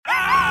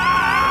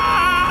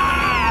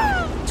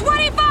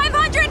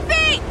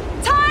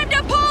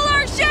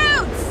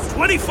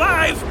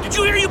25? Did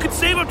you hear you could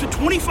save up to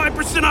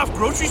 25% off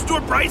grocery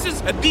store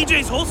prices at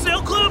BJ's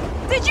Wholesale Club?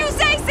 Did you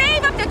say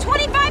save up to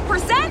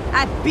 25%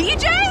 at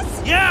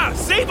BJ's? Yeah,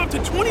 save up to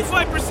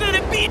 25%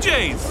 at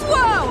BJ's.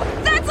 Whoa,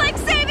 that's like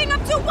saving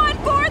up to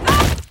 1/4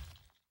 of...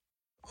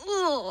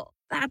 Ugh,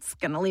 that's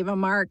gonna leave a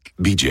mark.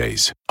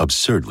 BJ's,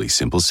 absurdly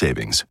simple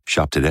savings.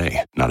 Shop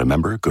today. Not a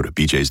member? Go to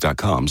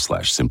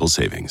bjs.com/simple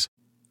savings.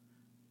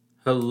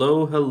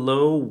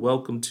 Hello.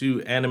 Welcome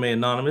to Anime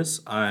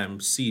Anonymous. I'm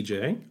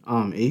CJ.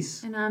 I'm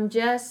Ace. And I'm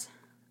Jess.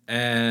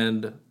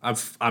 And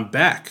I'm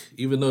back,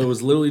 even though it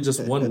was literally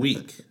just 1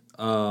 week.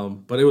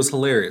 But it was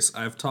hilarious.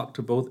 I've talked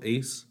to both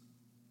Ace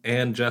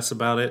and Jess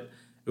about it.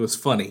 It was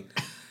funny.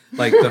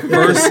 Like the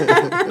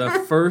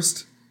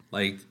first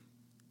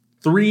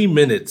 3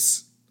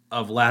 minutes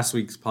of last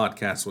week's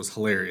podcast was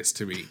hilarious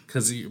to me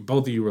because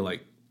both of you were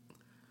like,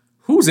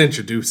 "Who's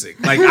introducing?"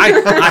 Like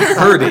I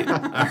heard it.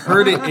 I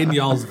heard it in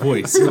y'all's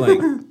voice. You're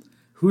like,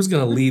 "Who's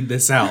gonna lead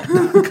this out?"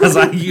 Because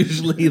I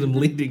usually am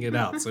leading it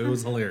out. So it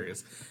was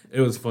hilarious.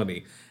 It was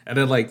funny. And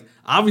then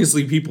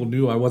obviously people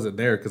knew I wasn't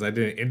there because I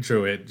didn't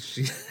intro it.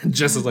 She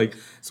just was like,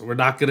 "So we're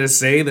not gonna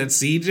say that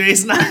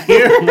CJ's not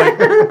here." I'm like,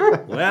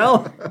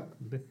 well,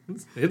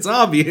 it's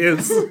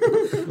obvious.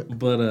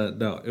 But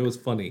no, it was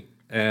funny.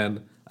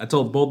 And I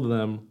told both of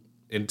them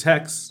in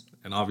text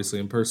and obviously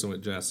in person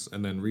with Jess,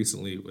 and then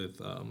recently with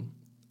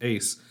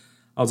Ace,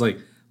 I was like,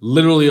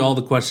 literally all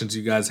the questions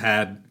you guys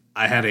had,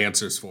 I had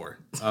answers for.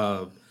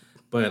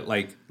 But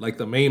like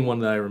the main one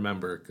that I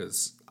remember,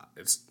 because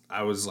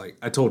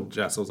I told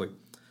Jess, I was like,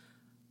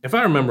 if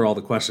I remember all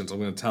the questions, I'm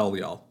going to tell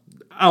y'all.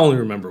 I only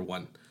remember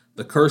one,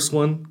 the curse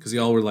one, because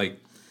y'all were like,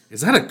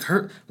 is that a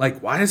curse?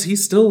 Like, why is he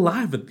still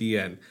alive at the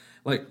end?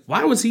 Like,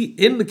 why was he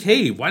in the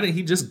cave? Why didn't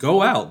he just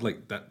go out?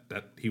 Like,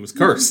 that he was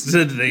cursed.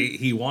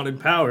 He wanted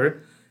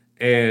power,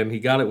 and he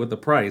got it with the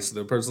price.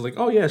 The person's like,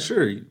 oh, yeah,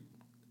 sure.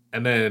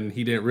 And then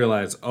he didn't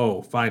realize,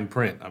 oh, fine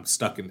print, I'm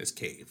stuck in this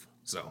cave.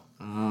 So,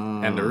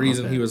 and the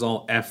reason he was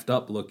all effed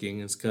up looking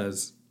is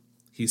because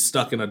he's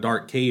stuck in a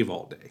dark cave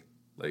all day.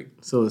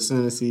 So as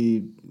soon as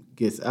he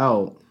gets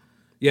out...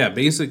 Yeah,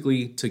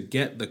 basically, to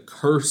get the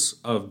curse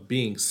of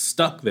being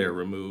stuck there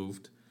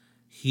removed,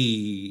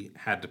 he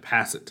had to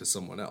pass it to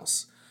someone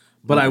else.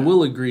 But I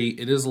will agree,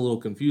 it is a little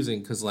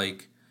confusing because,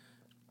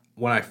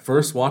 when I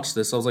first watched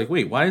this, I was like,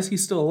 wait, why is he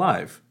still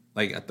alive?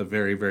 At the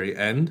very, very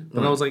end.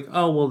 But I was like,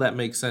 oh, well, that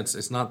makes sense.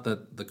 It's not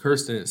that the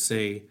curse didn't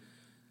say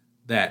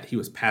that he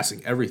was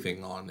passing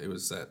everything on. It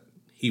was that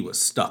he was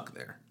stuck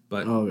there.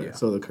 But yeah.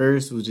 So the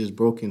curse was just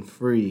broken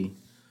free.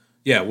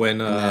 Yeah, when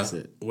that's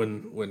it.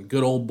 when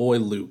good old boy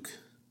Luke.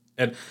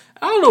 And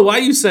I don't know why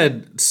you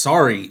said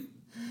sorry,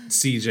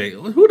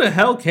 CJ. Who the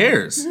hell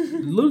cares?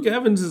 Luke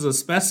Evans is a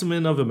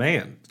specimen of a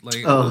man. That's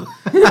ridiculous.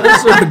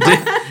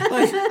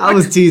 I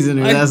was teasing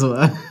her. That's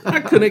why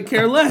I couldn't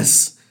care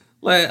less.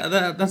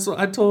 That's what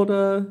I told.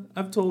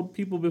 I've told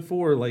people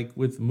before.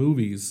 With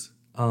movies,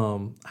 I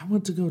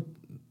went to go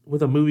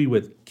with a movie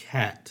with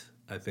Kat,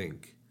 I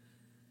think,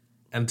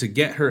 and to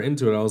get her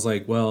into it, I was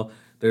like, well,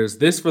 there's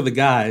this for the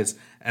guys,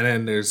 and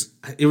then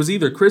it was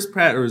either Chris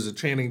Pratt or it was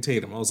Channing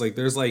Tatum. I was like,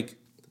 there's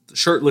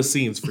shirtless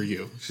scenes for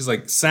you. She's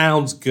like,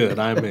 sounds good,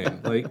 I'm in.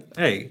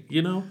 Hey,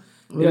 it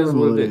is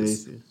what it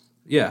is.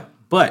 Yeah,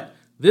 but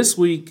this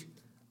week,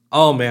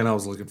 oh man, I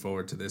was looking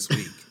forward to this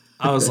week.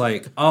 I was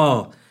like,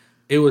 oh,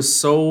 it was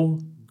so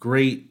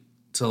great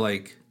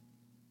to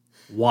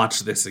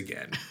watch this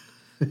again.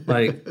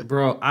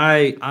 Bro,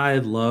 I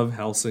love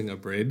Hellsing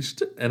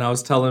Abridged, and I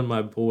was telling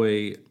my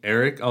boy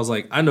Eric, I was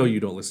like, I know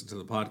you don't listen to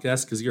the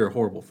podcast because you're a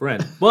horrible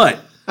friend,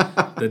 but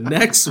the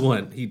next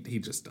one, he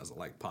just doesn't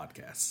like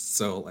podcasts,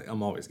 so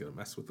I'm always gonna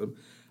mess with him.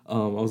 I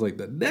was like,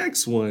 the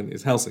next one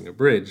is Hellsing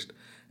Abridged,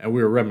 and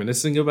we were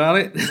reminiscing about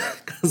it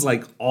because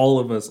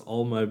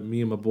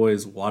me and my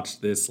boys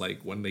watched this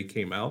when they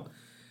came out.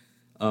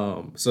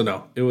 So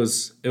no, it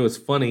was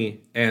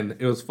funny, and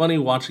it was funny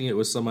watching it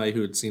with somebody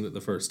who had seen it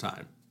the first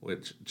time.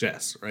 Which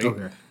Jess, right?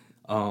 Okay.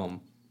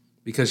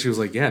 Because she was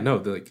like, yeah, no,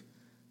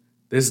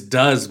 this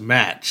does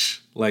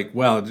match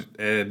well.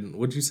 And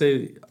what'd you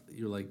say?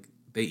 You're like,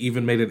 they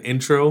even made an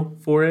intro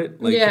for it.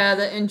 Yeah,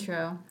 the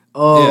intro.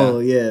 Oh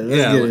yeah,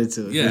 let's get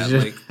into it. Yeah,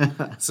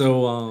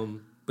 so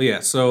but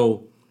yeah,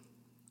 so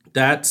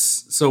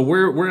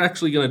we're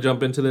actually gonna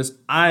jump into this.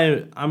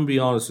 I'm gonna be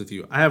honest with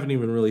you, I haven't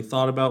even really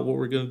thought about what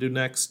we're gonna do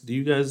next. Do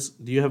you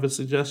have a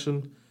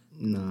suggestion?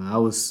 No, I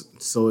was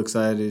so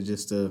excited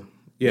just to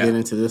get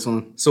into this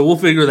one. So we'll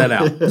figure that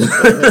out.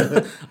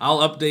 I'll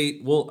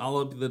update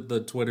the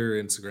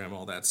Twitter, Instagram,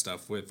 all that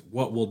stuff with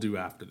what we'll do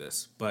after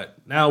this. But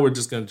now we're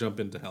just going to jump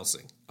into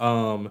Hellsing.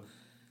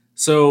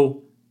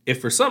 So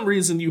if for some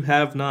reason you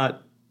have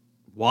not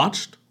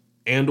watched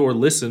and or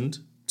listened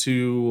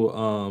to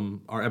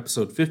our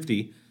episode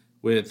 50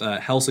 with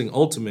Hellsing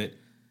Ultimate,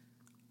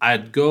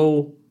 I'd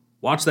go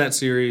watch that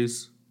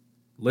series,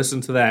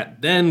 listen to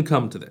that, then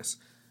come to this.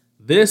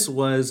 This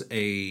was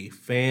a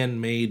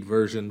fan-made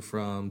version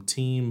from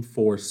Team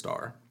 4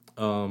 Star.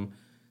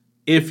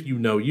 If you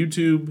know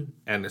YouTube,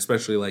 and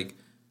especially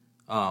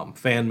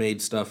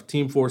fan-made stuff.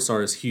 Team 4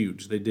 Star is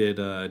huge. They did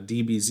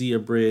DBZ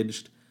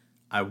Abridged.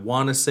 I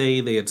want to say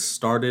they had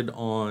started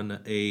on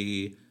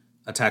a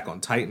Attack on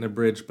Titan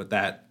Abridged, but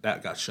that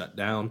got shut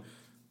down.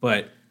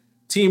 But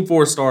Team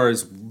 4 Star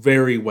is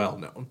very well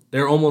known.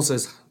 They're almost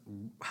as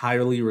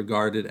highly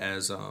regarded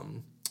as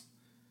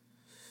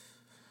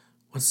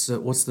what's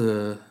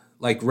the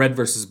like Red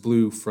versus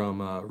Blue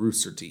from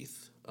Rooster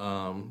Teeth,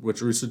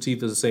 which Rooster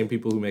Teeth is the same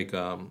people who make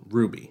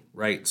Ruby,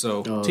 right?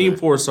 So Team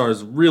 4 Star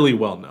is really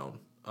well known.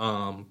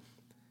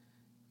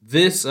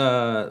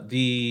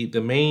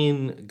 The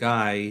main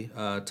guy,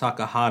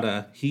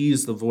 Takahata,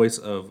 he's the voice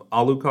of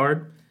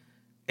Alucard,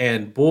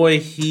 and boy,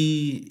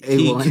 he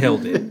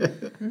killed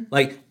it.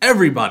 Like,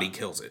 everybody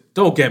kills it.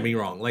 Don't get me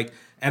wrong. Like,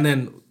 and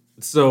then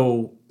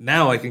so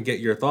now I can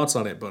get your thoughts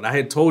on it. But I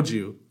had told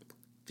you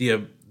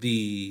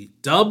the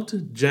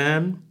dubbed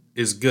Jan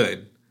is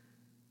good,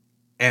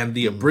 and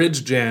the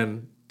abridged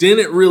Jan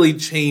didn't really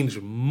change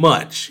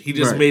much. He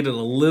just made it a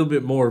little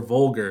bit more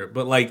vulgar,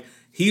 but like.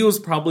 He was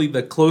probably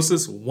the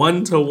closest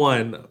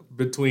one-to-one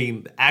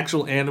between the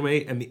actual anime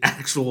and the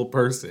actual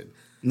person.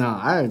 No,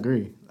 I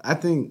agree. I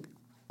think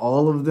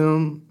all of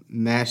them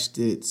matched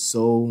it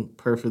so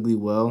perfectly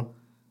well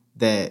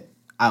that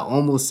I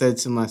almost said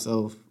to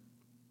myself,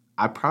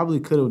 I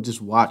probably could have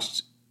just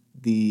watched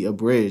the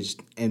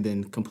abridged and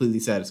been completely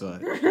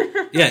satisfied.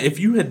 Yeah, if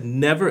you had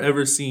never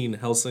ever seen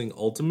Hellsing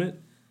Ultimate,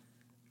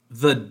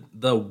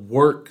 the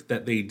work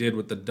that they did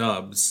with the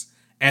dubs...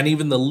 And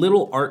even the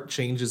little art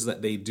changes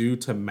that they do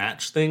to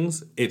match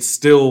things, it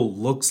still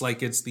looks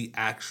like it's the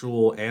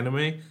actual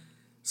anime.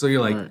 So you're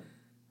like,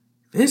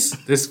 this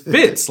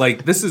fits.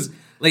 Like, this is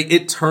like,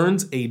 it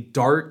turns a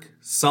dark,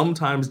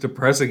 sometimes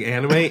depressing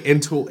anime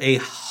into a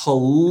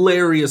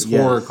hilarious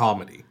horror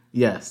comedy.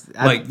 Yes.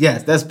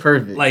 Yes, that's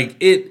perfect. Like,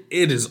 it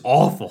is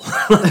awful.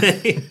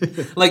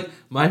 like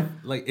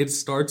it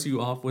starts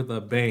you off with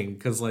a bang,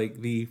 because like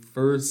the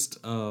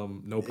first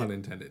no pun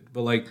intended,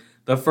 but like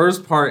the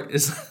first part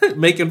is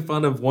making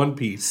fun of One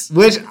Piece,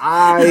 which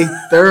I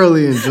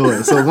thoroughly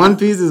enjoy. So One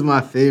Piece is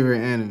my favorite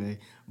anime,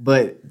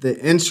 but the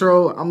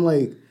intro,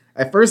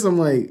 at first I'm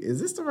like, is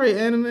this the right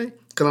anime?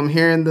 Because I'm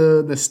hearing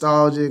the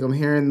nostalgic, I'm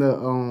hearing the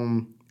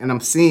and I'm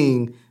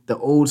seeing the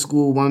old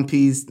school One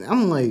Piece.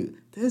 I'm like,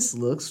 this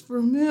looks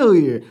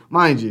familiar.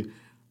 Mind you,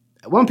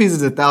 One Piece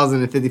is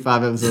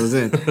 1,055 episodes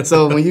in.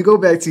 So when you go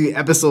back to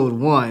episode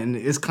 1,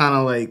 it's kind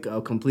of like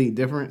a complete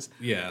difference.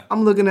 Yeah.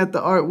 I'm looking at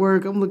the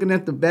artwork. I'm looking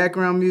at the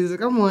background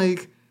music. I'm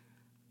like,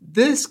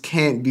 this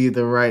can't be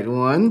the right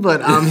one,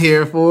 but I'm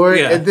here for it.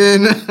 Yeah. And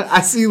then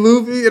I see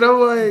Luffy, and I'm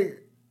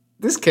like,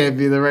 this can't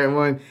be the right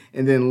one.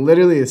 And then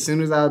literally as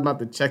soon as I was about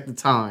to check the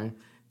time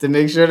to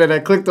make sure that I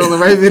clicked on the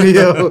right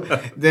video,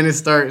 then it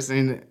starts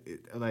and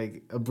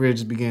like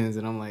Abridged begins,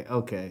 and I'm like,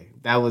 okay,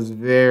 that was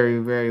very,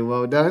 very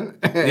well done.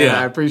 Yeah,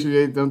 I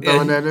appreciate them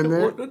throwing that in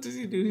there. What does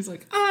he do? He's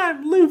like,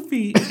 I'm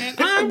Luffy, and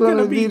I'm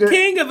gonna be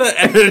king of the.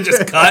 And then it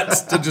just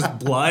cuts to just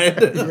blood.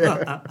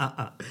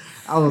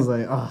 I was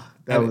like, oh,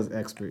 that was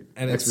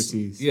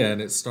expertise. Yeah,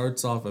 and it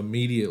starts off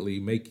immediately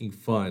making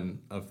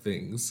fun of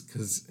things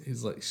because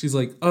she's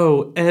like,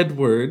 oh,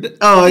 Edward.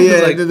 Oh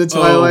yeah, like, the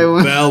Twilight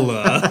one.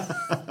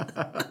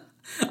 Bella.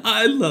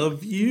 I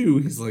love you.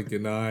 He's like,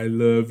 and I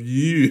love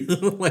you.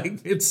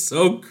 Like, it's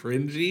so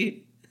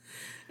cringy.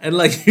 And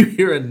like, you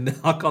hear a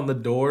knock on the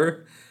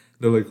door.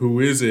 They're like, who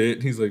is it?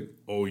 And he's like,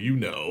 oh, you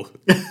know.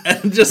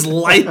 And just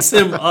lights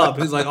him up.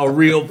 He's like, a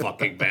real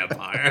fucking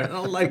vampire. And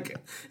I'm like,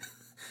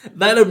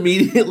 that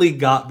immediately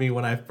got me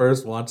when I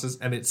first watched this.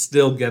 And it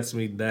still gets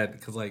me dead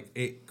because like,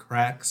 it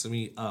cracks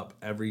me up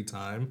every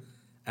time.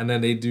 And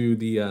then they do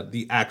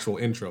the actual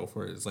intro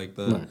for it. It's like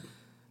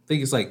I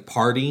think it's like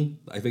Party.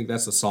 I think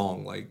that's the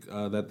song like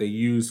that they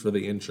use for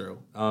the intro.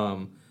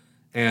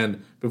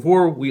 And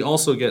before we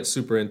also get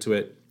super into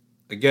it,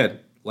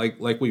 again,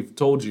 like we've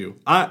told you,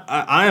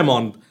 I am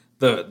on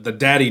the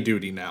daddy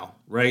duty now,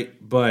 right?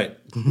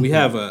 But we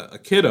have a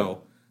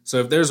kiddo, so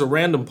if there's a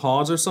random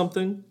pause or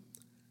something,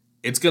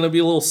 it's gonna be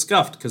a little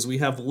scuffed because we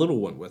have the little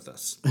one with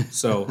us.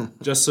 So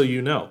just so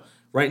you know,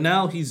 right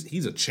now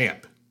he's a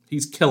champ.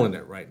 He's killing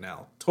it right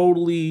now.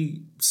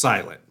 Totally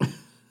silent.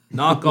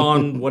 Knock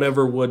on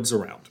whatever wood's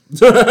around.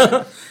 Too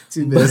bad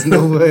there's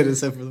no wood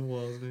except for the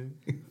walls, man.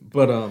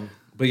 But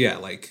yeah,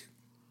 like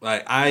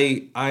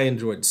I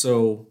enjoyed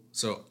so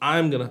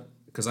I'm gonna,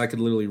 because I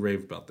could literally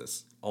rave about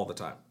this all the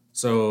time.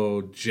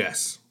 So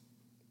Jess,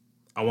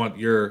 I want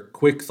your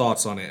quick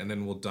thoughts on it, and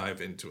then we'll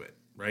dive into it,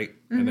 right?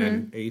 Mm-hmm. And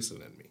then Ace,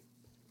 and then me.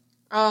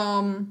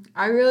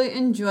 I really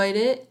enjoyed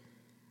it.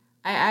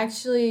 I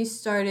actually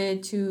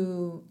started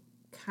to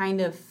kind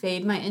of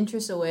fade my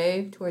interest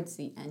away towards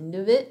the end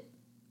of it.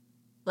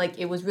 Like,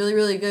 it was really,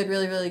 really good,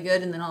 really, really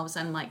good, and then all of a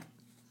sudden I'm like,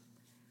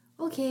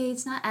 okay,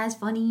 it's not as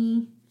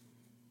funny.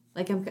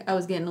 Like, I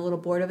was getting a little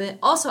bored of it.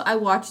 Also, I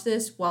watched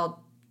this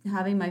while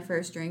having my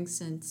first drink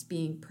since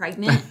being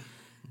pregnant.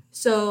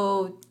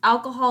 So,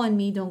 alcohol and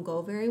me don't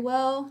go very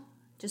well.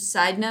 Just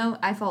side note,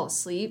 I fall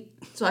asleep.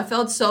 So, I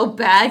felt so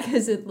bad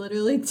because it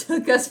literally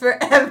took us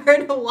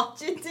forever to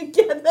watch it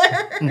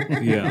together.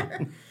 Yeah.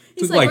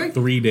 He's Took like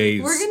 3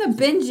 days. We're gonna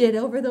binge it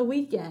over the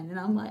weekend, and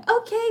I'm like,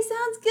 okay,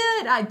 sounds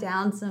good. I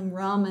downed some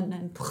rum and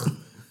then.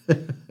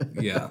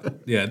 Yeah,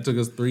 it took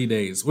us 3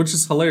 days, which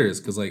is hilarious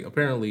because like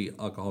apparently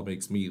alcohol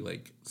makes me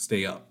like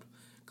stay up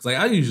because like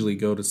I usually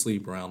go to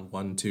sleep around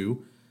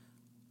 1-2.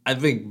 I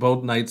think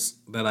both nights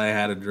that I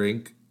had a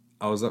drink,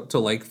 I was up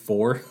till like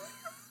 4.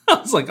 I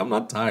was like, I'm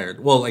not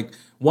tired. Well, like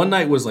one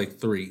night was like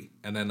 3,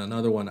 and then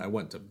another one I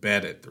went to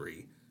bed at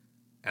 3,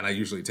 and I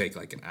usually take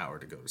like an hour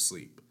to go to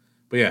sleep.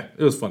 But yeah,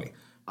 it was funny.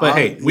 But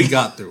hey, we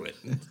got through it.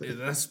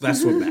 That's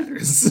what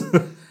matters.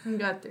 We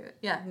got through it.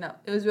 Yeah, no,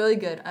 it was really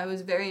good. I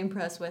was very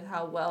impressed with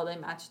how well they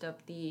matched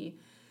up the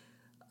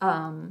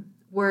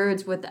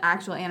words with the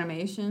actual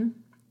animation.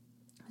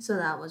 So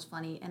that was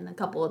funny. And a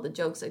couple of the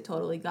jokes I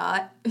totally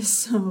got.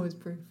 So it was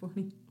pretty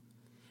funny.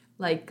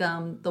 Like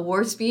the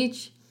war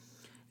speech.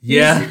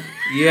 Yeah.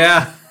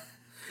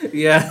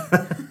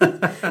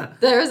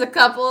 There was a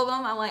couple of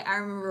them. I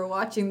remember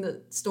watching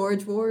the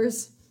Storage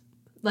Wars,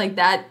 like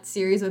that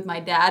series with my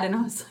dad, and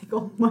I was like,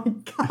 oh my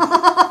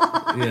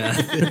God.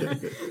 Yeah.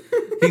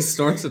 He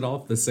starts it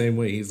off the same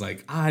way. He's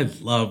like, I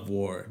love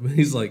war.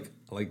 He's like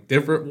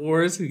different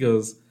wars. He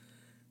goes,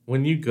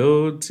 when you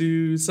go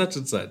to such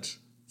and such,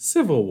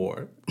 Civil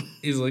War.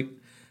 He's like,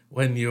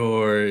 when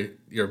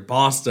your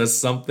boss does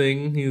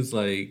something, he's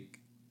like,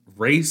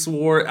 race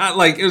war.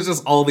 It was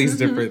just all these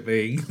different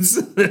things.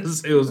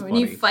 It was when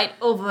funny. you fight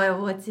over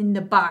what's in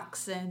the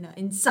box and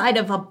inside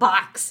of a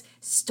box,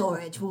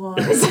 Storage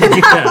Wars.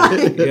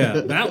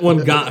 yeah, that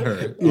one got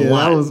her.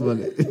 That was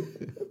funny.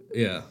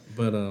 Yeah,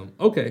 but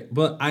okay,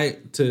 but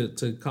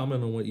to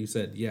comment on what you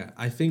said, yeah,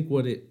 I think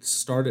what it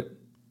started,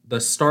 the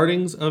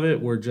startings of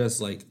it were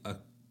just like a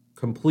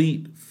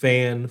complete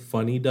fan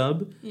funny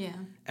dub. Yeah.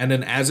 And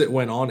then as it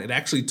went on, it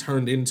actually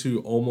turned into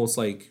almost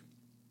like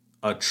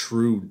a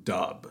true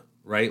dub,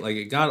 right? Like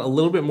it got a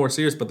little bit more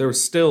serious, but there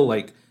was still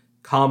like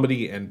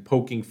comedy and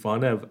poking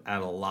fun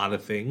at a lot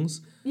of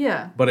things.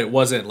 Yeah. But it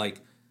wasn't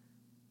like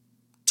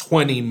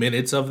 20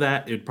 minutes of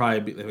that. It'd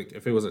probably be like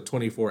if it was a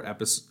 24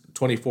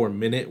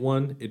 minute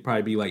one, it'd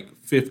probably be like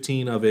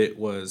 15 of it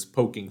was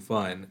poking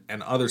fun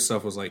and other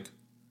stuff was like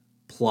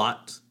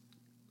plot.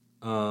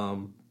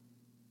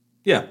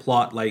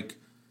 Plot like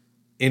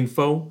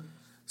info.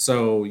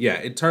 So yeah,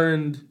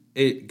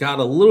 it got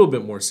a little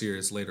bit more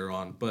serious later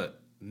on, but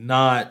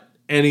not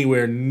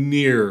anywhere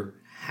near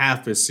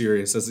half as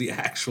serious as the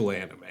actual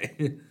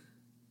anime.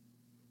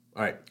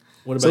 All right,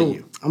 what about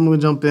you? I'm going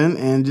to jump in,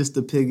 and just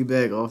to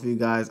piggyback off you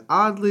guys,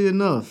 oddly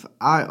enough,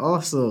 I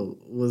also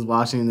was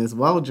watching this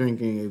while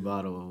drinking a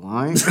bottle of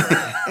wine.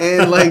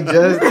 And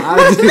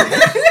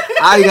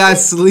I got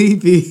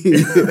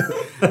sleepy.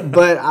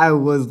 But I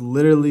was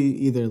literally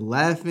either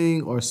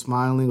laughing or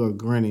smiling or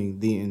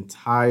grinning the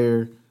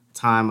entire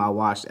time I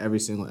watched every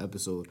single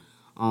episode.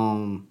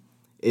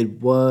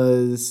 It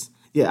was,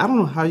 I don't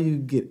know how you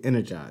get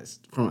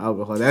energized from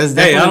alcohol. That's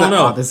definitely I don't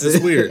know. opposite.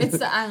 It's weird. It's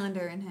the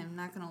Islander in him,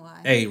 not gonna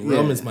lie. Hey,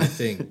 rum is my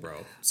thing,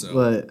 bro. So.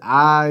 But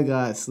I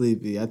got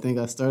sleepy. I think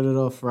I started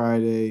off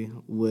Friday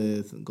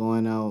with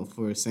going out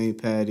for St.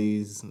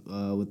 Patty's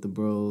with the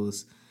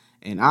bros,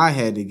 and I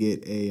had to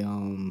get a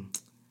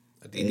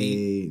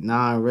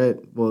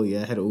non-red. Well,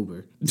 yeah, I had an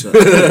Uber, so.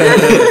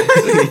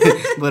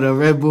 But a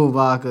Red Bull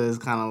vodka is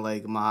kind of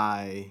like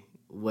my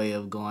way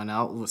of going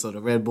out. So the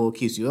Red Bull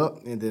keeps you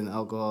up, and then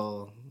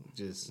alcohol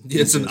just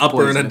it's an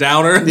upper and a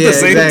downer at the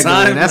same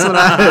time. And that's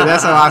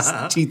how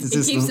I cheat the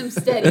system. It keeps them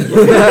steady.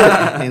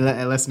 And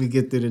it lets me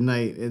get through the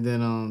night. And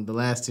then the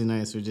last 2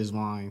 nights were just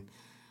wine.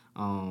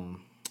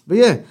 But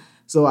yeah,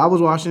 so I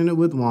was watching it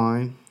with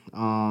wine.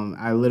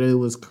 I literally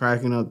was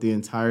cracking up the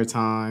entire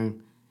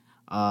time.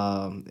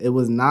 It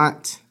was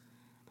not.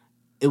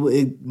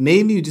 It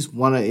made me just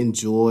want to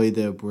enjoy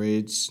the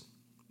Abridged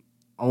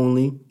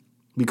only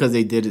because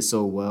they did it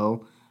so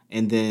well.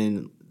 And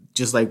then,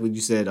 just like what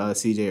you said,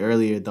 CJ,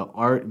 earlier, the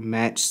art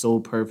matched so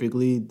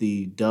perfectly.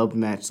 The dub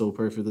matched so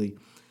perfectly.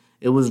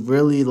 It was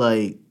really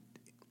like,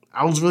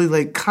 I was really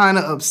like kind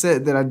of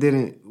upset that I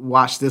didn't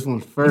watch this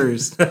one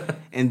first.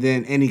 And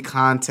then any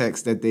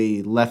context that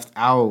they left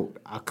out,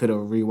 I could have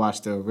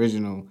rewatched the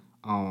original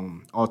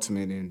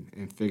Ultimate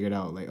and figured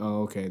out like,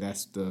 oh, okay,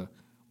 that's the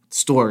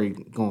story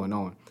going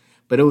on.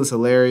 But it was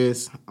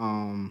hilarious.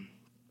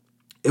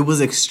 It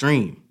was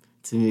extreme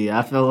to me.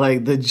 I felt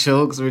like the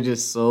jokes were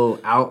just so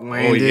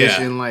outlandish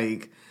and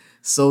like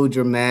so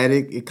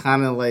dramatic. It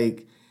kind of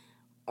like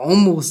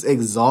almost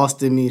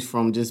exhausted me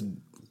from just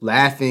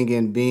laughing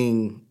and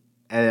being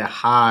at a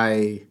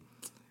high,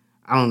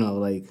 I don't know,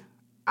 like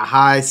a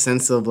high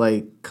sense of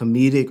like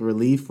comedic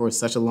relief for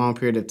such a long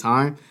period of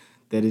time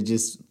that it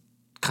just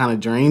kind of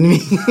drained me.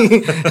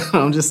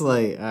 I'm just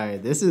like, all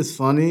right, this is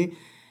funny.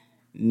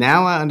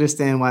 Now I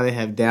understand why they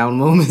have down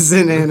moments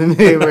in anime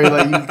where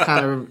like you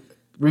kind of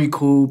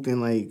recoup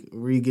and like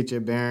re-get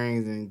your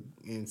bearings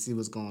and see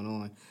what's going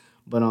on.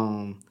 But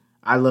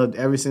I loved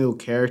every single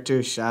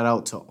character. Shout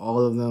out to all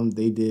of them.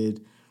 They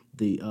did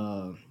the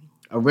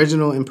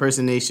original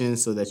impersonation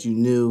so that you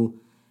knew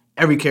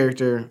every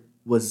character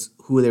was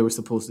who they were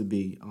supposed to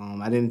be.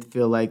 I didn't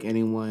feel like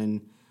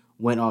anyone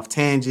went off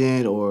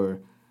tangent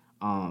or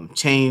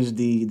changed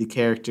the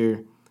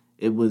character.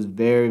 It was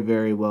very,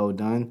 very well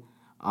done.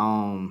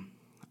 I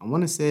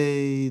want to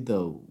say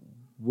the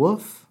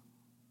wolf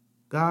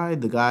guy,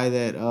 the guy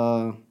that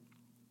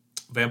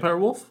Vampire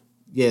Wolf?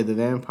 Yeah, the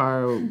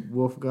vampire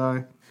wolf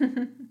guy.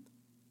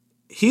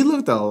 He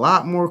looked a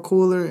lot more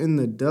cooler in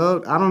the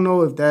dub. I don't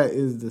know if that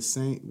is the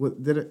same.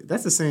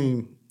 That's the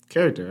same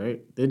character,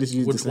 right? They just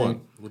used the same.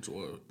 One? Which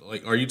one?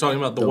 Like, are you talking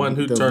about the one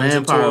who turns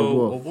into vampire a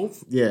wolf?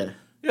 wolf? Yeah.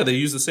 Yeah, they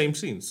use the same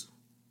scenes.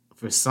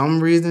 For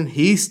some reason,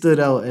 he stood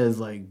out as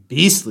like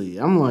beastly.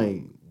 I'm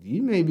like,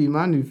 you may be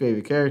my new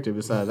favorite character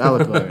besides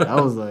Alucard. I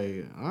was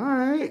like, all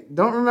right,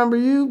 don't remember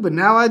you, but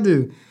now I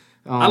do.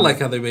 I like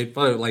how they made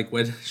fun of like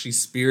when she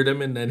speared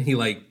him and then he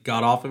like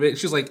got off of it.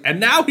 She's like, and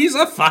now he's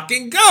a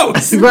fucking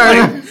ghost.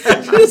 Right.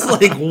 She's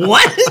like,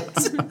 what?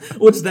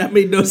 Which that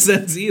made no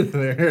sense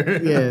either.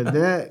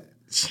 Yeah,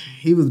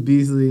 he was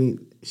beastly.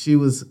 She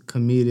was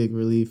comedic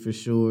relief for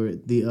sure.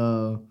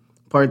 The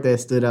part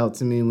that stood out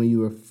to me when you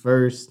were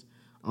first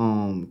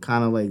kind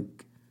of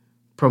like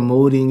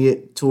promoting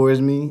it towards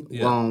me,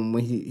 when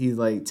he's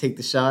like, take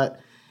the shot.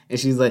 And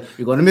she's like,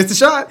 you're going to miss the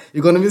shot.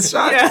 You're going to miss the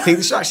shot. Yeah. Take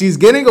the shot. She's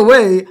getting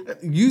away.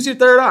 Use your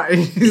third eye.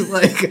 And he's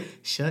like,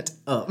 shut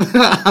up.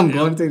 I'm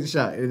going to take the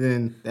shot. And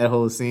then that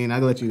whole scene,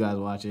 I'll let you guys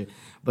watch it.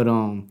 But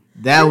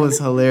that was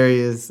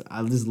hilarious.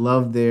 I just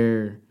love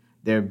their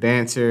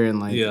banter and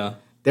like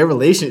their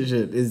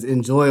relationship is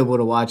enjoyable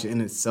to watch in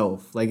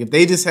itself. Like if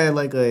they just had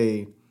like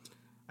I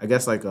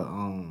guess like a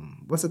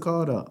what's it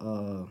called?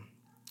 A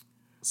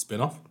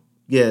spinoff?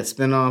 Yeah,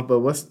 spinoff.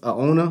 But what's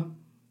OVA?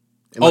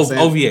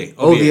 OVA.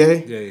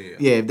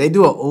 Yeah, if they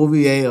do an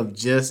OVA of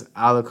just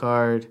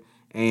Alucard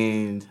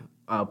and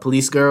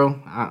Police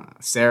Girl,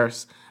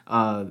 Saris,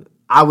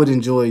 I would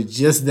enjoy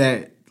just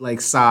that like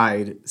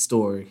side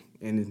story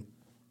and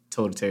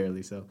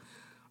totally. So,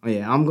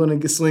 I'm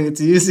gonna swing it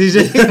to you,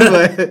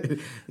 CJ.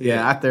 But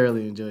I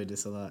thoroughly enjoyed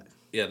this a lot.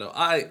 Yeah, no,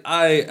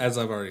 I as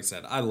I've already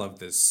said, I love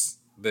this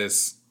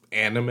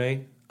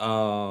anime.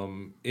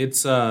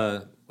 It's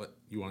what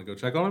you want to go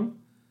check on him?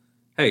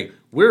 Hey,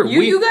 we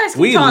live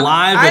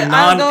and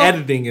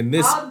non-editing in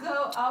this.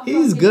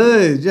 He's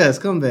good. Jess,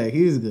 come back.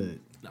 He's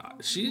good. Nah,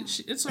 she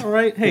it's all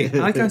right. Hey,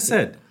 like I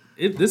said,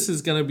 this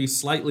is gonna be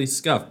slightly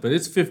scuffed, but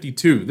it's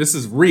 52. This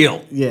is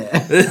real. Yeah,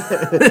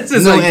 this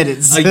is no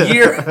edits.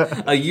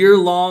 a year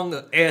long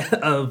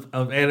of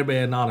Anime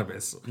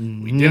Anonymous.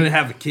 Mm-hmm. We didn't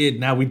have a kid,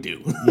 now we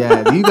do.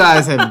 Yeah, you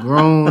guys have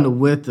grown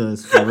with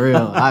us for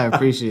real. I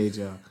appreciate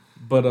y'all.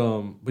 But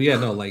yeah,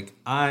 no, like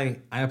I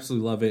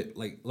absolutely love it.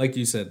 Like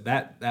you said,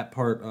 that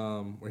part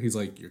where he's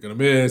like, "You're gonna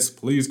miss,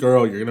 please,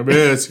 girl. You're gonna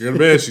miss. You're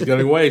gonna miss. She's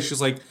getting away." She's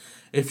like,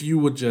 "If you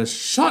would just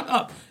shut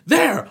up."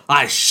 There,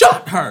 I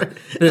shot her.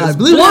 There's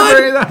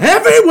blood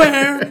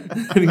everywhere.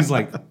 And he's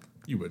like,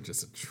 "You were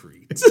just a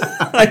treat."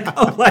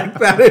 I'm like,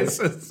 that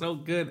is so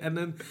good. And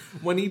then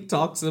when he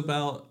talks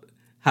about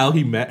how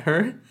he met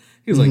her,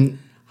 he's like,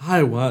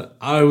 I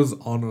was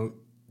on a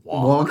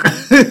walk.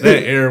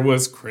 The air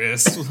was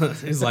crisp.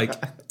 He's like,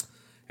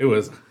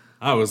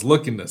 I was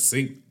looking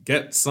to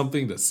get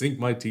something to sink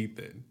my teeth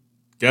in.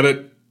 Get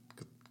it?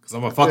 Because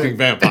I'm a fucking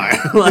vampire.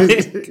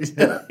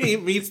 He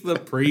meets the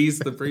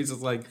priest. The priest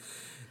is like,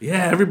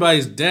 yeah,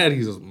 everybody's dead.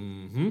 He goes,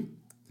 mm-hmm.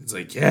 He's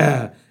like,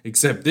 yeah,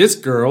 except this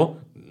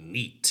girl.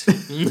 Neat.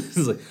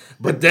 He's like,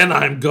 but then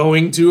I'm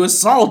going to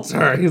assault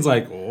her. He's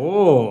like,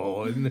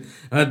 oh, and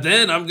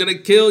then I'm gonna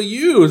kill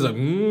you. He's like,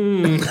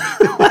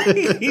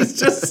 he's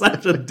just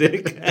such a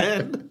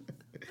dickhead.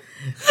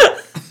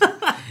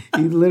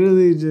 He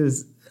literally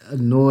just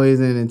annoys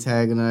and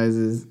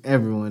antagonizes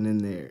everyone in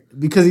there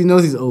because he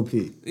knows he's OP.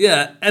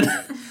 Yeah, and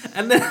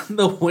then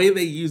the way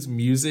they use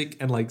music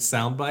and like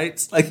sound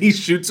bites, like he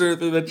shoots her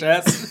through the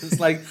chest. It's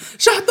like,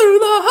 shot through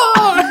the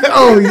heart.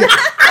 Oh yeah.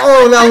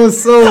 Oh, that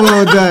was so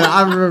well done.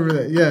 I remember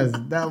that. Yes,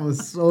 that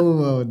was so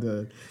well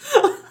done.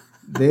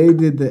 They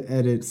did the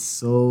edit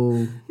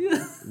so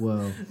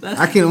well.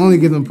 I can only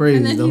give them praise.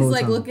 And then the he's whole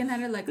like time. looking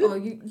at her like, oh,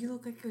 you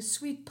look like a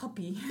sweet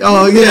puppy.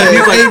 Oh yeah,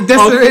 he's like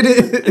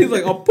eviscerated. He's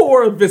like a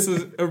poor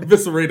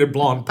eviscerated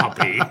blonde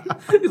puppy.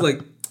 He's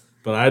like,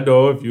 but I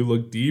know if you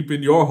look deep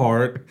in your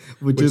heart,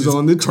 which is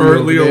on the tree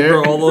currently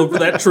over all over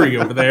that tree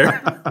over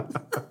there.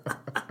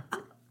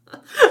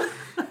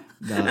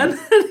 And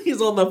then he's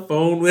on the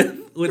phone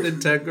with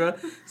Integra.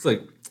 It's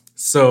like,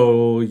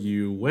 so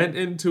you went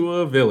into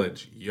a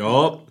village.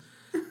 Yup.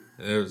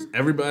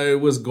 Everybody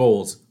was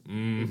goals.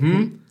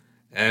 Mm-hmm.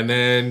 And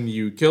then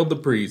you killed the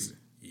priest.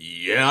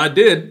 Yeah, I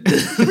did.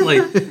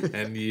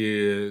 And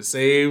you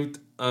saved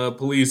a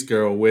police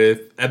girl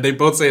and they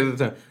both say it at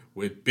the time,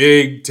 with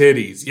big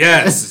titties.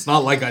 Yes, it's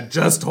not like I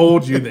just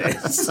told you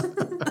this.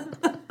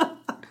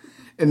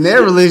 And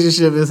their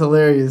relationship is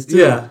hilarious too.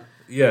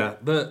 Yeah.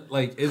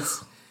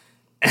 It's,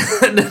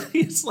 and then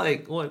he's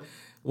like,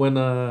 when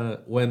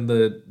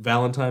the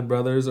Valentine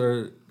brothers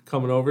are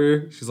coming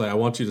over, she's like, I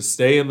want you to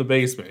stay in the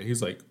basement. He's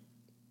like,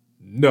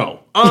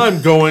 no,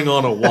 I'm going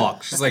on a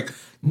walk. She's like,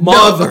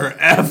 mother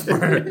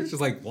effer. She's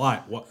like,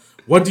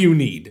 what do you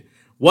need?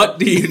 what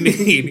do you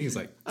need? He's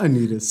like, I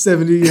need a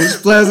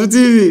 70-inch plasma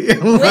TV.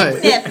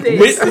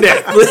 with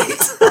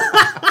Netflix.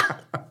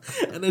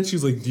 And then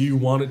she's like, do you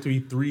want it to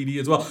be 3D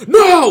as well?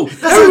 No!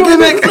 That's a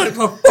gimmick! It's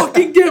a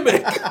fucking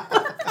gimmick!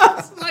 I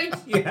was like,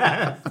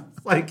 yeah.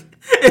 Like,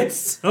 it's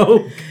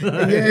so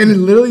good. Yeah, and it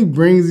literally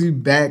brings you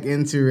back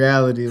into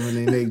reality when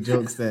they make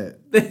jokes that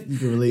you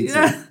can relate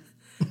to.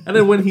 And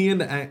then when he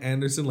and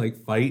Anderson like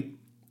fight,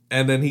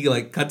 and then he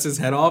like cuts his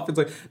head off, it's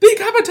like,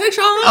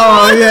 decapitation!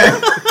 Oh,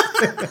 yeah.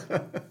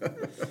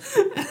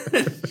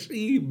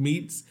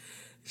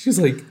 She's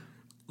like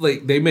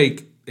they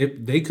make, if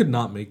they could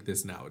not make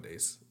this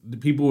nowadays, the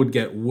people would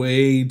get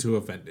way too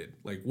offended.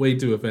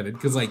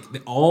 Because like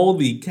all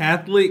the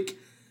Catholic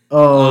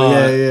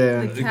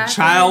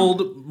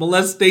child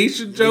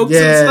molestation jokes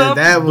and stuff.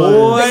 That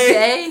was the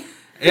gay.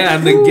 Yeah,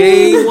 and the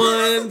gay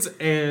ones,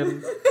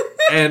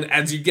 and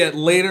as you get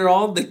later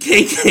on, the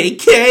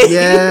KKK.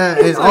 Yeah,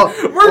 and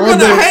we're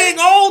gonna hang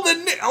all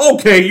the.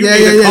 Okay, you need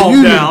to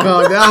calm down.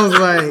 I was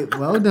like,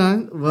 well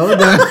done.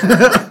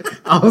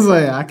 I was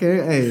like,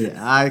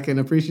 I can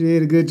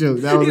appreciate a good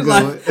joke. That was He's a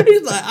good one.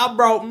 He's like, I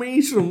brought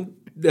me some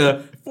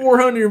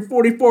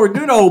 444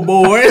 good old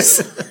boys.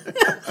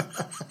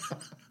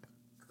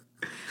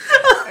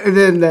 And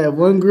then that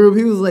one group,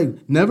 he was like,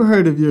 never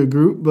heard of your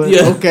group, but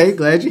okay,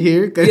 glad you're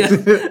here. Yeah,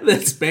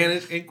 the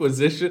Spanish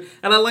Inquisition.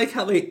 And I like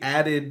how they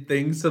added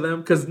things to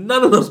them because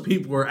none of those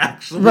people were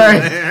actually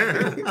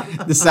there.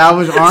 The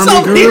Salvation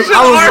Army group.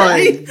 I was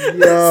like, yo.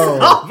 The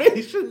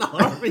Salvation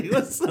Army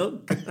was so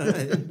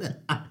good.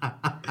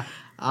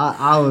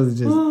 I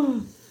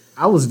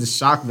was the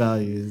shock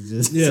value is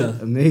just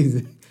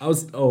amazing. I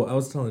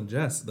was telling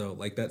Jess though,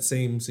 like that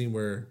same scene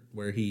where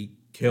he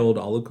killed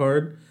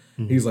Alucard,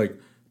 he's like,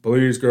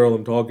 please, girl,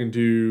 I'm talking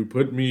to.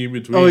 Put me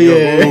between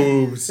your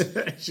boobs.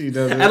 She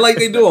does it. And like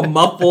they do a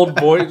muffled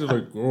voice, they're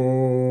like,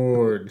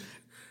 good.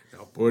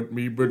 Now put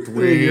me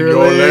between your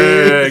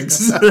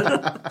legs.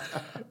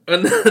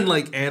 And then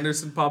like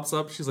Anderson pops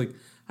up. She's like,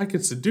 I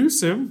could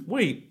seduce him.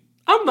 Wait,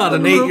 I'm not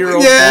an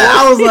 8-year-old. Yeah, boy.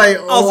 I was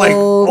like,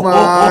 oh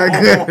my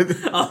god.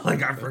 I was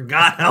like, I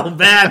forgot how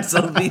bad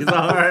some of these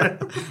are.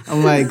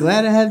 I'm like,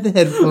 glad I have the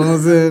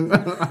headphones in.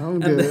 I'm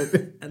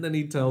good. And then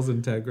he tells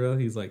Integra,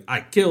 he's like,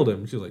 I killed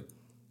him. She's like,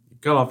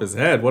 cut off his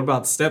head. What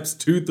about steps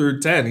 2 through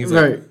 10? He's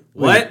like,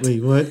 what?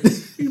 Wait, what?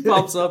 He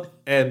pops up,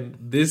 and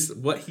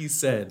what he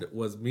said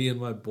was me and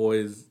my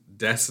boys'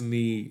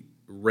 Destiny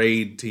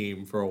raid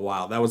team for a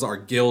while. That was our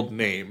guild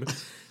name.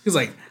 He's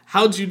like,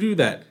 how'd you do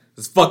that?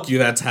 He says, fuck you,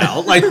 that's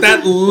how. Like,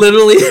 that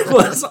literally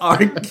was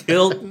our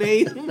guild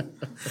name.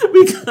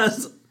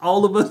 Because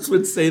all of us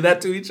would say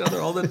that to each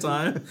other all the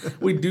time.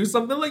 We'd do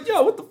something like,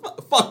 yo, what the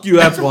fuck? Fuck you,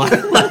 that's why.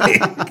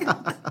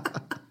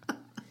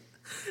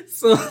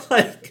 So,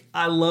 like,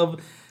 I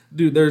love,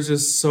 dude, there's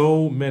just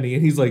so many.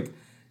 And he's like,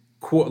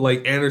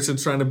 like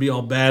Anderson's trying to be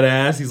all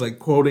badass. He's like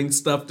quoting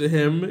stuff to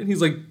him. And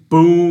he's like,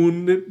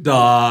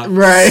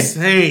 Boondock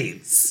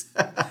Saints.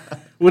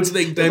 Which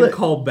they then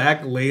call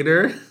back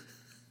later.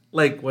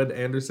 Like when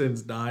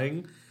Anderson's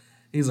dying.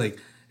 He's like,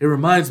 it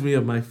reminds me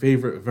of my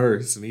favorite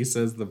verse. And he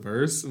says the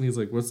verse. And he's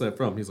like, what's that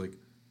from? He's like,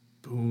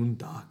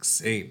 Boondock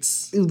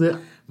Saints.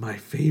 My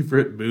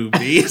favorite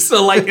movie.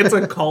 So, like, it's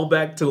a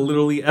callback to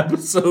literally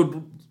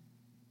episode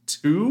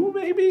 2,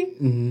 maybe?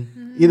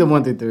 Mm-hmm. Either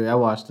 1 through 3. I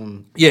watched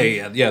them.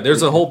 Yeah.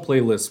 There's a whole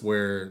playlist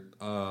where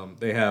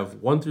they have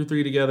 1 through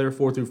 3 together,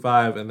 4 through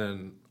 5, and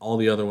then all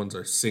the other ones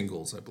are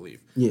singles, I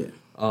believe. Yeah.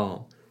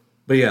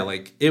 But yeah,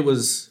 like it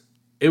was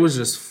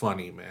just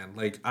funny, man.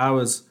 Like I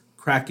was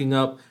cracking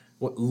up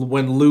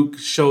when Luke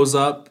shows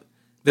up.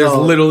 There's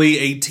literally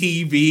a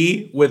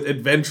TV with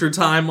Adventure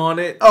Time on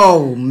it.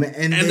 Oh man!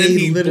 And then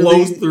he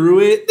blows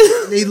through it.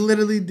 They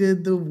literally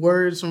did the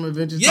words from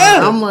Adventure Time.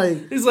 Yeah, I'm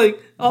like, he's like,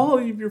 all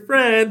of your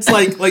friends,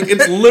 like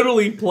it's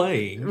literally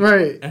playing,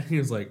 right? And he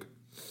was like,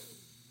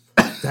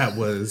 that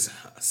was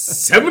a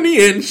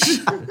 70-inch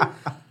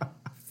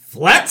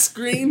flat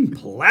screen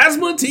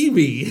plasma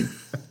TV.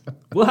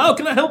 Well, how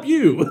can I help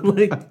you?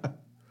 Like,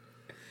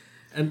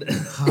 and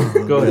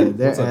go ahead.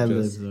 What's up,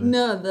 Jess?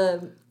 No,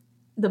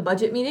 the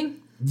budget meeting.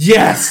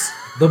 Yes,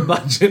 the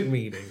budget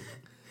meeting.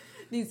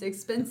 These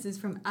expenses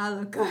from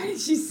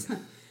Alucard. She's like,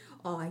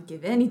 oh, I'd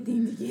give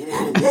anything to get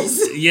out of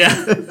this. Yeah.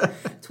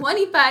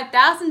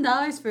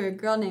 $25,000 for a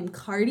girl named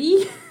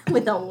Cardi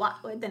with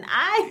an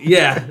I.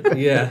 Yeah.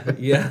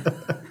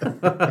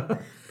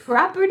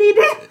 Property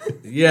damage.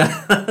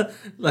 Yeah,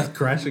 like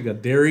crashing a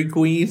Dairy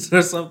Queen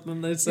or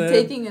something. They said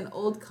taking an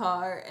old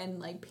car and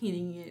like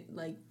painting it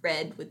like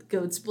red with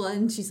goat's blood.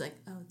 And she's like,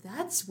 "Oh,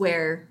 that's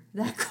where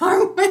that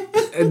car went."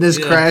 And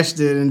just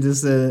crashed it and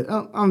just said,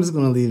 "Oh, I'm just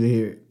gonna leave it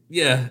here."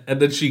 Yeah, and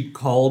then she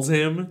calls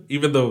him,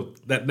 even though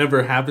that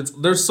never happens.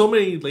 There's so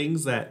many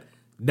things that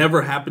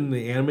never happen in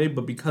the anime,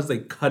 but because they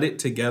cut it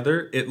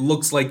together, it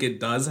looks like it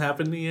does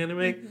happen in the anime.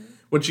 Mm-hmm.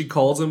 When she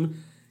calls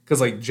him,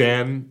 because like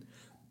Jan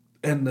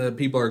and the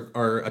people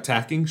are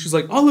attacking. She's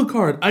like,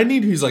 Alucard, I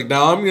need you. He's like,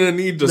 now I'm going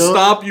to need to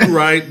stop you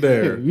right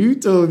there. You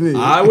told me.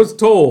 I was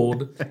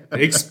told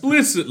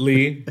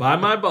explicitly by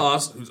my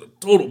boss, who's a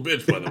total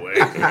bitch, by the way,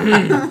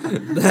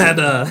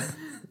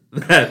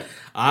 that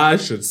I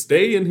should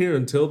stay in here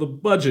until the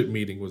budget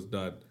meeting was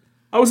done.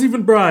 I was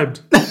even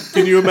bribed.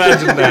 Can you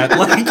imagine that?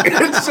 Like,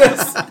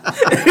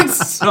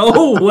 it's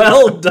so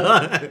well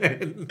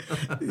done.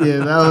 Yeah,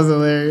 that was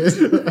hilarious.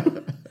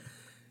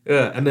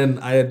 Yeah, and then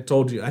I had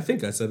told you, I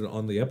think I said it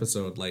on the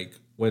episode, like,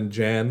 when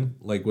Jan,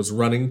 like, was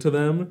running to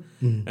them,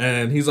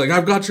 and he's like,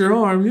 I've got your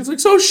arm. He's like,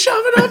 so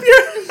shove it up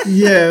your...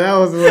 Yeah, that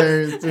was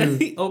hilarious, too.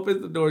 And he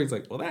opens the door, he's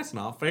like, well, that's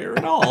not fair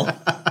at all.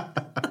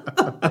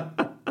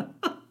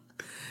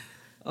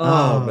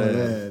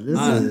 Man. This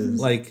is...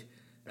 Like,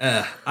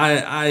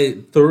 I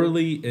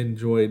thoroughly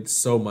enjoyed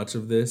so much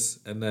of this,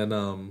 and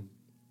then,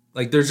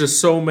 like, there's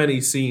just so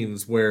many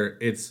scenes where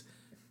it's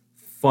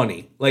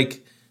funny.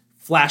 Like,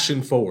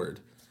 flashing forward,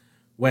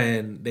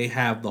 when they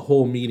have the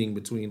whole meeting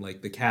between,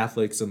 like, the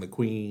Catholics and the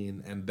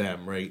Queen and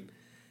them, right?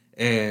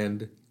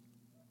 And,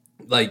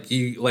 like,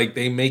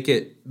 they make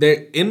it...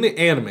 In the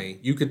anime,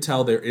 you could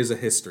tell there is a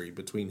history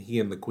between he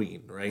and the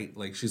Queen, right?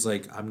 Like, she's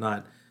like, I'm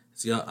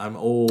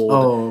old.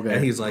 Oh, okay.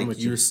 And he's like,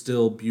 you're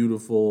still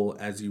beautiful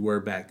as you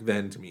were back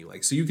then to me.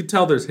 Like, so you could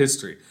tell there's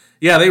history.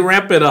 Yeah, they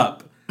ramp it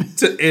up.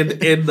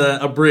 In the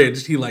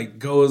Abridged, he, like,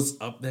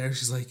 goes up there.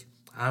 She's like,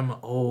 I'm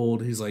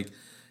old. He's like,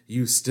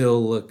 you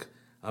still look...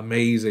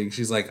 amazing.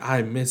 She's like,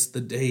 I miss the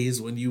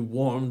days when you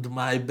warmed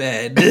my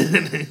bed.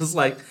 And it's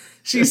like,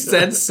 she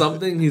said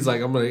something. He's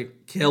like, I'm going to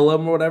kill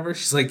him or whatever.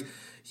 She's like,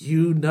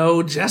 you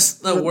know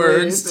just the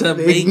words to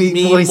make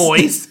me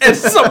moist. And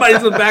somebody's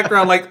in the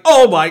background like,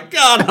 oh my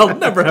God, I'll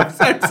never have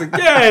sex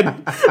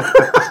again.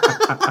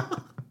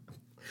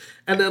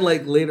 And then,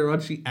 like, later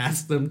on, she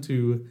asked them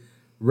to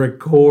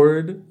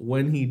record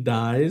when he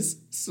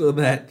dies so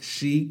that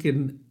she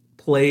can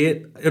play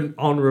it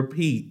on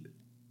repeat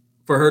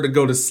for her to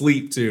go to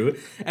sleep to.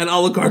 And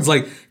Alucard's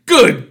like,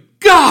 good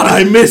God,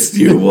 I missed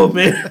you,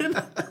 woman.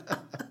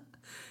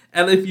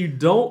 And if you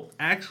don't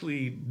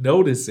actually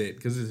notice it,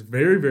 because it's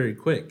very, very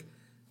quick,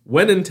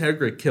 when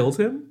Integra killed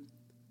him,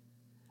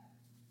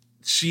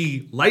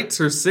 she lights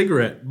her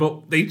cigarette,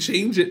 but they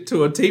change it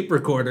to a tape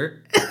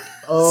recorder.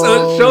 Oh.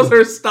 So it shows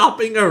her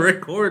stopping a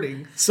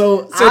recording.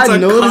 So I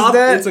noticed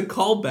that. It's a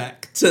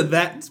callback to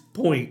that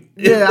point.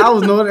 Yeah, I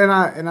was noticing,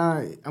 and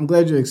I'm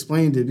glad you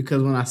explained it,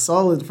 because when I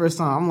saw it the first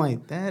time, I'm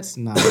like, that's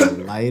not a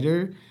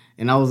lighter.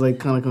 And I was like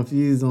kind of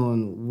confused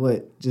on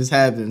what just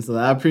happened. So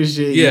I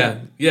appreciate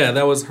it. Yeah,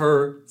 that was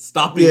her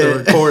stopping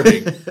the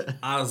recording.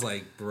 I was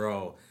like,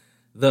 bro,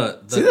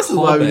 the See, this is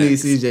why we need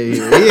CJ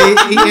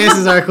here. He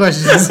answers our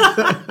questions.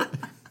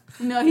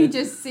 No, he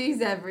just sees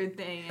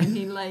everything and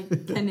he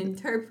like can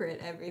interpret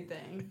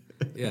everything.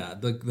 Yeah,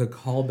 the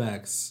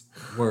callbacks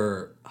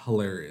were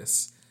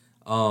hilarious.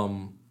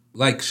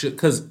 Like,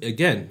 because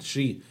again,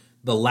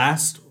 the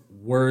last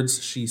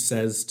words she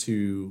says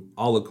to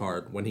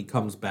Alucard when he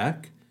comes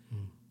back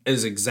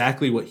is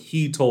exactly what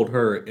he told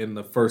her in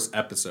the first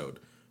episode.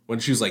 When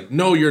she's like,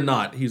 no, you're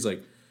not. He's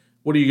like,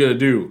 what are you going to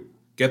do?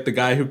 Get the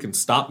guy who can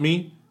stop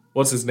me?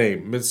 What's his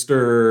name?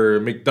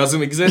 Mr.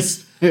 Doesn't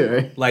exist? Yeah,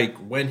 right. Like,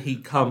 when he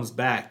comes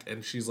back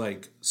and she's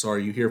like, so are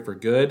you here for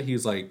good?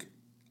 He's like,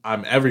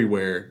 I'm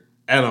everywhere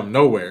and I'm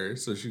nowhere.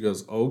 So she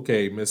goes,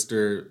 okay,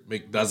 Mr.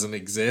 Doesn't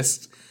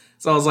exist.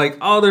 So I was like,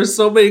 oh, there's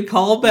so many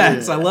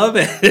callbacks. Yeah. I love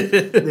it.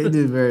 They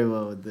did very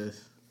well with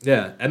this.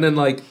 Yeah, and then,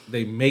 like,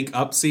 they make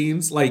up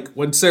scenes. Like,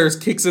 when Ceres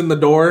kicks in the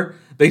door,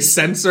 they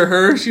censor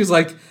her. She's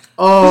like,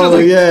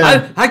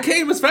 yeah. I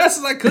came as fast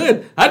as I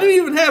could. I didn't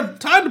even have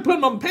time to put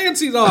my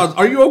panties on.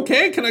 Are you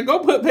okay? Can I go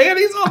put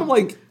panties on? I'm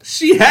like,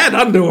 she had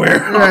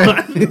underwear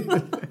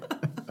on.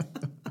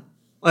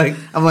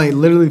 I'm like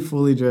literally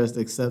fully dressed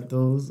except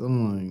those.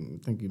 I'm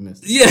like, I think you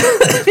missed it.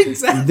 Yeah,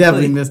 exactly. You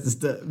definitely missed the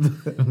step.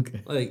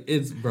 Okay. Like,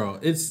 it's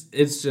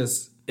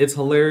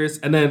hilarious.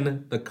 And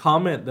then the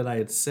comment that I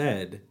had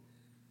said,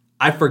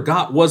 I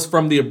forgot was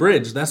from the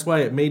Abridged. That's why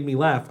it made me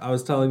laugh. I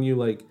was telling you,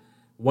 like,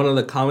 one of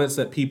the comments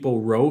that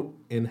people wrote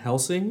in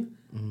Hellsing,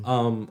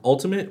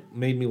 Ultimate,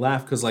 made me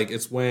laugh because, like,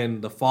 it's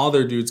when the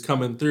father dude's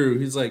coming through.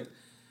 He's like,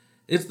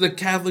 it's the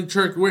Catholic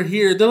Church. We're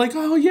here. They're like,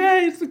 oh,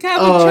 yay, it's the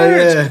Catholic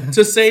Church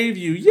to save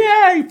you.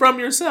 Yay, from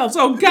yourselves.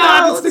 Oh,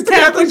 God, it's the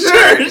Catholic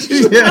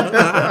Church. Yeah.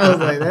 I was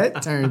like,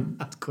 that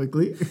turned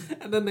quickly.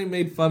 And then they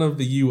made fun of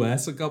the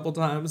U.S. a couple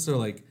times. They're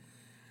like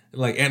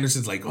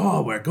Anderson's like,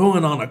 oh, we're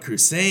going on a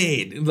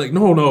crusade. And like,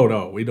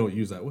 no, we don't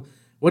use that.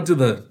 What do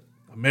the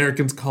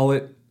Americans call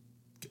it?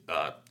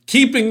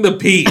 Keeping the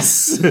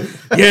peace.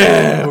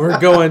 Yeah, we're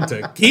going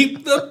to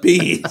keep the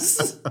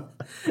peace.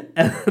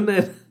 And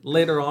then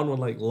later on when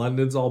like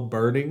London's all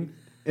burning.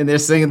 And they're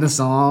singing the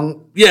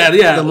song. Yeah.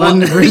 The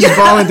London Bridge is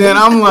falling down.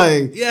 I'm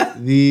like,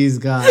 these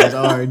guys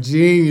are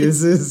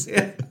geniuses.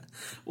 Yeah.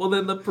 Well,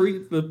 then the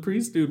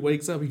priest dude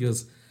wakes up. He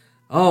goes,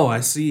 oh, I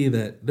see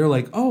that. They're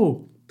like,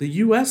 oh, the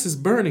U.S. is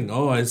burning.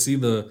 Oh, I see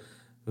the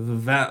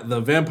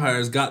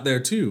vampires got there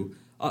too.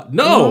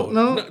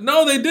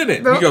 No, they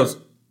didn't. No. He goes,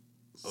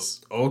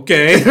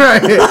 Okay.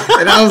 Right.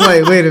 And I was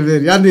like, wait a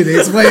minute, y'all need to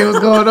explain what's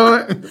going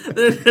on.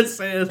 They're just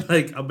saying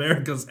like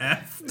America's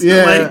F.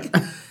 Yeah.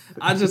 Like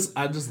I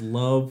just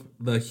love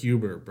the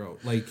humor, bro.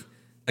 Like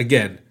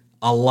again,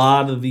 a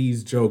lot of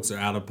these jokes are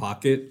out of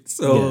pocket,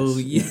 so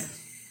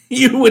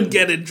you would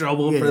get in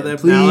trouble for them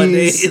please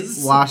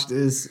nowadays. Watch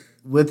this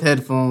with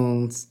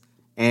headphones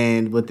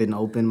and with an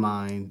open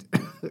mind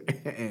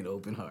and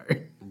open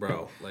heart,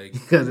 bro. Like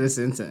because it's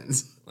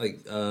intense. Like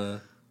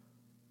I'm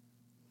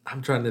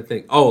trying to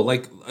think. Oh,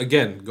 like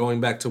again,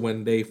 going back to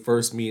when they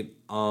first meet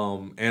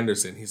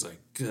Anderson, he's like,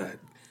 "Good,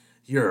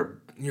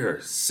 you're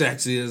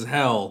sexy as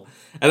hell,"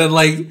 and then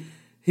like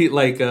he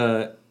like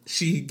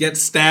she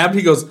gets stabbed.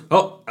 He goes,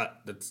 "Oh,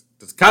 that's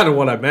kind of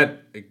what I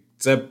meant,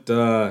 except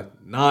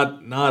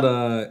not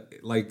a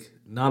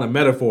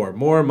metaphor,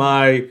 more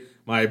my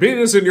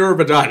penis in your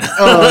vagina."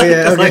 Oh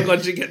yeah, okay. Like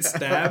when she gets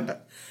stabbed.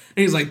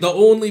 And he's like, the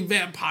only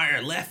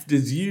vampire left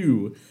is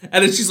you.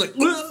 And then she's like,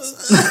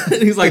 and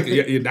he's like,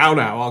 yeah,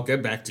 now, I'll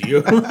get back to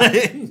you.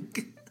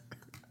 Like,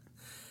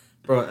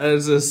 bro,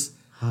 it's just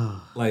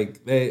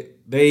like they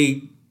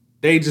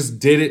just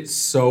did it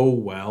so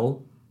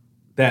well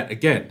that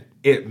again,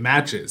 it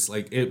matches.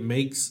 Like it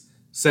makes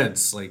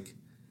sense. Like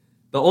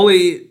the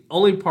only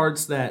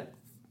parts that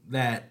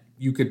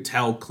you could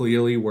tell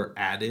clearly were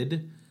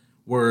added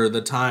were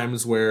the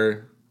times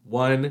where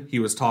one, he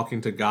was talking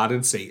to God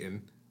and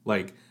Satan.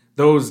 Like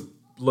those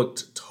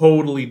looked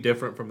totally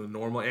different from the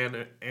normal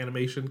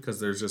animation because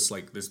there's just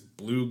like this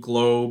blue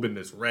globe and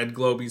this red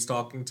globe he's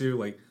talking to.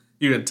 Like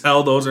you can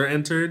tell those are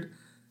entered.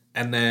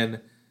 And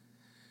then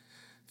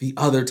the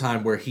other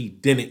time where he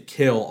didn't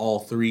kill all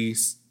 3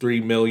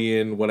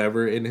 million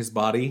whatever in his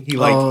body.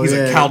 He's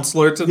a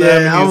counselor to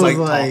them and he's like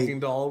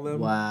talking to all of them.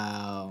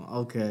 Wow.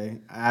 Okay.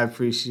 I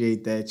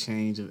appreciate that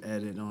change of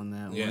edit on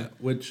that one. Yeah.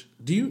 Which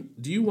do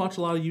you watch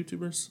a lot of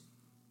YouTubers?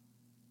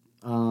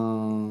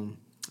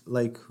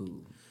 Like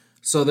who?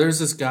 So there's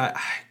this guy,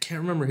 I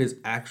can't remember his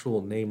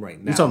actual name right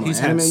now. You talking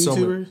about anime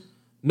YouTubers?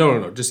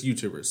 No, just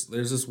YouTubers.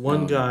 There's this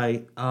one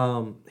guy,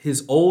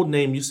 his old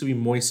name used to be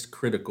Moist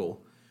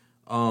Critical.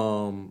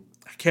 I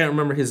can't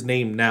remember his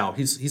name now.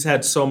 He's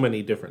had so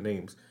many different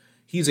names.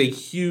 He's a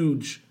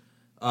huge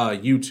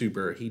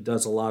YouTuber. He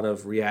does a lot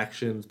of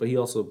reactions, but he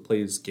also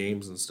plays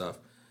games and stuff.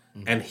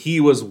 Mm-hmm. And he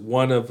was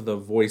one of the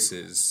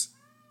voices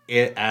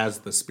as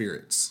the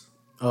spirits.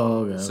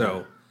 Oh, okay.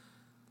 So,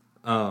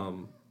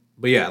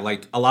 but yeah,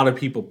 like a lot of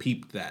people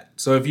peeped that.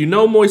 So if you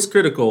know Moist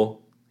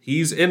Critical,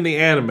 he's in the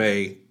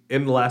anime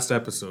in the last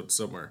episode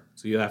somewhere.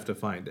 So you have to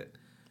find it.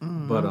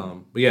 Mm-hmm.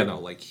 But yeah, no,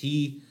 like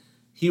he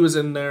was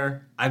in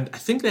there. I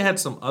think they had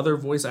some other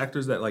voice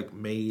actors that like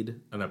made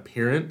an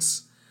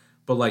appearance,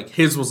 but like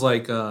his was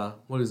like,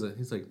 what is it?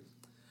 He's like,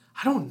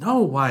 I don't know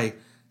why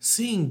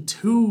seeing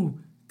 2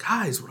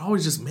 guys would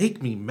always just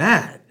make me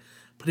mad,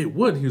 but it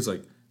would. He was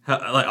like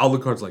all the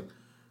cards like,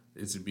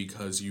 is it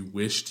because you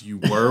wished you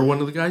were one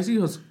of the guys? He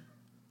goes,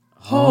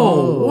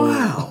 oh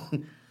wow.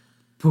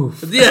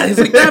 Poof. Yeah, he's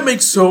like, that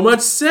makes so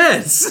much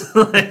sense.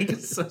 Like,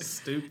 it's so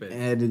stupid. I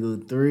had to go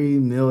 3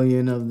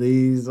 million of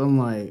these. I'm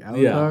like,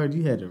 Alvard,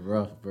 you had it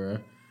rough, bro.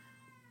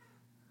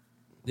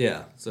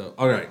 Yeah, so,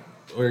 all right.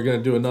 We're going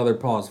to do another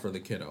pause for the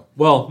kiddo.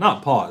 Well,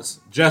 not pause.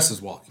 Jess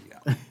is walking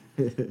out.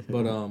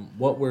 But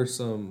what were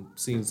some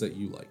scenes that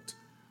you liked?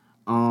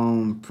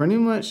 Pretty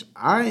much,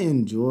 I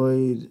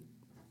enjoyed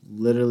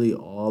literally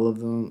all of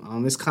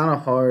them. It's kind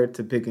of hard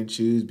to pick and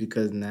choose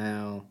because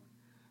now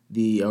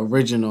the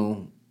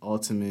original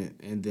Ultimate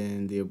and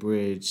then the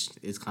Abridged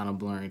is kind of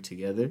blurring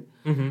together.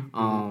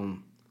 Mm-hmm.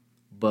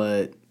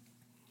 But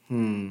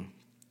I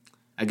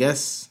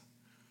guess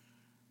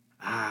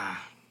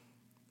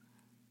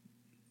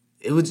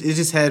it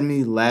just had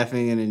me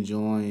laughing and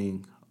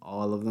enjoying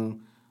all of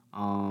them.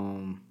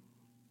 I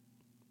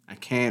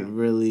can't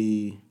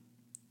really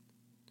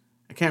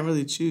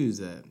choose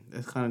that.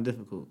 That's kind of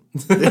difficult.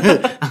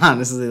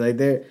 Honestly, like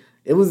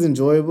it was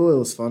enjoyable, it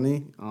was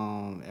funny.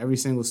 Every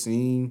single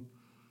scene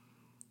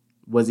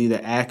was either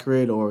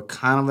accurate or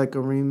kind of like a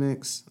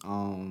remix.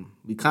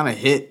 We kind of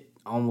hit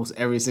almost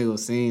every single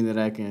scene that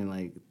I can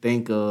like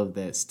think of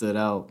that stood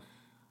out.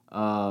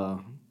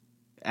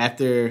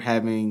 After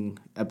having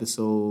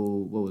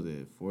episode, what was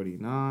it,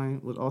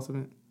 49 with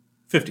Ultimate?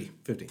 50.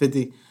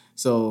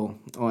 So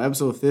on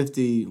episode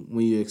 50,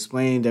 when you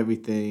explained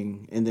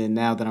everything, and then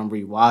now that I'm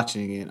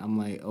rewatching it, I'm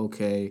like,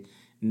 okay,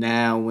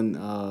 now when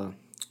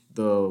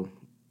the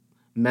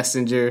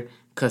messenger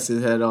cuts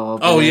his head off.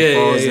 Oh,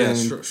 yeah.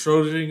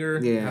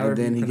 Schrodinger. Yeah, and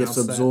then he gets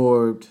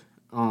absorbed.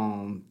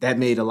 That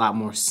made a lot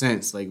more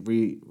sense, like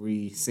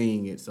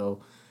re-seeing it.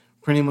 So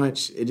pretty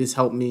much it just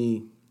helped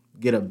me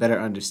get a better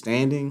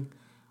understanding.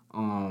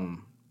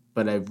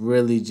 But it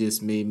really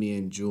just made me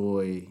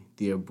enjoy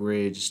the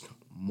Abridged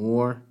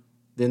more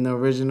than the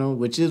original,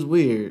 which is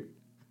weird.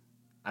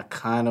 I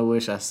kind of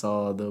wish I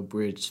saw the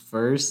Abridged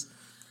first.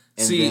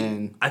 And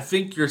then I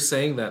think you're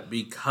saying that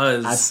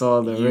because I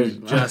saw the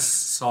original.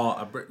 Just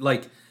saw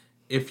like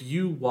if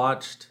you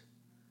watched,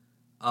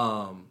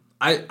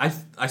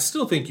 I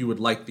still think you would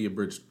like the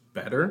Abridged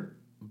better,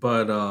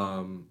 but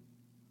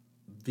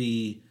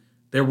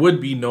there would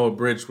be no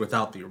Abridged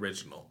without the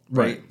original,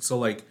 right? Right. So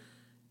like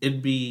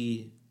it'd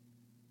be,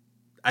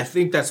 I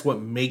think that's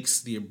what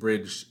makes the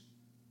Abridged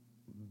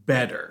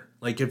better.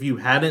 Like if you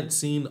hadn't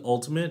seen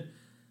Ultimate,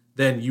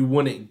 then you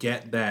wouldn't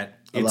get that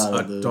it's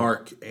a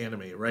dark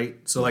anime, right?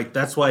 So like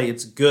that's why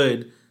it's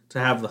good to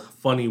have the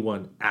funny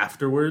one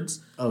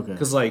afterwards. Okay.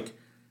 Because like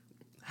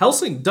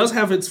Hellsing does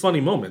have its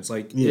funny moments.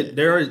 Like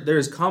there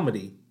is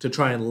comedy to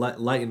try and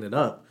lighten it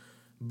up,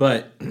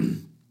 but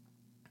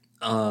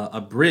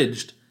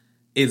Abridged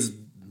is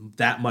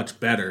that much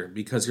better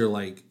because you're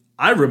like,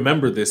 I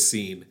remember this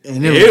scene,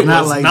 and it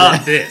was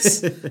not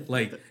this.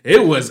 Like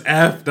it was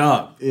effed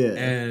up,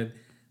 and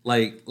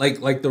like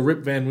the Rip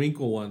Van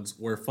Winkle ones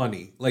were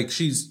funny. Like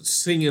she's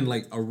singing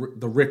like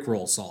the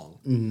Rickroll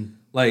song,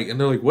 like, and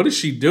they're like, "What is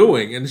she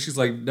doing?" And she's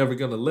like, "Never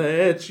gonna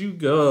let you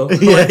go."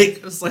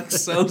 Like it's like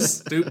so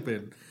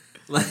stupid.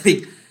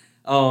 Like,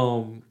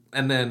 and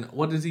then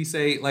what does he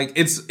say? Like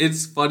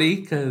it's funny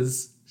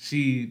because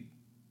she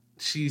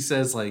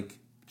says like,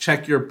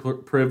 "Check your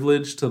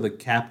privilege" to the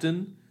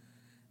captain.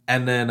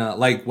 And then,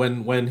 like,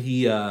 when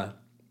he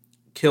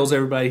kills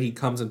everybody, he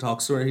comes and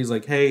talks to her. He's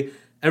like, hey,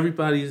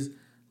 everybody's,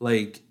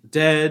 like,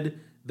 dead.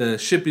 The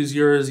ship is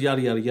yours,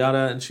 yada, yada,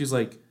 yada. And she's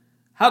like,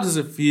 how does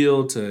it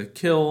feel to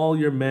kill all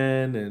your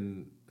men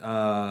and,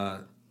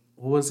 what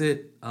was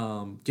it?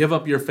 Give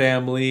up your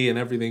family and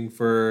everything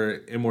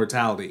for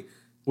immortality.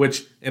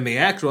 Which, in the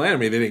actual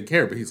anime, they didn't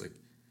care. But he's like,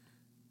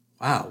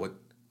 wow, what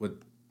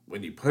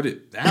when you put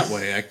it that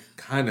way, I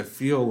kind of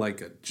feel like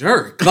a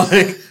jerk.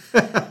 Like,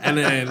 and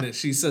then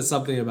she says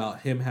something about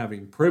him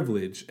having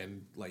privilege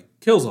and like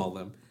kills all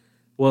them.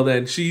 Well,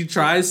 then she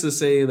tries to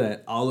say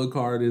that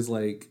Alucard is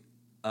like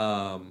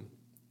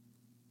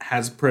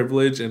has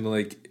privilege and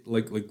like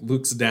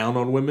looks down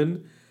on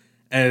women,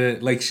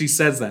 and like she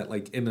says that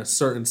like in a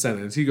certain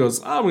sentence. He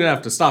goes, "I'm gonna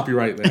have to stop you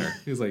right there."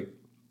 He's like,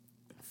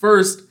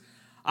 first,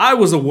 I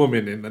was a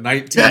woman in the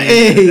 19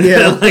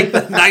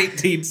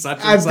 such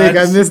and I such. think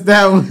I missed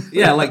that one.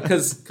 Yeah, like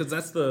because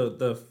that's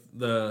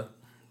the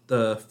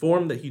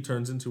form that he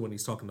turns into when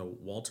he's talking to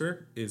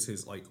Walter is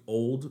his like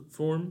old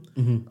form,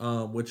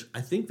 which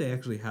I think they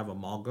actually have a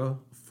manga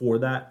for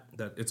that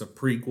it's a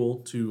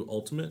prequel to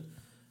Ultimate,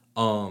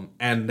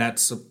 and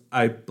that's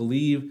I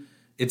believe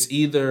it's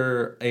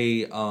either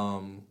a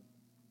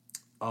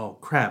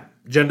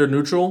gender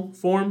neutral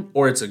form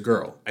or it's a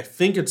girl. I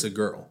think it's a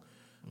girl.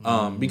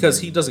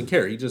 Because he doesn't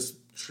care. He just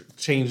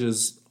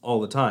changes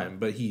all the time,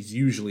 but he's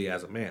usually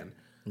as a man.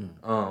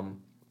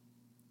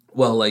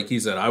 Well, like he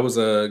said, I was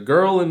a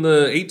girl in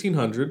the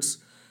 1800s.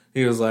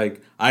 He was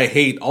like, I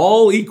hate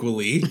all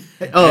equally.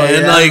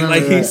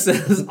 And he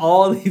says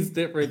all these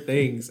different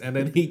things, and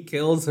then he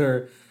kills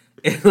her.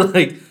 And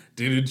like,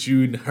 didn't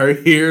you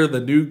hear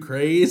the new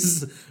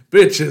craze?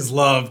 Bitches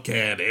love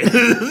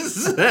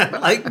cannons.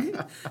 Like,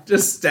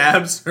 just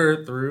stabs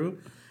her through.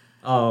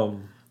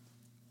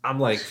 I'm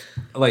like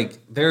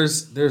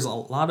there's a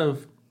lot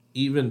of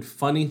even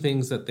funny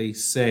things that they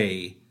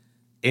say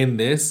in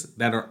this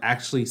that are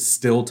actually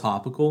still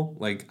topical.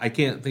 Like I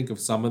can't think of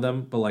some of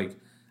them, but like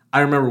I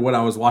remember when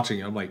I was watching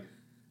it, I'm like,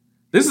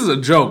 this is a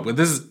joke, but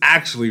this is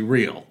actually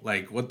real.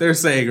 Like what they're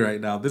saying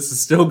right now, this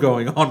is still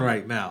going on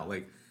right now.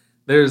 Like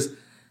there's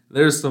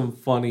some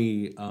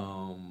funny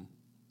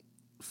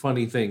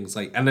things.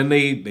 Like, and then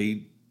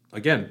they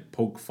again,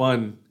 poke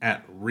fun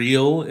at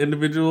real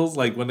individuals.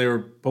 Like when they were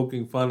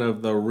poking fun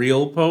of the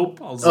real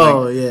Pope, I was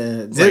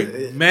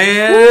like,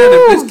 man,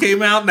 if this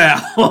came out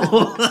now,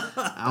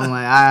 I'm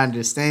like, I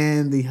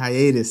understand the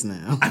hiatus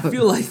now. I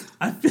feel like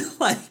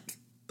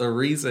the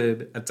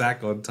reason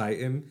Attack on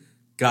Titan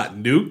got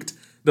nuked,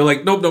 they're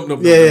like, nope.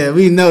 Yeah,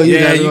 we know you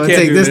guys want to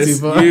take this too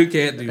far. You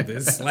can't do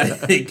this.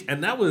 Like,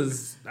 and that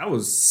was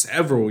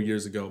several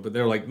years ago, but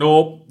they're like,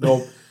 nope,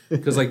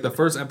 because like the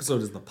first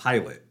episode is the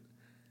pilot.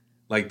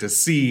 Like to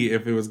see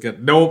if it was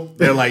good. Nope.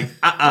 They're like,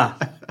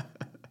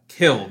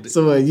 killed.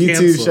 So YouTube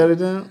canceled. shut it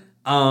down?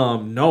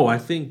 No, I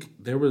think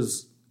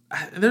there's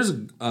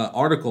an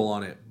article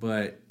on it,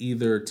 but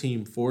either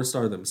Team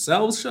 4-Star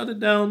themselves shut it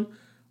down,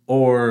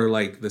 or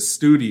like the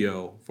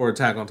studio for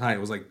Attack on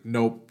Titan was like,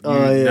 nope,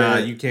 nah,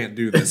 you can't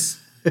do this.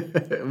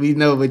 We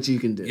know what you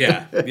can do.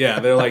 Yeah.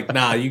 They're like,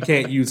 nah, you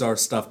can't use our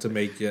stuff to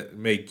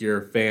make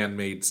your fan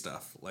made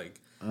stuff.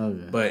 Like,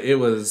 but it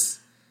was.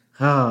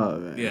 Oh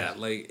man. Yeah,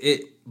 like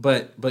it.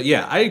 But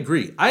yeah, I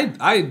agree.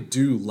 I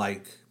do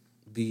like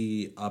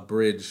the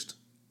Abridged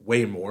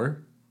way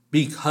more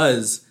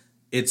because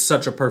it's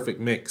such a perfect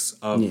mix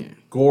of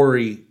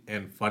gory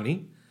and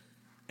funny,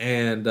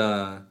 and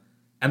the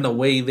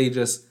way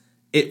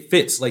it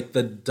fits. Like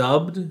the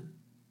dubbed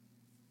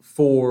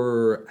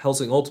for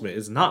Hellsing Ultimate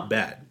is not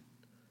bad,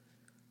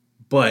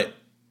 but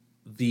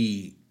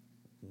the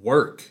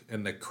work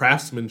and the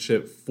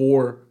craftsmanship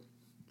for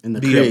and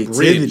the creativity,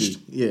 Abridged,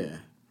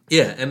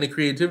 yeah, and the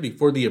creativity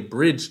for the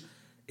Abridged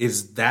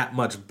is that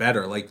much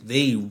better. Like,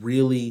 they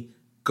really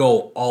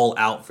go all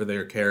out for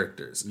their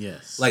characters.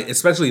 Yes. Like,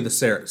 especially the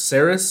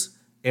Ceres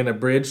in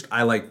Abridged,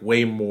 I like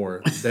way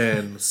more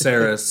than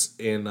Saris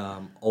in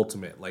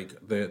Ultimate,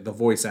 like the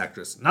voice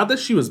actress. Not that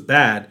she was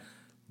bad,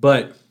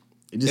 but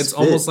it's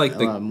almost like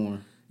a lot more.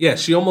 Yeah,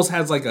 she almost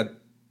has like a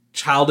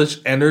childish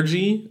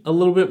energy a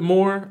little bit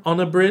more on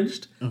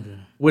Abridged,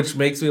 which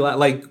makes me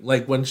like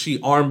when she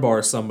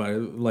armbars somebody,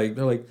 like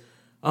they're like,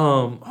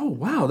 oh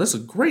wow, that's a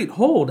great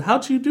hold.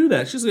 How'd you do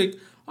that? She's like,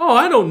 oh,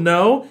 I don't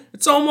know.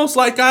 It's almost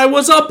like I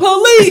was a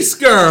police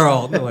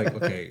girl. And they're like,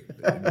 okay,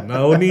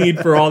 no need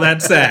for all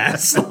that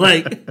sass.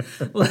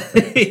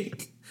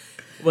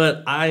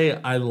 But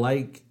I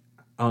like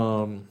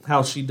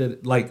how she did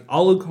it. Like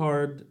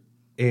Alucard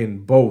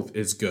in both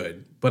is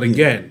good, but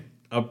again,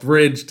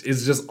 Abridged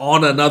is just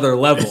on another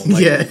level.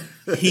 Like,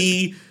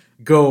 he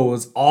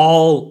goes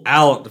all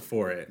out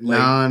for it, like,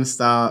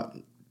 non-stop,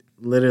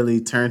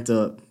 literally turned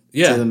up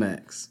to the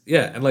max.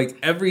 Yeah, and like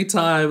every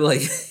time,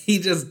 like he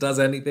just does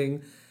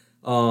anything,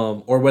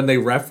 or when they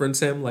reference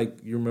him, like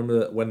you remember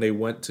that when they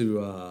went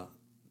to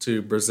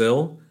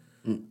Brazil,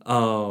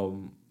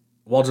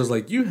 Walter's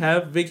like, you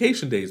have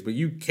vacation days, but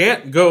you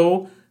can't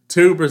go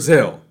to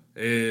Brazil.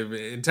 And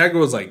Integra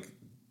was like,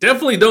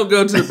 definitely don't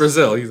go to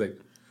Brazil. He's like,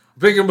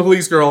 picking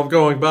police girl, I'm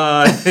going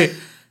by.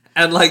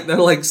 And like they're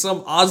like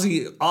some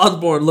Ozzy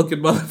Osbourne looking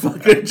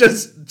motherfucker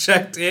just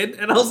checked in,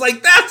 and I was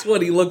like, "That's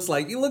what he looks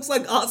like. He looks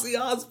like Ozzy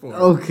Osbourne."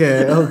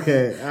 Okay, all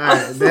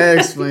right, that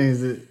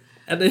explains it.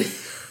 And then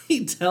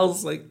he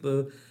tells like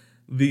the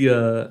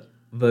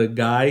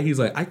guy, he's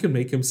like, "I can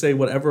make him say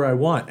whatever I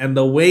want," and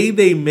the way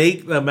they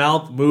make the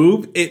mouth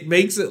move, it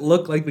makes it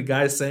look like the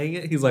guy's saying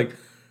it. He's like,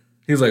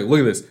 "Look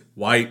at this.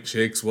 White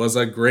Chicks was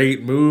a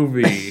great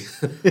movie.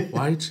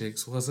 White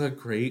Chicks was a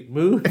great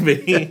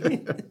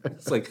movie."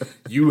 It's like,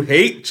 you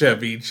hate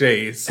Chevy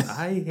Chase.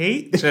 I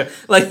hate Chevy.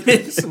 Like,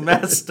 it's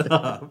messed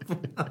up.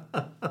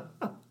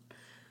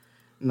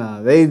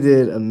 Nah, they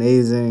did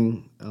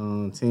amazing.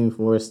 Team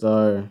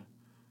 4-star.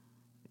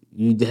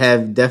 You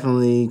have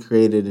definitely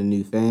created a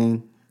new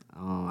fan.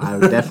 I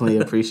would definitely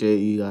appreciate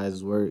you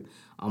guys' work.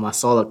 I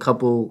saw a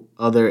couple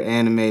other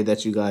anime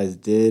that you guys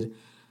did.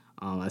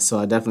 So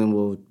I definitely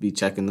will be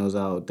checking those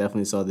out.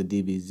 Definitely saw the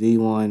DBZ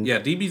one. Yeah,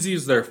 DBZ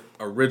is their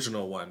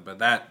original one, but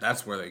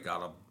that's where they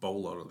got a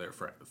boatload of their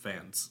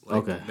fans.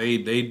 Like, okay.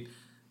 They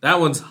that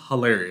one's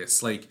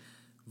hilarious. Like,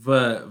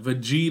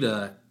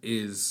 Vegeta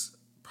is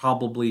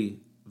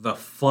probably the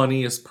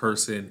funniest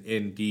person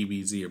in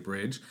DBZ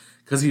Abridged,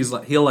 because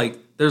he'll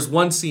there's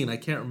one scene, I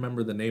can't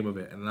remember the name of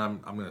it, and I'm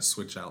gonna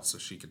switch out so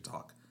she can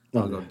talk.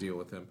 I'll go deal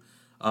with him.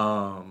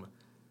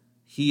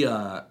 He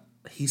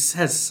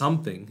says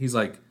something. He's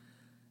like,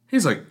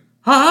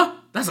 huh?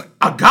 That's like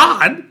a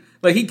god?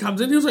 Like, he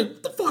comes in, he was like,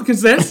 what the fuck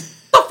is this?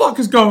 What the fuck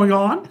is going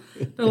on?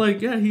 They're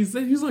like, yeah, he's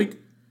like,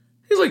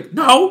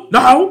 no,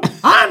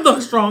 I'm the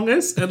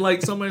strongest. And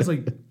like, somebody's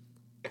like,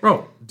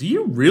 bro, do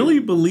you really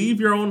believe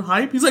your own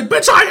hype? He's like,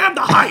 bitch, I am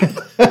the hype.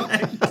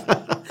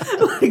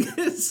 Like,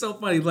 it's so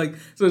funny. Like,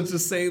 so it's the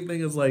same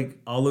thing as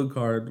like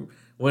Alucard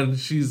when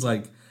she's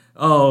like,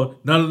 oh,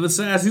 none of the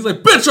sass. He's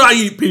like, bitch, I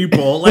eat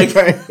people. Like,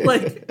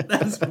 like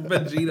that's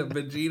Vegeta.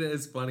 Vegeta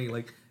is funny.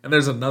 Like, and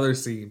there's another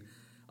scene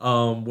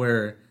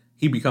where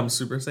he becomes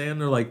Super Saiyan.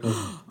 They're like,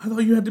 oh, I thought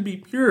you had to be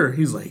pure.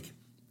 He's like,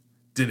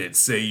 didn't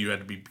say you had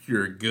to be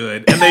pure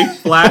good. And they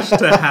flash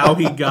to how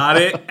he got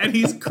it, and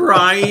he's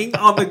crying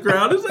on the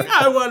ground. He's like,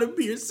 I want to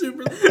be a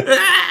super.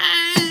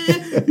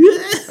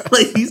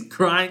 Like, he's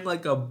crying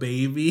like a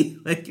baby.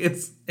 Like,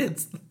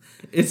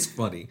 it's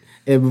funny.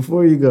 And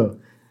before you go,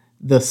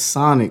 the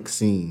Sonic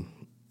scene.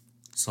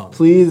 Sonic.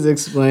 Please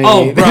explain.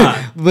 Oh,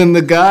 bruh. When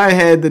the guy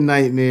had the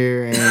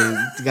nightmare and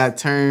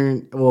got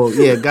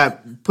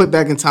got put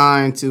back in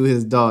time to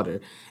his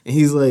daughter. And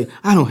he's like,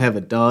 I don't have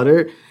a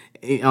daughter.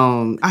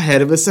 I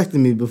had a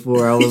vasectomy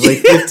before I was like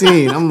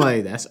 15. I'm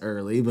like, that's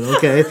early, but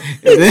okay.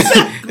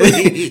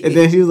 And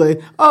then she was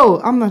like,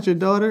 oh, I'm not your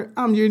daughter.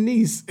 I'm your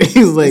niece.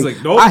 He's like,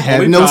 nope, I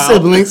have no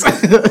siblings.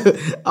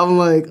 I'm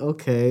like,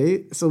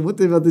 okay. So what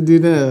they about to do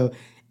now?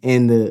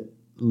 And the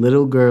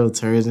little girl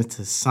turns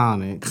into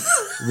Sonic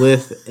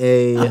with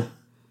a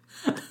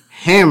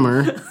hammer.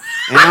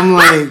 And I'm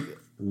like,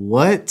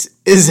 what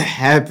is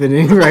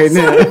happening right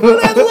now?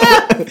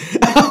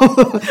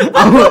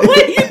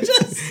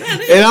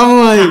 And I'm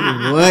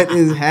like, what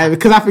is happening?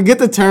 Because I forget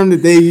the term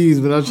that they use,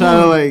 but I'm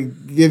trying to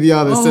like give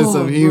y'all the sense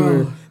of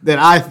humor that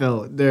I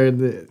felt during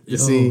the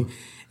scene.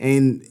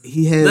 And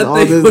he had that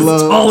all this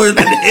love. Taller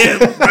than him,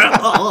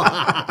 bro.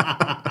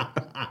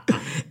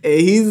 And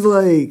he's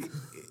like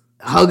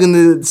hugging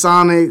the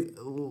Sonic,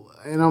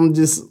 and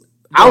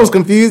I was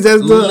confused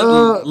as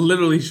to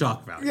literally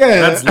shock value.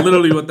 Yeah, that's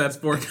literally what that's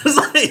for. Because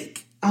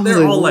like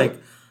they're all like,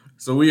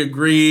 so we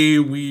agree,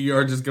 we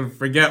are just gonna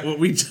forget what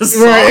we just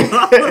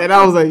saw. And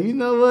I was like, you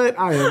know what?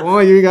 I am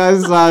on you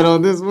guys' side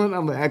on this one.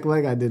 I'm gonna act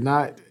like I did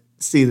not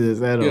see this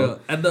at all. Yeah,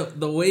 and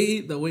the way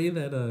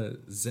that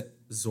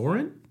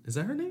Zoran, is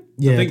that her name?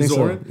 Yeah, I think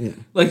Zoran. So. Yeah.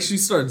 Like, she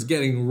starts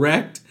getting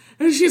wrecked,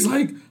 and she's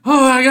like,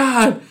 oh my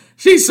god,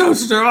 she's so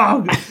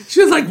strong.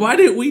 She's like, why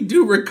didn't we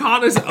do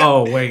reconnaissance?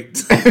 Oh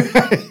wait.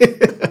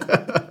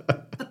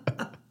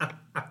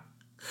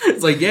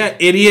 It's like, yeah,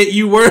 idiot,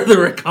 you were the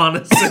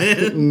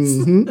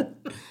reconnaissance.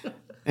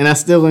 And I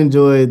still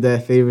enjoyed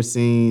that favorite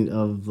scene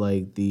of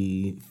like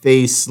the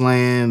face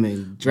slam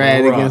and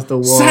drag against the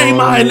wall. Say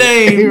my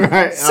name.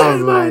 Right. Say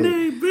my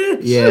name,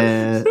 bitch.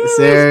 Yeah.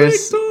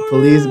 Sarah's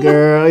police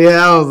girl.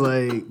 Yeah, I was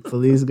like,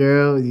 police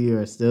girl, you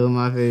are still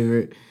my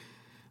favorite.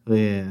 But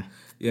yeah.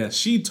 Yeah,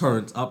 she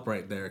turns up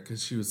right there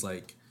because she was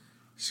like,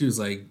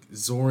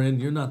 Zoran,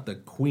 you're not the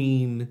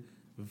queen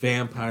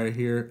vampire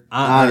here.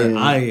 I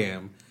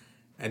am.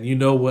 And you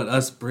know what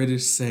us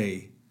British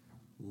say?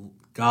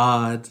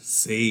 God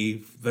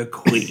save the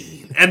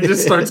queen. And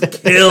just starts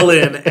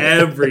killing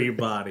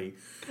everybody.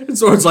 And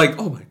Zoran's like,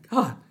 oh my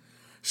God,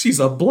 she's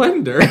a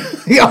blender.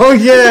 Oh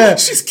yeah.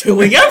 She's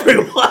killing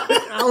everyone.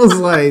 I was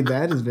like,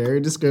 that is very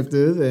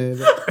descriptive and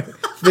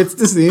fits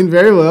the scene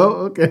very well.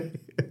 Okay.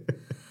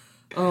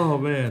 Oh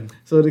man.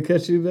 So to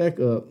catch you back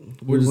up,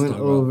 we went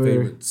over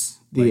favorites.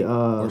 The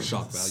or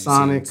shock value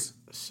Sonic scenes.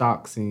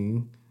 shock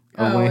scene.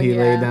 When he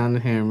laid down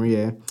the hammer,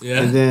 yeah.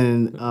 And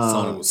then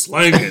Sonic was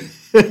slanging.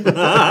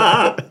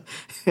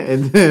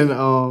 And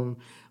then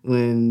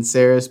when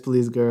Sarah's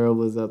police girl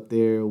was up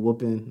there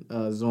whooping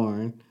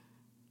Zoran.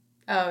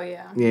 Oh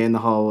yeah. Yeah, in the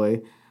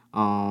hallway.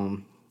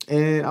 And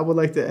I would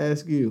like to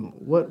ask you,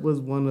 what was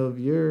one of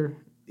your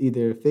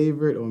either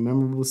favorite or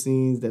memorable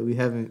scenes that we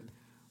haven't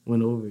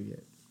went over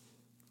yet?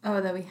 Oh,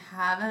 that we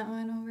haven't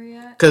went over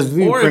yet? Because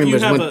we pretty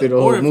much went through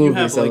the whole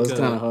movie, so like it's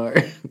kind of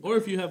hard. Or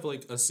if you have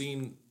like a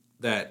scene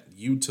that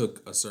you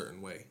took a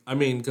certain way. I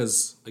mean,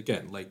 because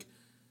again, like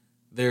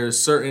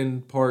there's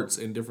certain parts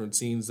in different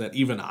scenes that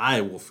even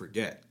I will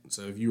forget.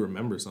 So if you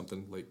remember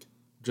something, like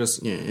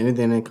just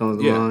anything that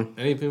comes along,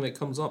 anything that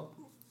comes up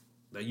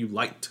that you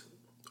liked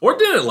or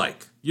didn't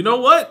like, you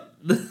know what?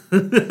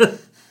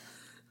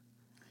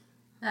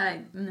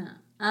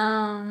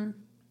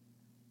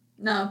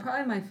 No,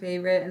 probably my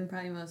favorite and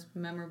probably most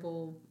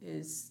memorable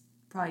is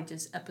probably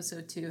just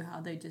episode 2, how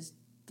they just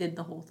did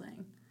the whole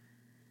thing.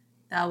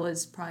 That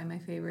was probably my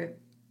favorite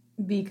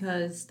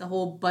because the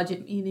whole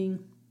budget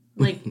meeting,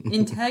 like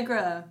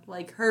Integra,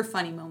 like her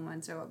funny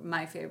moments are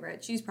my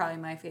favorite. She's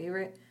probably my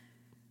favorite.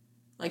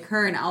 Like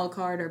her and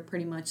Alucard are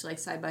pretty much like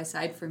side by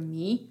side for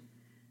me.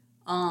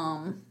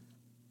 And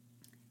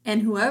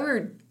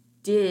whoever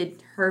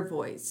did her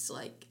voice,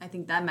 like I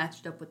think that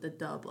matched up with the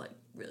dub like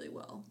really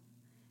well.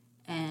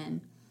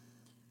 And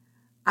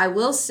I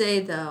will say,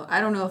 though, I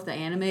don't know if the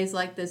anime is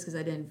like this because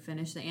I didn't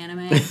finish the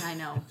anime. I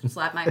know,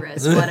 slap my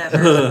wrist,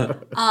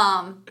 whatever.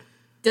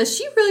 Does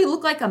she really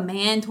look like a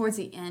man towards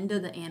the end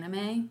of the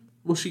anime?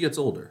 Well, she gets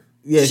older.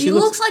 Yeah, she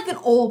looks like an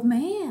old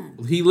man.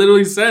 He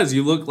literally says,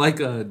 you look like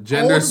a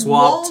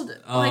gender-swapped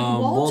like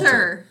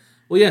Walter.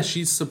 Well, yeah,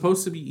 she's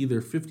supposed to be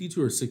either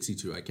 52 or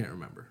 62. I can't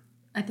remember.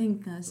 I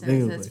think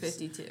Sarah says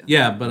 52.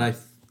 Yeah, but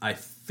I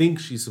think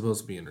she's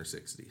supposed to be in her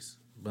 60s.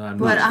 But I'm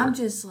not sure. I'm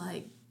just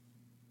like,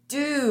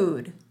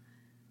 dude,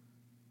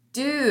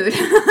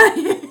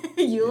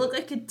 you look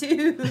like a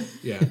dude.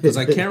 Yeah, because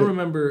I can't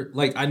remember.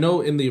 Like, I know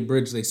in the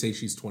Abridged they say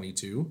she's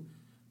 22,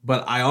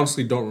 but I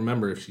honestly don't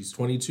remember if she's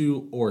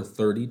 22 or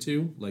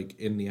 32, like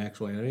in the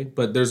actual anime.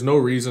 But there's no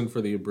reason for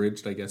the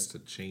Abridged, I guess, to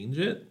change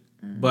it.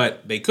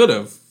 But they could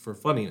have for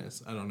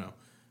funniness. I don't know.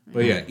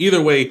 But yeah,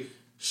 either way,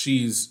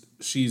 she's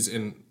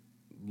in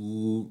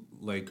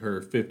like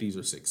her 50s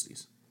or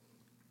 60s.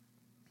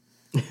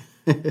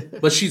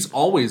 But she's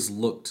always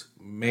looked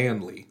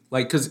manly.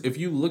 Like, because if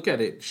you look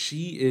at it,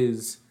 she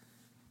is,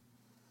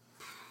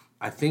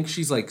 I think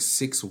she's like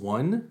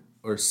 6'1"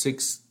 or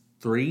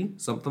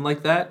 6'3", something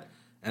like that.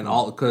 And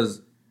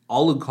because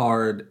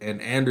Alucard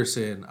and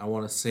Anderson, I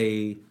want to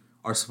say,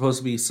 are supposed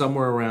to be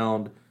somewhere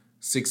around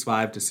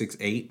 6'5" to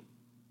 6'8".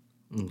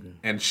 Okay.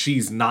 And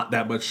she's not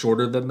that much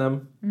shorter than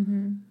them.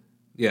 Mm-hmm.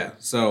 Yeah,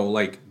 so,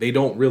 like, they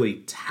don't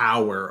really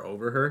tower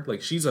over her.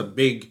 Like, she's a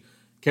big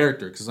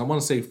character, because I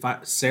want to say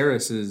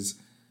Saris is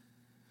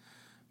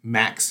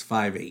max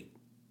 5'8".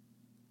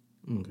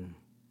 Okay.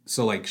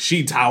 So, like,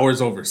 she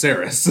towers over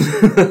Saris.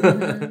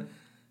 Mm-hmm.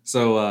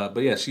 So,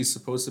 but yeah, she's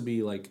supposed to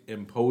be, like,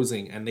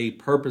 imposing, and they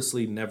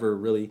purposely never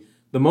really...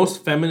 The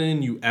most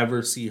feminine you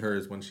ever see her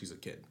is when she's a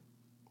kid.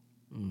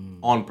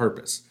 On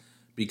purpose.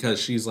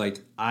 Because she's like,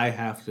 I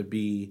have to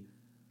be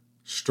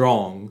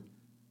strong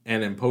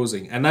and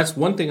imposing. And that's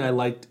one thing I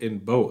liked in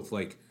both.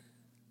 Like,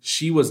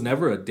 she was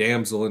never a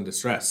damsel in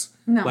distress.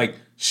 No. Like,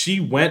 she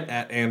went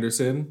at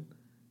Anderson,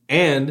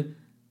 and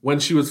when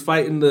she was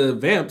fighting the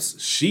vamps,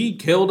 she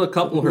killed a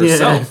couple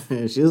herself.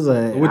 Yeah. She was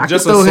like, with I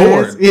just can a throw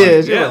sword.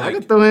 Hands. Yeah, Like, I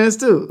can throw hands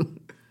too.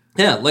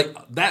 Yeah, like,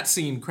 that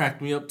scene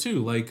cracked me up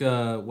too. Like,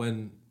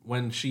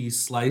 when she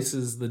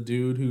slices the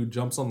dude who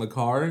jumps on the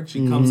car, and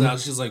she comes out,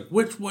 she's like,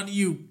 which one of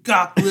you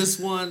got this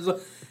one?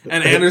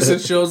 And Anderson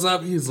shows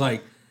up, he's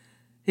like,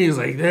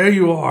 there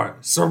you are,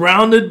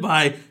 surrounded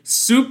by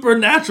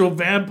supernatural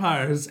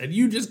vampires, and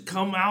you just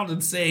come out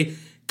and say,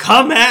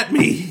 come at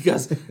me. He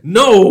goes,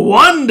 no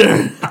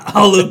wonder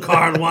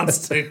Alucard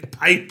wants to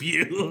pipe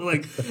you.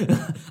 Like,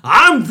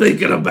 I'm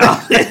thinking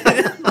about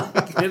it.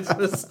 Like,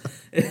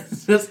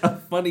 it's just a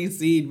funny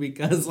scene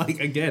because,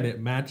 like, again, it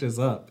matches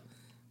up.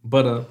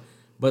 But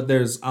But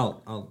there's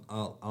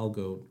I'll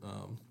go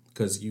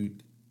because you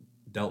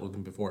dealt with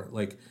them before.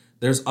 Like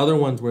there's other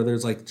ones where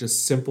there's like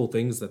just simple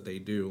things that they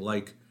do,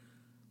 like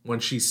when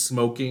she's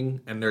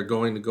smoking and they're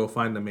going to go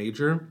find the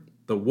major,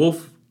 the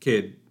wolf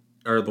kid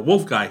or the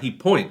wolf guy, he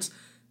points.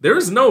 There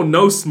is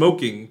no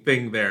smoking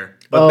thing there,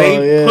 but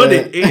they put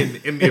it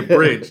in the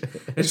abridged.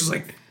 It's just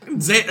like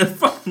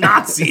fuck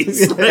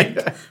Nazis,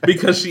 like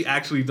because she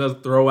actually does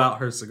throw out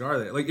her cigar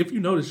there. Like if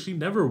you notice, she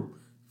never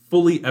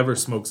fully ever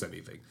smokes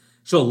anything.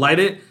 She'll light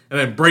it and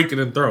then break it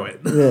and throw it.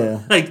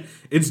 Yeah, like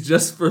it's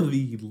just for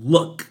the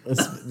look.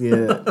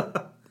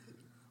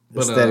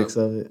 Aesthetics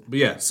of it. But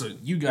yeah, so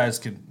you guys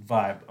can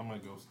vibe. I'm gonna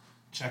go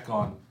check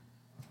on.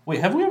 Wait,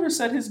 have we ever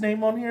said his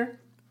name on here?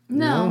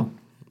 No.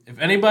 If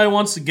anybody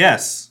wants to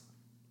guess,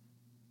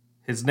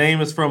 his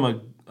name is from a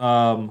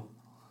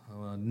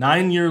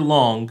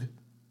 9-year-long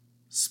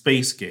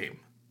space game.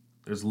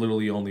 There's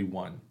literally only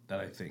one that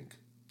I think.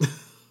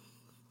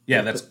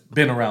 Yeah, that's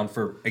been around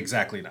for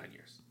exactly 9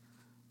 years.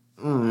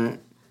 All right.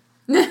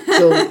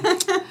 So,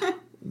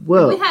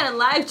 well, if we had a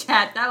live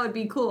chat, that would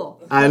be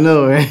cool. I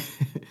know, right?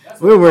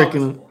 We're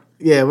working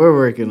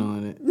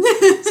on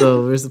it.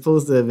 So we're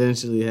supposed to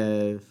eventually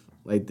have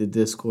like the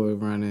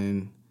Discord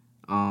running.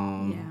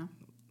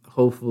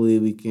 Hopefully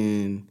we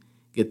can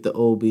get the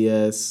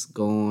OBS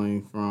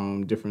going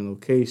from different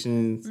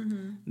locations.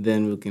 Mm-hmm.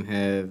 Then we can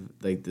have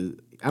like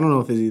I don't know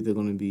if it's either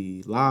going to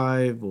be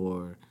live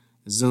or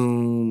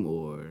Zoom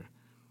or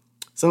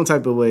some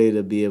type of way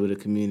to be able to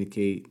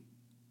communicate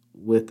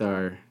with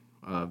our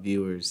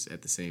viewers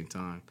at the same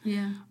time.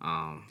 Yeah.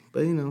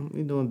 But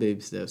we're doing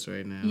baby steps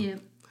right now. Yeah.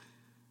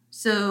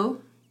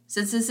 So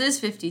since this is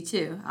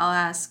 52, I'll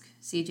ask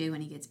CJ when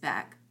he gets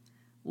back.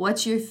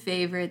 What's your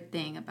favorite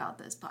thing about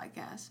this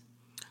podcast?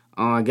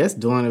 I guess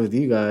doing it with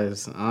you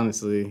guys,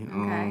 honestly.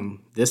 Okay.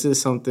 This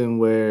is something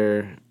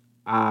where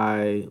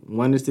I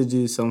wanted to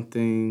do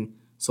something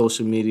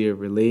social media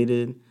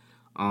related.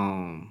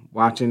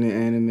 Watching the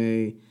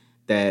anime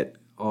that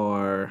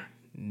are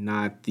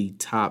not the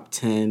top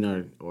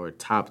 10 or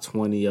top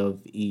 20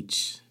 of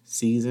each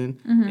season.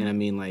 Mm-hmm. And I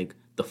mean like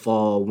the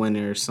fall,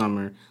 winter,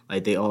 summer,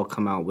 like they all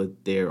come out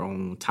with their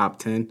own top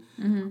 10.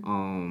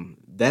 Mm-hmm.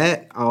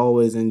 That I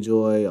always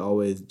enjoy,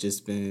 always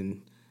just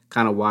been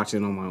kind of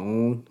watching on my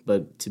own.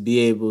 But to be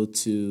able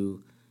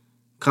to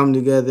come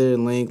together,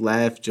 link,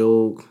 laugh,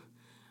 joke,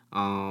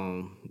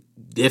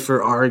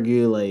 differ,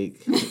 argue,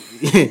 like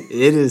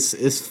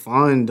it's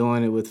fun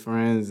doing it with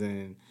friends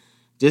and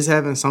just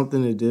having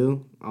something to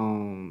do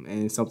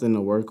and something to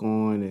work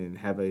on and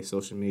have a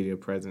social media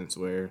presence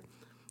where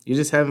you're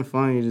just having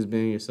fun, you're just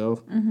being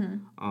yourself.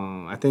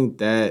 Mm-hmm. I think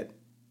that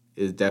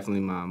is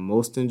definitely my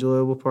most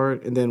enjoyable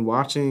part. And then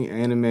watching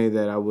anime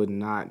that I would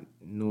not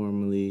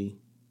normally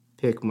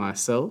pick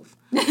myself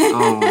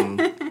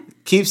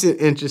keeps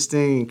it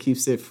interesting and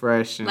keeps it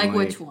fresh. And like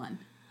which one?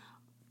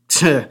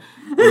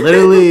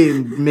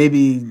 Literally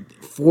maybe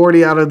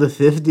 40 out of the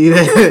 50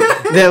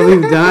 that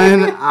we've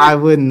done, I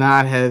would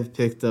not have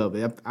picked up.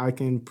 I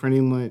can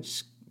pretty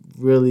much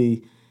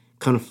really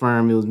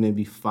confirm it was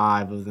maybe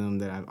 5 of them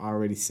that I've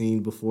already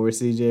seen before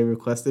CJ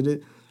requested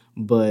it.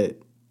 But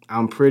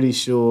I'm pretty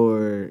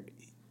sure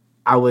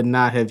I would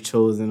not have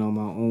chosen on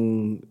my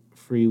own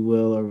free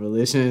will or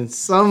volition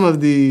some of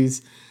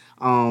these.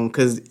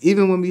 Because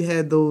even when we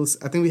had those,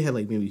 I think we had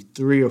like maybe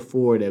 3 or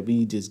 4 that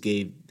we just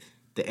gave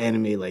the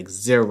anime like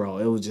 0.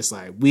 It was just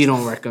like, we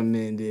don't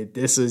recommend it.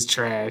 This is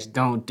trash.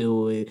 Don't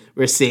do it.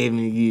 We're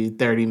saving you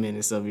 30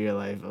 minutes of your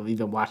life of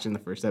even watching the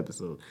first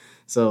episode.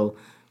 So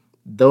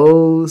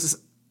those,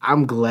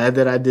 I'm glad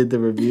that I did the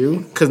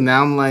review because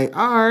now I'm like,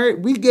 all right,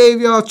 we gave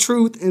y'all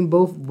truth in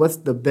both what's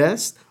the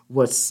best,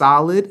 what's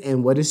solid,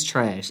 and what is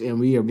trash. And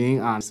we are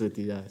being honest with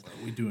you guys.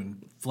 Are we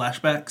doing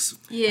flashbacks?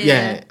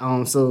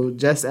 Yeah. So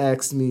Jess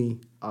asked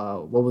me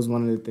what was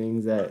one of the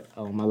things that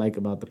I like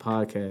about the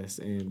podcast.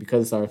 And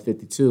because it's our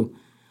 52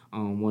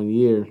 1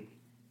 year,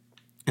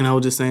 and I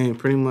was just saying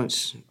pretty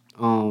much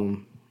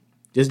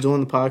just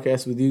doing the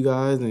podcast with you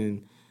guys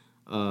and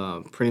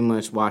pretty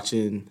much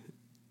watching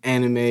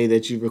anime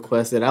that you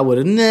requested, I would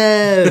have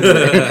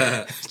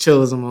never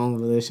chosen my own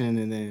volition.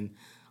 And then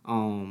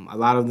a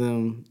lot of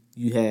them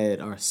you had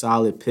are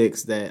solid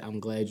picks that I'm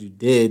glad you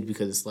did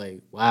because it's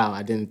like, wow,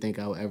 I didn't think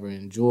I would ever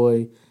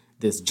enjoy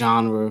this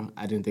genre.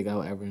 I didn't think I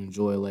would ever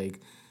enjoy like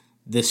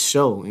this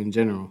show in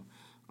general.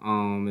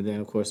 And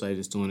then of course I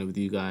just doing it with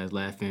you guys,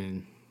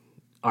 laughing,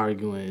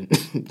 arguing,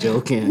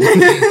 joking.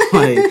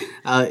 Like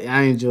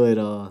I enjoy it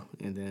all.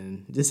 And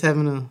then just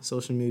having a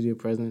social media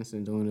presence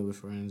and doing it with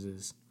friends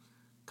is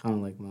kind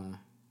of like my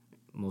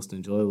most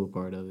enjoyable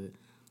part of it.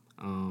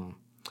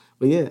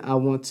 But yeah, I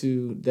want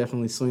to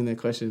definitely swing that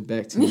question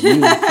back to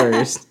you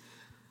first.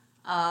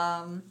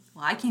 Well,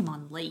 I came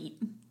on late.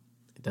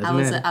 I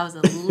was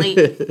a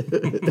late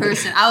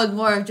person. I was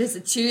more of just a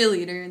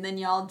cheerleader, and then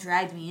y'all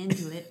dragged me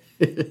into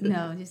it.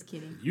 No, just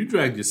kidding. You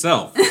dragged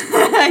yourself.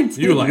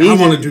 You were like, I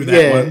want to do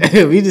that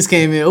one. We just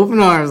came in open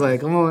arms,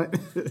 like, come on.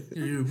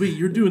 Wait,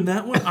 you're doing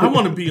that one? I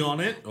want to be on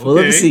it. Okay. Pull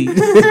up a seat.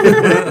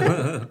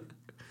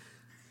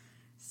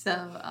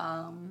 So,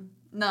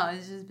 No,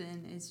 it's just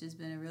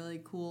been a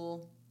really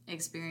cool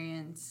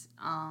experience.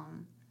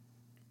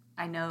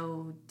 I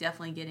know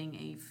definitely getting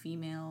a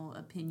female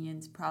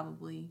opinion's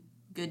probably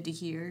good to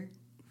hear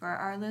for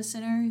our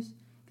listeners,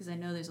 because I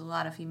know there's a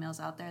lot of females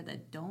out there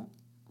that don't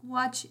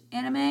watch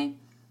anime.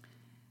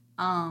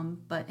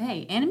 But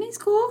hey, anime's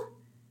cool.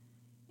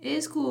 It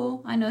is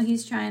cool. I know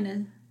he's trying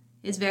to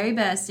his very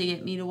best to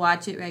get me to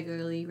watch it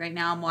regularly. Right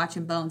now I'm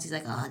watching Bones. He's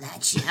like, oh,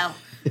 that show.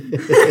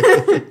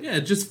 Yeah,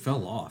 it just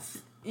fell off.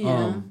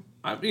 Yeah.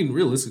 I mean,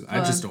 realistically,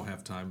 I just don't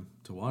have time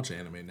to watch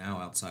anime now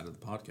outside of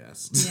the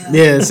podcast.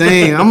 Yeah,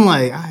 same. I'm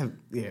like, I'm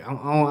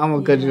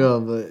gonna cut you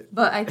off,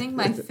 but I think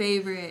my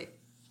favorite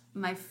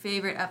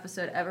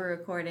episode ever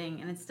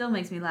recording, and it still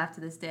makes me laugh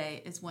to this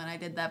day, is when I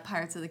did that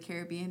Pirates of the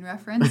Caribbean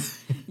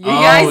reference. Your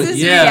guys'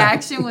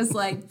 reaction was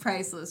like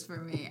priceless for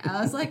me.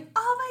 I was like,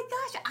 oh my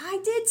gosh, I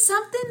did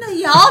something that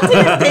y'all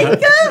didn't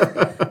think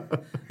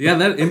of. Yeah,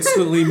 that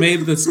instantly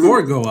made the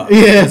score go up.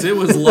 Yeah, because it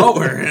was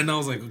lower, and I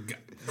was like,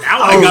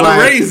 now I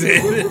gotta raise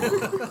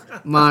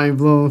it. Mind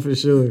blown for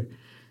sure.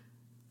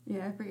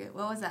 Yeah, I forget.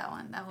 What was that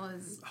one? That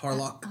was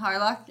Harlock.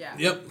 Harlock, yeah.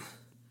 Yep.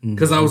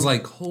 Because I was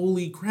like,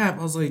 holy crap.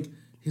 I was like,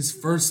 his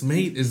first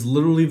mate is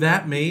literally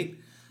that mate.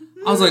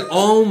 I was like,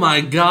 oh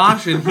my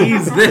gosh, and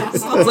he's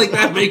this. I was like,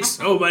 that makes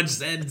so much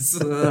sense.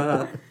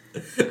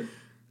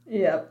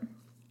 Yep.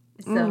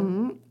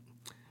 So.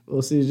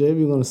 Well, CJ,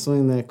 we're going to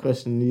swing that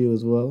question to you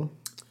as well.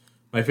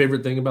 My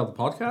favorite thing about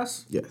the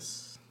podcast?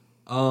 Yes.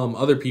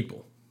 Other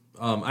people.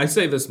 I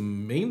say this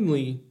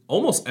mainly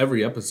almost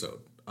every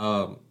episode.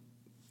 Though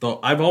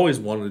I've always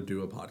wanted to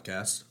do a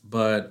podcast,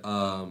 but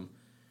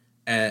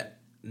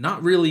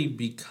not really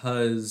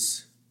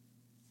because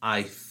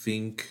I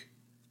think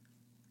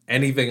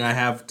anything I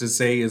have to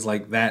say is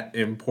like that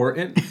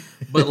important.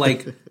 But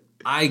like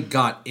I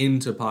got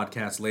into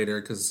podcasts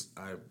later because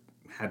I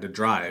had to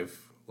drive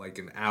like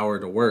an hour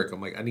to work.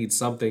 I'm like, I need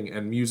something,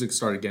 and music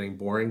started getting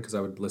boring because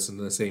I would listen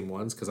to the same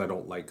ones because I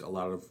don't like a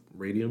lot of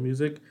radio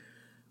music.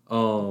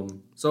 So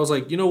I was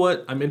like, you know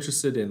what? I'm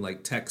interested in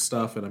like tech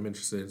stuff, and I'm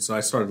interested in, so I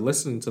started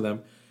listening to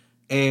them.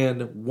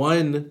 And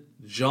one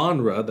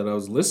genre that I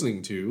was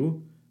listening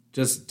to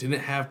just didn't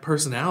have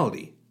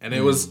personality, and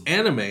it was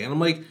anime. And I'm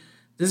like,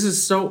 this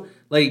is so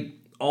like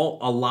a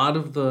lot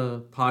of the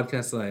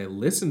podcasts that I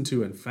listened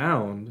to and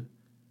found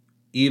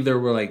either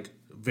were like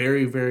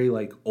very, very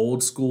like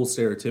old school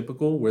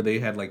stereotypical, where they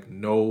had like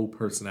no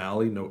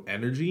personality, no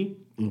energy,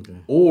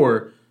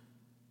 or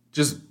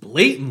just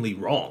blatantly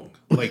wrong,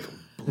 like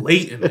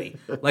blatantly.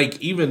 Like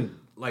even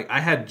like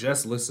I had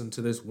just listened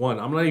to this one.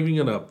 I'm not even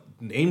gonna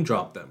name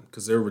drop them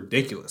because they're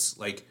ridiculous.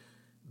 Like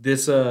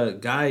this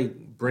guy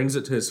brings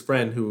it to his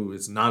friend who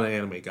is not an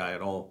anime guy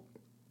at all,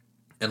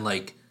 and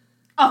like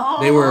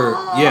they were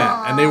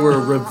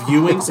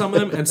reviewing some of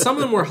them, and some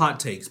of them were hot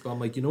takes. But I'm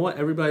like, you know what?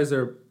 Everybody's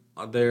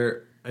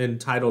they're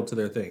entitled to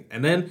their thing.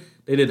 And then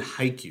they did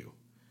Haikyuu.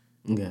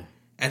 Okay.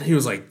 And he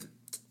was like,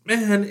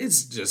 man,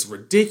 it's just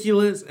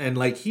ridiculous. And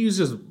like he was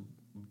just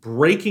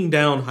breaking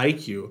down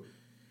Haikyuu.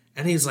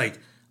 And he's like,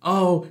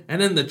 oh,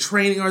 and then the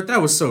training art,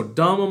 that was so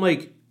dumb. I'm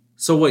like,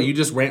 so what, you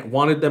just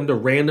wanted them to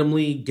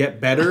randomly get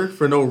better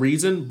for no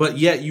reason? But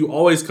yet you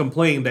always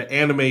complain that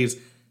animes,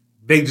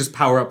 they just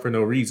power up for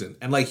no reason.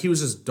 And like he was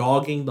just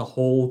dogging the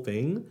whole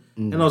thing.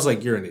 And I was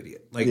like, you're an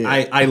idiot. Like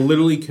I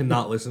literally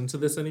cannot listen to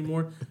this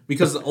anymore,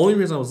 because the only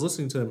reason I was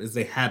listening to them is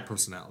they had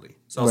personality.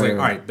 So I was like, all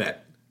right,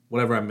 bet.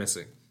 Whatever I'm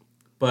missing.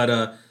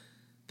 But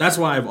that's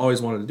why I've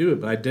always wanted to do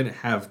it, but I didn't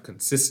have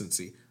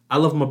consistency. I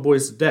love my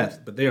boys to death,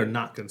 but they are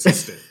not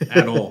consistent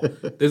at all.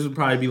 This would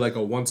probably be like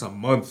a once a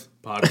month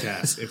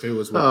podcast if it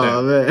was with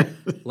them.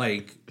 Man.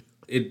 Like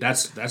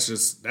that's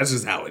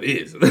just how it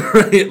is.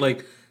 Right?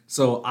 Like,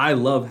 so I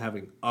love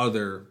having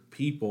other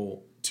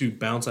people to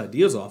bounce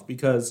ideas off,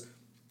 because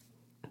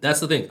that's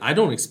the thing. I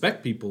don't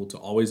expect people to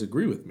always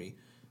agree with me.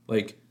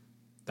 Like,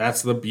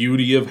 that's the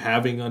beauty of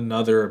having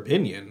another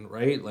opinion,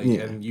 right? Like,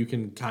 and you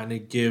can kind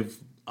of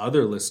give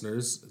other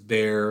listeners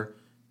their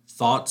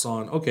thoughts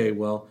on, okay,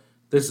 well,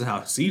 this is how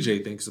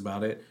CJ thinks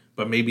about it,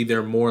 but maybe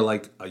they're more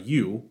like a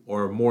you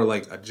or more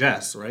like a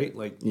Jess, right?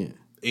 Like,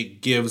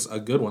 it gives a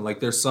good one. Like,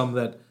 there's some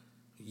that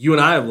you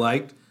and I have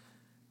liked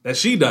that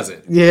she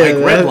doesn't. Yeah, like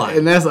Redline.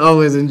 And that's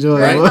always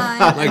enjoyable.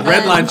 Right? Like,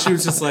 Redline, she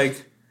was just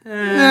like,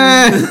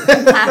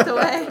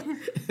 Hathaway.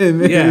 It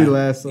made me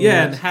laugh so much.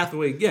 And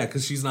Hathaway,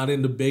 because she's not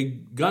into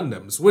big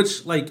Gundams,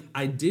 which, like,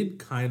 I did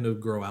kind of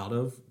grow out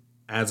of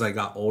as I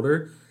got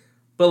older.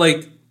 But,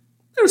 like,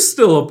 there's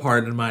still a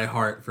part in my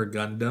heart for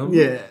Gundam.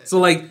 Yeah. So,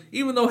 like,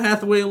 even though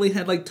Hathaway only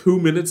had, like, 2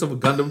 minutes of a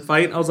Gundam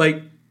fight, I was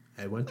like,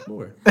 I want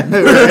more.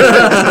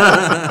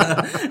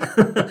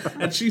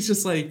 And she's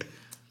just like,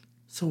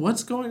 so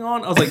what's going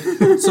on? I was like,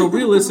 so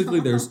realistically,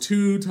 there's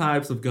 2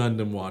 types of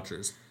Gundam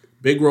watchers.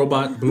 Big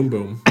robot, boom,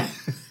 boom.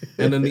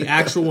 And then the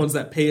actual ones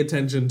that pay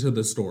attention to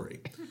the story.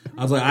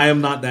 I was like, I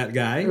am not that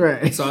guy.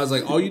 Right. So I was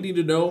like, all you need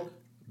to know,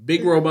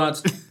 big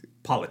robots,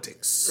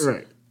 politics.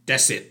 Right.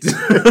 That's it.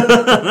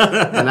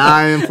 And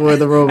I am for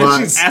the robots.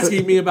 And she's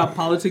asking me about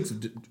politics.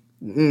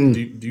 Do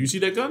you see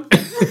that gun?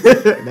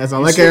 That's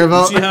all I care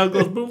about. You see how it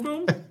goes boom,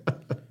 boom?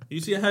 You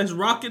see how his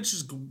rockets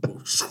just go...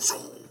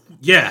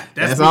 Yeah,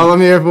 that's all I'm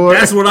here for.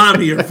 That's what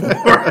I'm here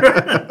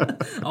for.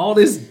 All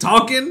this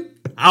talking,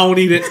 I don't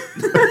need it.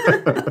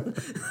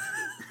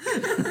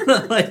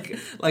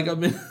 like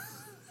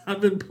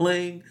I've been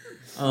playing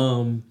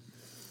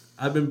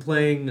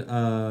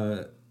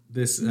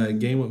this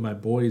game with my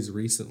boys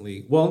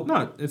recently.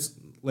 Well, it's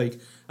like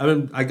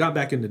I got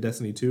back into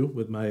Destiny 2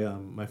 with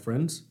my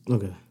friends.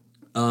 Okay.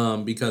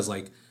 Because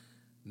like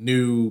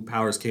new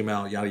powers came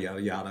out, yada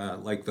yada yada,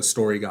 like the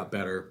story got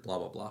better, blah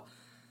blah blah.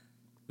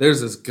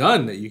 There's this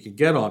gun that you can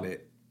get on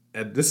it,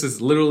 and this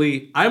is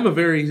literally, I'm a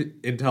very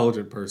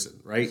intelligent person,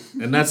 right?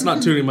 And that's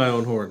not tooting my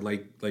own horn.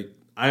 Like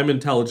I'm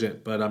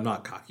intelligent, but I'm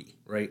not cocky,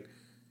 right?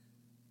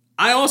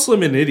 I also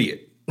am an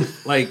idiot.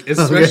 Like,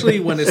 especially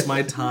when it's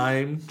my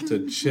time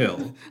to chill.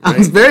 Right? I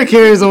was very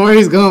curious on where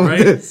he's going right?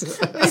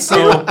 with this.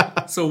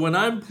 So when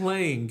I'm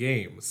playing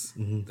games,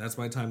 that's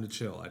my time to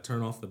chill. I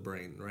turn off the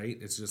brain, right?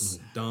 It's just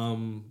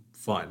dumb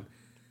fun.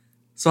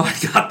 So I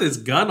got this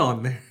gun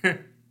on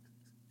there,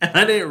 and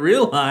I didn't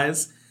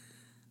realize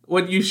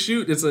when you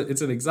shoot, it's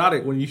an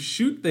exotic. When you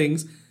shoot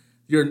things,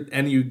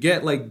 and you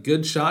get like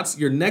good shots,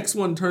 your next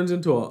one turns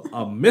into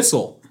a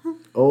missile.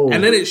 Oh.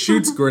 And then it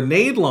shoots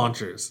grenade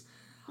launchers.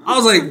 I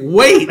was like,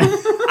 wait,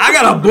 I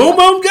got a boom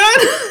boom gun?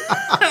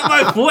 And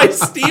my boy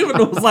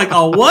Steven was like,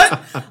 a what?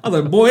 I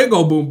was like, boy, it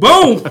go boom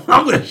boom.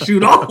 I'm going to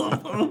shoot all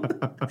of them.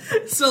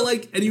 So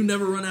like, and you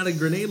never run out of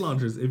grenade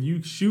launchers. If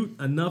you shoot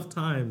enough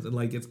times and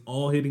like it's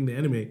all hitting the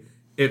enemy,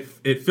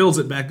 it fills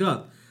it back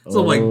up. So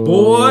I'm like,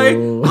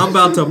 boy, I'm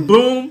about to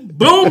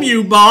boom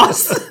you,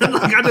 boss. And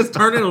like I just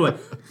turned it and I'm like,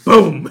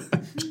 boom.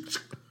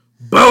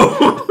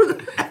 Boom.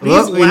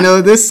 Well, we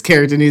know this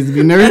character needs to be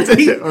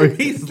nerfed.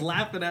 He's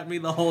laughing at me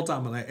the whole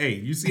time. I'm like, hey,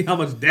 you see how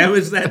much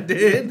damage that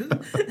did?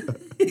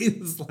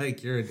 He's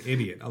like, you're an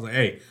idiot. I was like,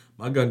 hey,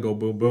 my gun go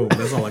boom boom.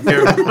 That's all I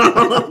care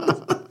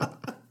about.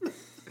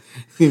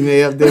 He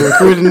may up there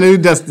recruiting a new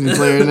Destiny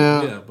player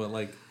now. Yeah,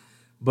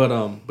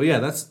 but yeah,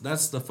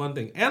 that's the fun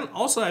thing. And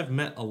also I've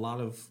met a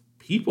lot of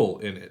people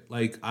in it.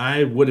 Like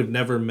I would have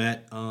never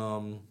met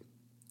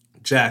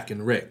Jack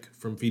and Rick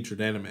from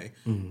Featured Anime.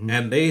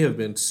 And they have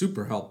been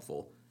super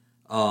helpful.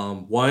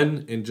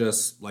 One, in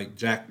just like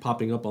Jack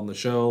popping up on the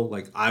show.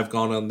 Like I've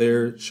gone on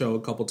their show a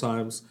couple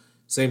times.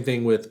 Same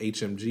thing with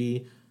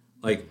HMG.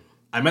 Like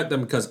I met them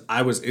because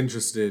I was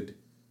interested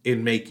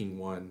in making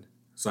one.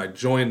 So I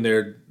joined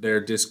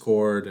their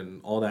Discord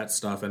and all that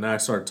stuff. And I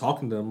started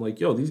talking to them like,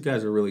 yo, these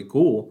guys are really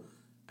cool.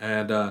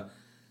 And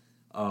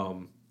I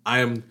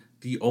am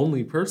the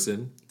only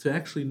person to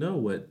actually know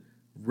what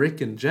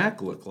Rick and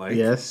Jack look like.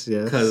 Yes.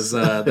 Because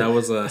that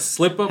was a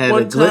slip up Had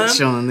one a glitch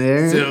time. on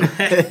there. So,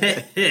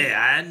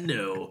 I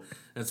know.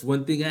 That's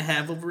one thing I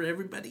have over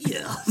everybody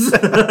else.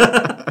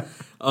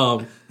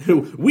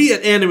 We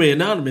at Anime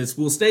Anonymous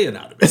will stay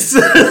anonymous.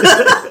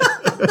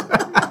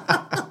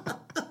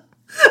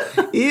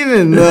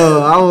 Even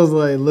though I was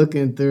like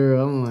looking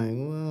through, I'm like,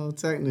 well,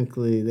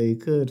 technically they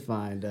could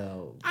find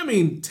out. I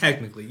mean,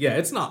 technically, yeah,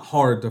 it's not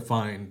hard to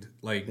find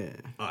like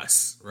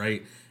us,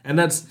 right? And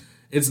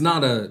it's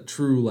not a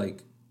true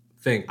like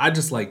thing. I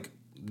just like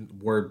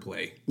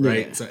wordplay,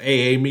 right? Yeah. So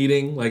AA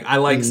meeting, like I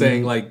like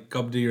saying like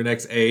come to your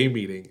next AA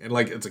meeting, and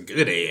like it's a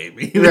good AA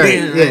meeting, Right?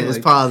 Yeah, it's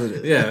like,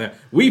 positive. Yeah,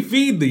 we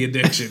feed the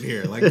addiction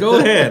here. Like, go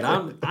ahead,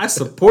 I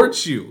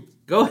support you.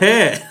 Go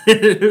ahead.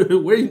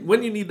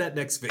 When you need that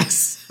next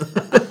fix.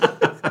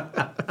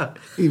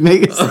 You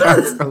make it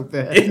start so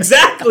bad.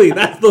 Exactly,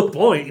 that's the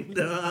point.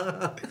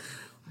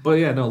 But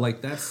yeah, no,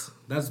 like that's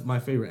my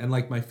favorite, and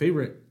like my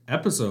favorite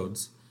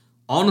episodes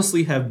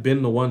honestly have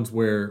been the ones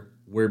where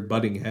we're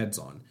butting heads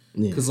on.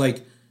 Because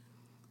like,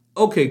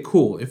 okay,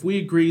 cool. If we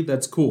agree,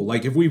 that's cool.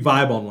 Like if we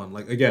vibe on one,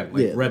 like again,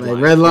 like Redline.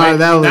 Like Redline,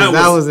 right?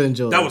 that was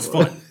enjoyable. That was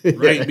fun,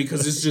 right?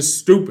 Because it's just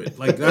stupid.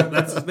 Like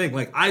that's the thing.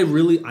 Like I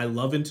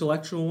love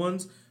intellectual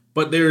ones,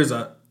 but there's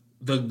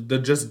the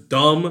just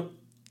dumb,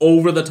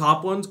 over the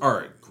top ones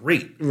are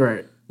great.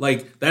 Right.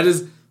 Like that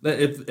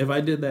if I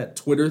did that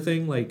Twitter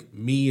thing, like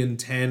me and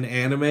 10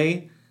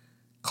 anime.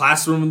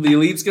 Classroom of the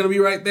Elite's gonna be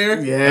right there.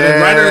 Yeah. And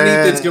then right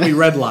underneath it's gonna be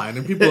Redline.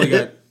 And people are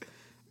like,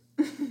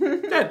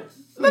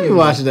 let me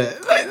watch that.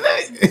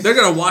 they're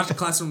gonna watch the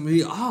Classroom of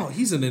the Elite. Oh,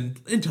 he's an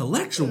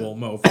intellectual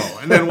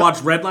mofo. And then watch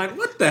Redline.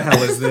 What the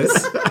hell is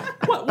this?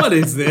 What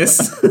is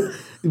this?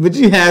 But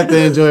you have to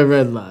enjoy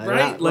Redline.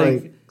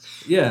 Right?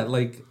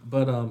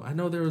 But I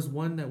know there was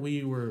one that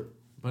we were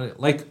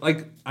like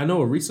I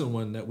know a recent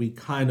one that we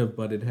kind of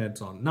butted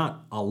heads on.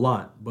 Not a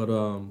lot, but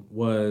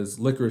was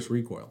Licorice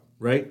Recoil.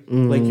 Right?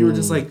 Like you were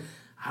just like,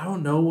 I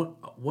don't know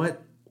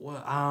what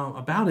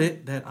about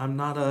it that I'm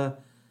not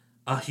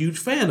a huge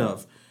fan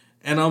of.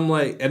 And I'm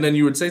like, and then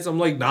you would say something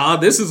like, nah,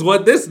 this is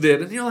what this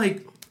did. And you're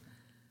like,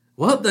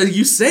 well,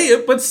 you say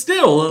it, but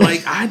still,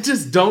 like, I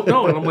just don't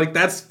know. And I'm like,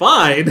 that's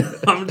fine.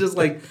 I'm just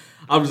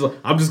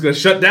gonna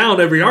shut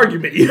down every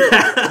argument you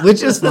have.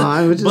 Which is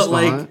fine. But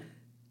like,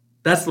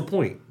 that's the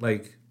point.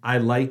 Like, I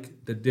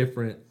like the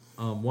different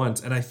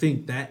ones, and I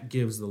think that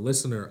gives the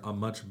listener a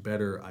much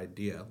better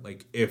idea.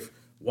 Like if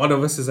one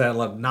of us is at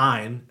like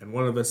 9 and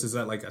one of us is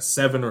at like a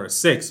 7 or a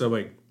 6, so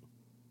like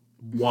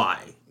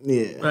why?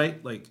 Yeah.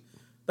 Right? Like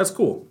that's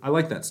cool. I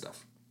like that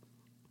stuff.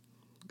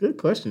 Good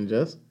question,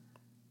 Jess.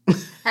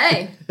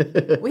 Hey,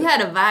 we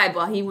had a vibe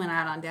while he went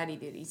out on daddy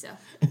duty, so.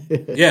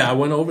 Yeah, I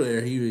went over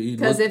there. He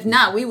Because if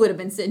not, we would have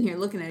been sitting here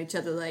looking at each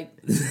other like,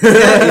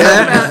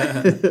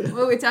 what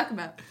are we talking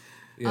about?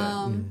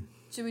 Yeah.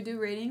 Should we do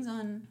ratings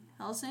on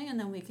Hellsing and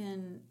then we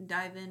can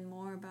dive in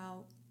more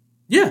about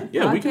Yeah,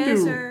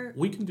 podcasts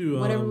we can do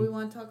whatever we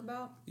want to talk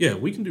about? Yeah,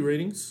 we can do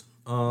ratings.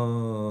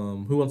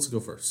 Who wants to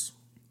go first?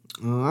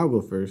 I'll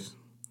go first.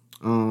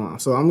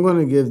 So I'm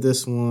gonna give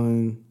this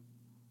one.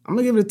 I'm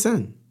gonna give it a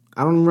 10.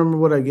 I don't remember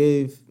what I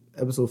gave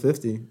episode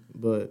 50,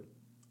 but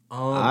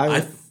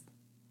I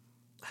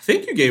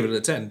think you gave it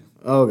a 10.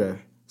 Okay,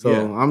 so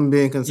yeah. I'm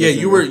being consistent.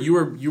 Yeah,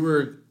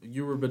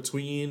 you were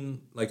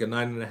between like a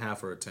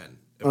 9.5 or a 10,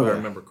 if I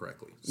remember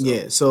correctly. So.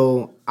 Yeah,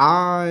 so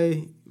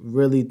I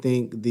really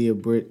think the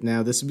Abridged.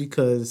 Now this is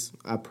because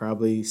I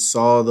probably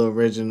saw the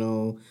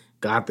original,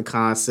 got the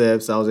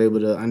concepts. I was able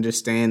to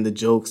understand the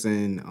jokes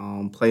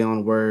and play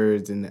on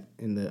words and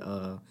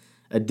the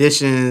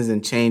additions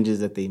and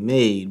changes that they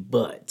made.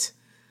 But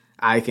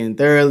I can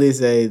thoroughly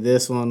say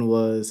this one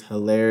was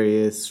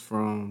hilarious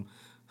from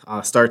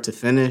start to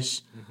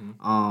finish.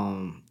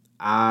 Mm-hmm.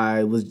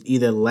 I was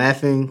either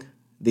laughing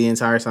the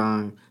entire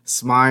time,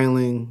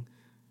 smiling,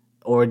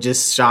 or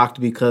just shocked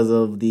because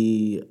of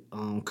the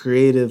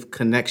creative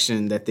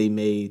connection that they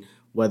made,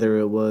 whether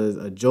it was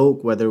a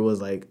joke, whether it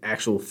was like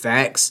actual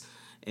facts,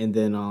 and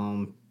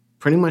then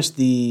pretty much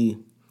the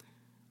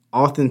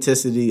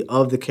authenticity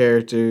of the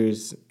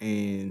characters,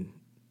 and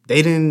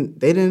they didn't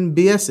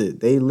BS it.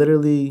 They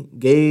literally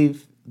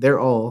gave their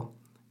all,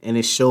 and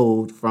it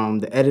showed from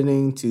the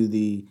editing to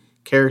the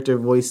character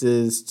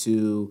voices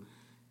to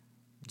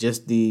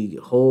just the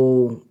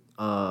whole.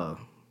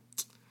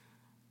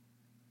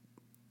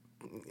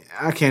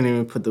 I can't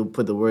even put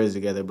the words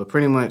together, but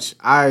pretty much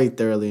I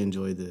thoroughly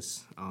enjoyed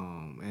this,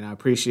 and I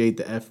appreciate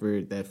the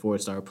effort that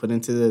 4-Star put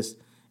into this,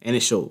 and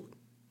it showed.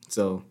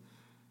 So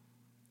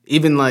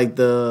even like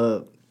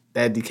that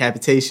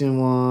decapitation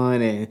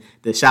one and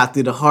the shot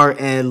through the heart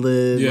ad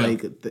lib,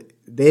 like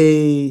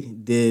they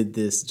did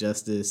this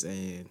justice,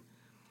 and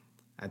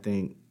I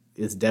think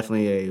it's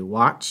definitely a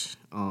watch.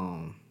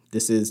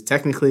 This is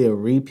technically a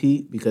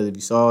repeat because if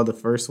you saw the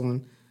first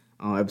one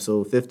on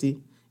episode 50,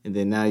 and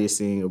then now you're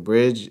seeing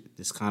Abridged,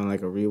 it's kind of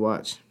like a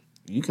rewatch.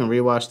 You can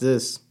rewatch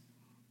this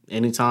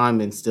anytime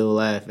and still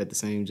laugh at the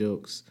same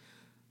jokes.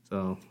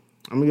 So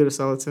I'm going to give it a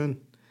solid 10.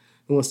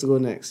 Who wants to go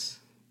next?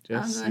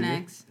 Jess? I'll go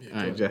next.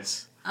 All right,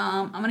 Jess.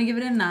 I'm going to give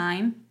it a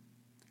 9.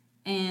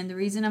 And the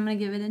reason I'm going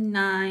to give it a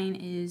 9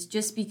 is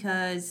just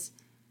because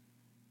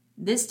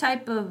this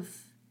type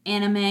of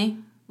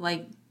anime,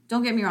 like,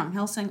 don't get me wrong,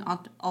 Hellsing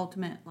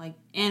Ultimate, like,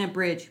 and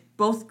Abridged,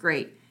 both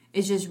great.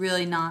 It's just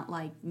really not,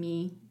 like,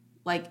 me.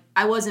 Like,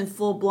 I wasn't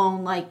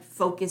full-blown, like,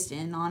 focused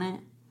in on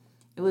it.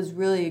 It was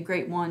really a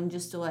great one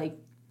just to, like,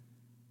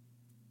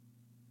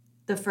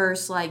 the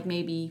first, like,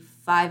 maybe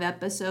 5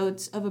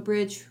 episodes of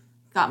Abridged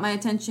got my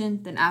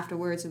attention. Then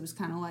afterwards, it was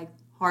kind of, like,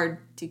 hard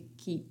to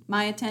keep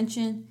my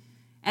attention.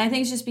 And I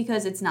think it's just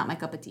because it's not my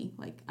cup of tea.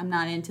 Like, I'm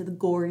not into the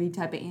gory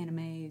type of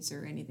animes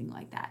or anything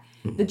like that.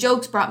 The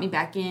jokes brought me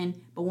back in,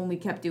 but when we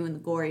kept doing the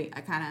gory, I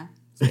kind of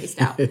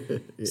spaced out. Yeah.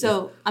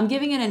 So I'm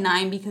giving it a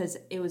 9 because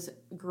it was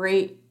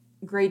great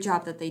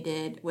job that they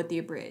did with the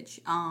Abridged.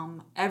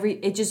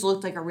 It just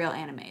looked like a real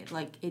anime.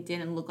 Like, it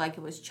didn't look like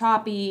it was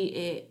choppy.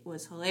 It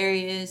was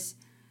hilarious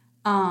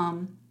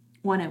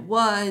when it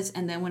was,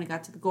 and then when it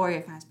got to the gory,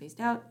 I kind of spaced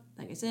out,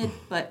 like I said.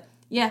 But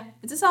yeah,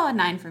 it's a solid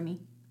 9 for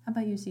me. How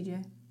about you,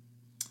 CJ?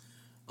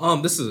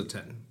 This is a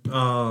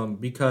 10.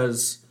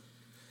 Because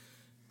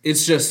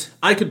it's just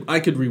I could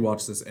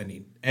rewatch this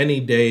any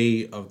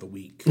day of the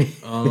week.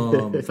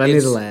 If I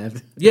need to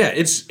laugh. Yeah,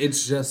 it's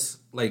just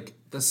like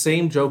the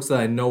same jokes that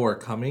I know are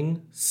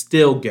coming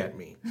still get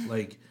me.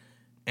 Like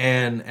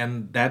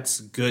and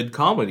that's good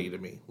comedy to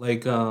me.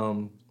 Like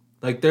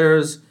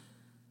there's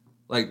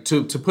like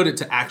to put it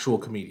to actual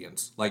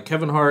comedians, like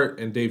Kevin Hart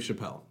and Dave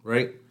Chappelle,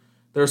 right?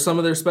 There are some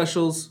of their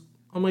specials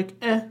I'm like,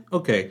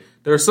 okay.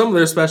 There are some of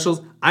their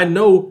specials I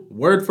know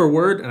word for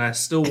word, and I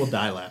still will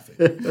die laughing,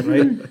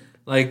 right?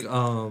 Like,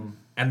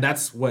 and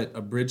that's what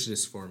Abridged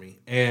is for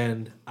me.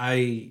 And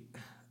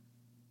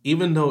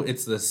even though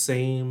it's the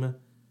same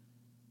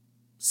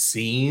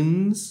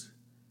scenes,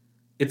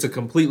 it's a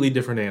completely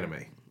different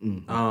anime,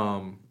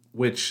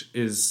 which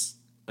is,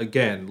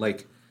 again,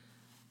 like,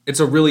 it's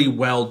a really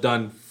well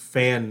done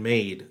fan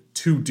made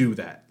to do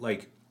that.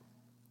 Like,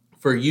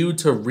 for you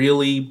to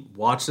really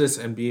watch this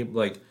and be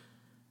like,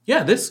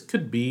 yeah, this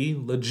could be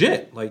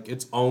legit, like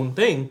its own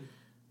thing.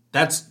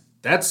 That's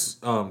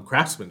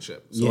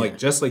craftsmanship. So like,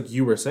 just like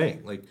you were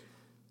saying, like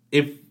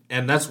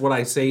and that's what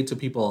I say to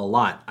people a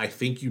lot. I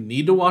think you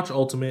need to watch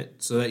Ultimate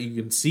so that you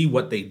can see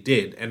what they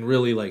did and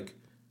really like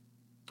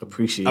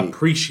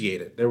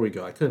Appreciate it. There we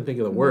go. I couldn't think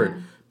of the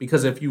word.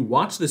 Because if you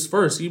watch this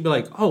first, you'd be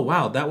like, oh,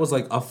 wow, that was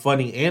like a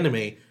funny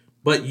anime.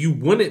 But you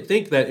wouldn't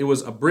think that it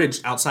was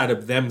abridged outside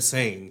of them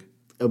saying,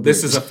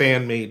 this is a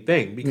fan-made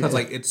thing. Because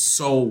like it's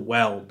so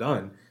well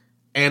done.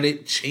 And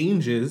it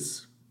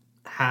changes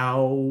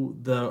how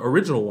the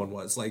original one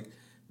was. Like,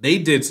 they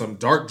did some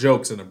dark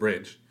jokes in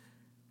Abridged.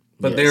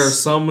 But there are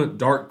some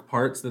dark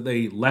parts that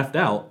they left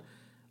out.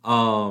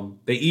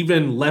 They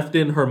even left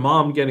in her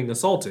mom getting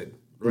assaulted,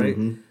 right?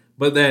 Mm-hmm.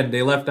 But then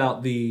they left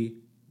out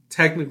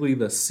technically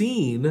the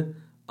scene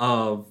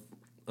of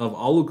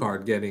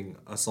Alucard getting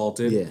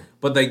assaulted. Yeah.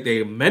 But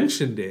they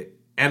mentioned it,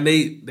 and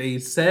they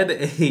said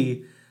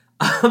a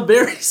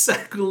very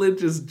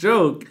sacrilegious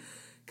joke,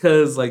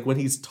 because like when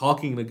he's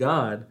talking to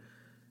God,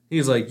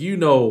 he's like, you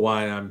know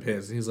why I'm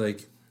pissed. And he's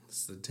like,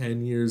 it's the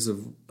 10 years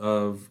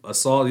of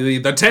assault,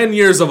 the 10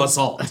 years of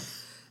assault.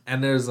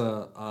 And there's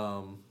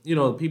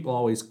people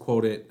always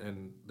quote it,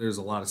 and there's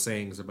a lot of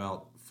sayings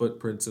about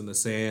footprints in the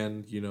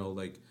sand,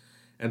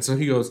 and so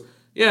he goes,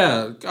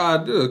 yeah,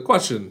 God,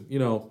 question,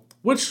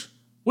 which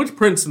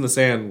prints in the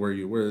sand were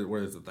you?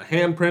 Where is it? The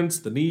hand prints,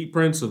 the knee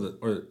prints, or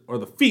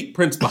the feet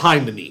prints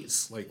behind the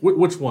knees? Like,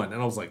 which one?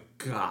 And I was like,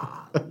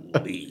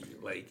 golly,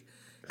 like,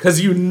 because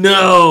if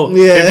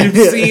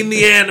you've seen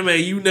the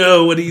anime, you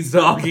know what he's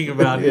talking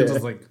about. You're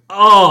just like,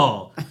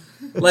 oh,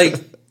 like,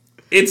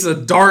 it's a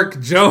dark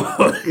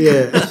joke.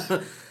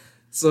 Yeah.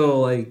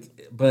 So,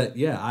 like, but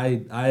yeah,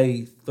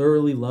 I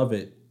thoroughly love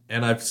it.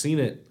 And I've seen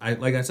it.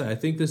 Like I said, I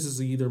think this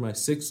is either my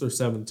 6th or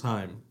 7th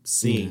time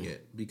seeing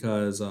it,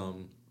 because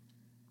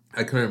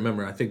I couldn't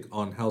remember. I think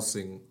on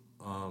Helsing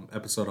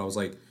episode, I was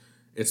like,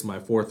 it's my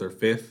 4th or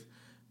 5th,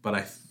 but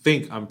I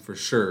think I'm for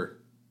sure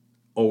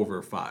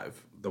over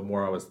 5. The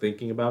more I was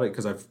thinking about it,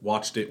 because I've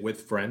watched it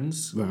with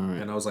friends,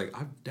 and I was like,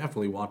 I've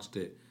definitely watched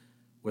it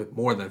with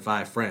more than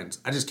 5 friends.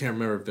 I just can't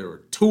remember if there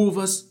were 2 of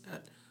us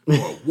or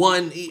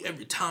 1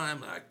 every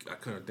time. I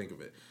couldn't think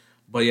of it.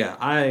 But yeah,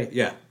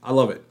 I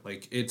love it.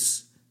 Like,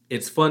 it's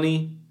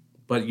funny,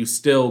 but you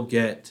still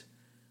get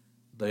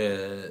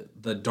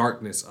the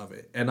darkness of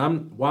it.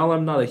 And while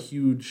I'm not a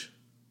huge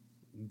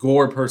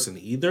gore person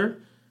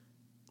either,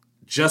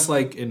 just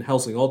like in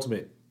Hellsing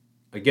Ultimate,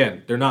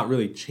 again, they're not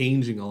really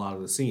changing a lot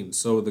of the scenes,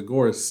 so the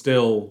gore is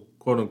still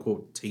quote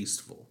unquote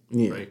tasteful,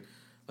 right?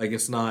 Like,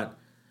 it's not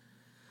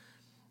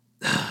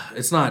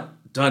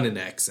done in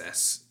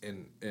excess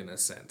in a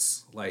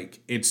sense. Like,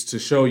 it's to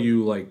show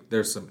you like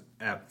there's some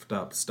effed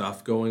up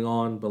stuff going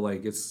on, but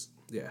like it's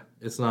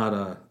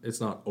not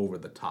over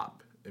the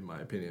top, in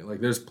my opinion. Like,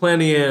 there's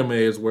plenty of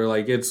animes where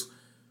like it's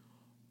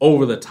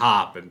over the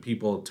top and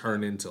people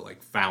turn into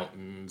like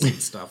fountains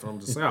and stuff. And I'm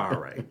just like, all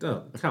right,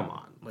 come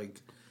on, like,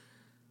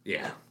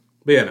 yeah.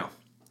 But yeah, no,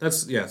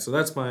 so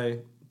that's my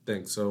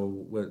thing. So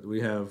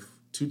we have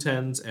 2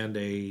 10s and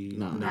a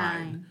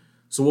 9.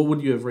 So what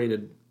would you have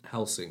rated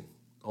Hellsing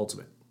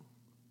Ultimate?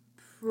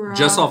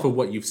 Just off of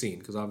what you've seen,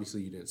 because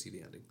obviously you didn't see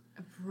the ending.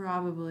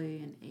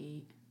 Probably an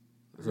 8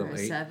 or a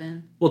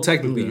 7. Well,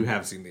 technically you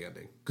have seen the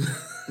ending.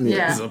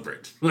 Yeah. It's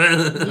Abridged.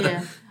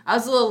 Yeah. I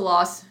was a little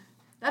lost.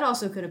 That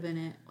also could have been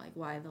it, like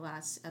why the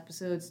last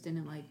episodes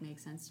didn't like make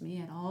sense to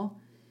me at all.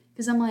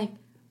 Because I'm like,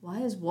 why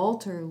does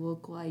Walter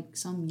look like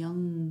some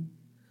young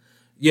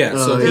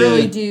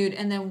girly dude?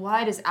 And then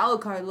why does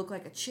Alucard look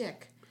like a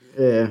chick?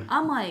 Yeah.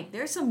 I'm like,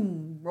 there's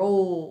some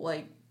role,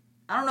 like,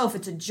 I don't know if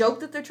it's a joke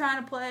that they're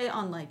trying to play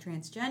on, like,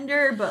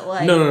 transgender, but,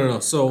 like...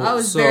 No. So I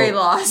was very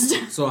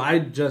lost. So I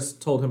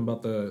just told him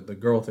about the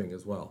girl thing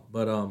as well.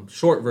 But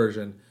short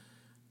version,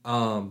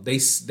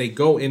 they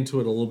go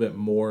into it a little bit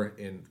more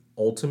in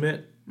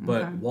Ultimate,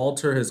 but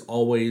Walter has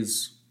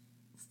always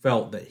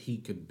felt that he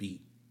could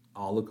beat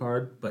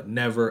Alucard, but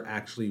never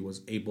actually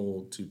was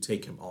able to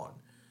take him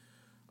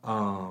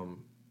on.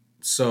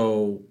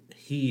 So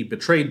he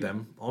betrayed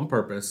them on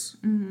purpose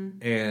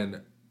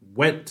and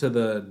went to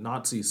the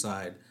Nazi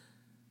side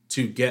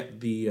to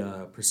get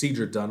the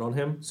procedure done on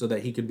him so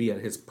that he could be at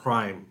his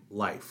prime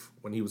life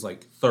when he was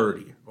like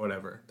 30 or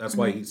whatever. That's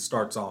why he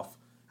starts off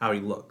how he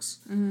looks.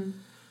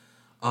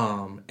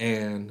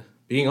 And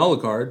being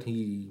Alucard,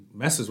 he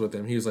messes with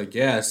him. He's like,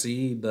 yeah,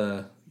 see,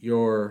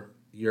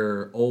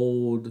 your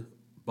old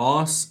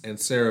boss and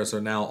Saris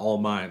are now all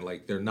mine.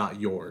 Like, they're not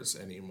yours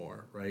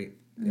anymore, right?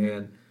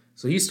 And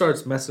so he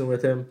starts messing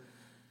with him.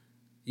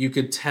 You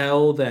could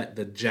tell that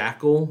the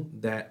jackal,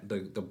 that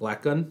the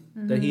black gun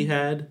that he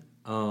had,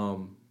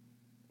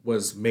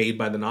 was made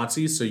by the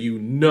Nazis. So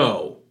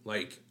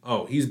like,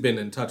 oh, he's been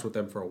in touch with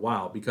them for a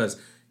while, because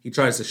he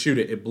tries to shoot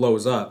it, it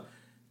blows up,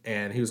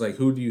 and he was like,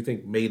 who do you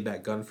think made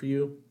that gun for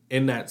you?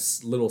 In that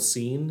little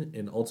scene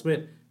in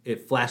Ultimate,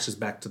 it flashes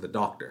back to the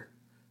doctor.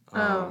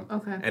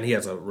 Okay. And he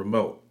has a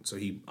remote, so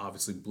he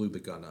obviously blew the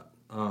gun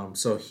up.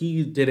 So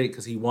he did it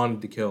because he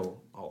wanted to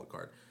kill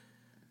Alucard.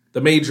 The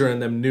Major and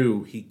them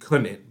knew he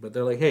couldn't, but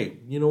they're like, hey,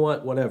 you know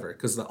what? Whatever.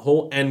 Because the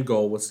whole end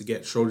goal was to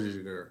get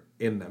Schrodinger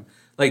in them.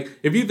 Like,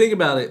 if you think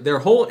about it, their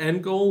whole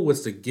end goal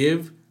was to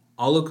give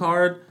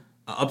Alucard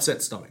an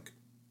upset stomach.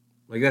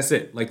 Like, that's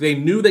it. Like, they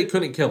knew they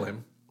couldn't kill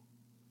him.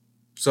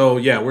 So,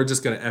 yeah, we're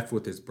just going to F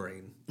with his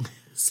brain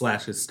 /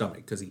 his stomach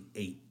because he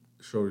ate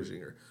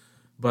Schrodinger.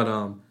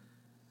 But,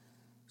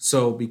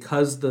 so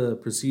because the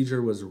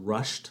procedure was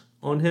rushed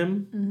on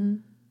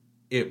him,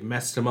 it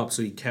messed him up.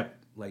 So he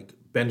kept, like,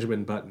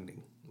 Benjamin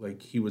buttoning.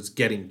 Like, he was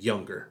getting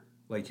younger.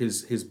 Like,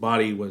 his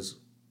body was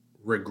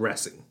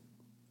regressing.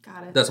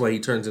 Got it. That's why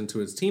he turns into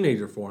his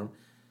teenager form.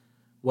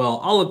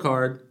 Well,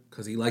 Alucard,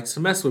 because he likes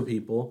to mess with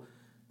people,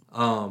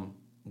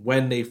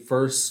 when they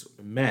first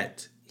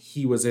met,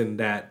 he was in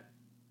that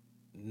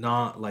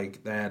non-binary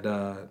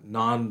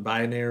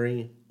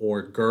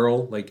or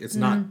girl. Like, it's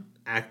not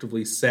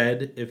actively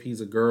said if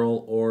he's a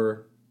girl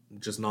or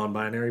just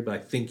non-binary, but I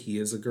think he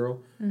is a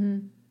girl.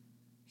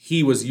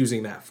 He was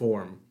using that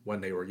form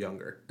when they were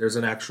younger. There's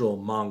an actual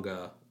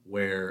manga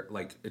where,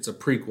 like, it's a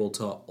prequel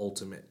to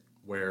Ultimate,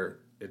 where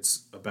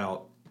it's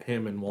about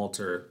him and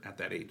Walter at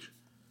that age.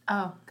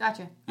 Oh,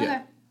 gotcha. Yeah.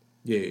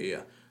 Okay.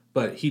 Yeah.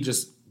 But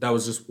that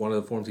was just one of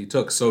the forms he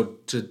took. So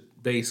to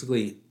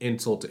basically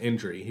insult to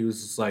injury, he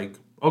was just like,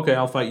 okay,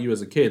 I'll fight you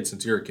as a kid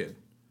since you're a kid.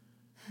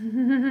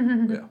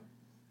 Yeah.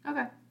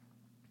 Okay.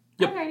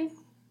 Yep. Alrighty.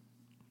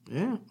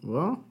 Yeah,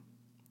 well.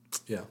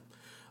 Yeah.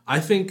 I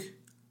think,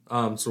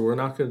 so we're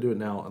not going to do it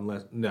now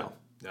unless, no,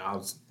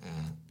 I'm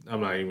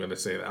not even going to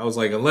say that. I was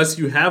like, unless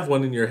you have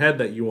one in your head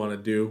that you want to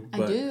do.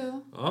 But, I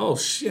do. Oh,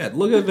 shit.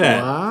 Look at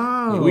that.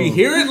 Wow. We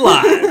hear it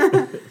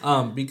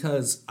live.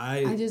 Because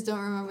I just don't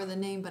remember the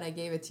name, but I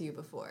gave it to you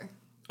before.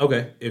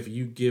 Okay. If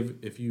you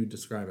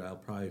describe it, I'll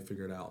probably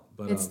figure it out.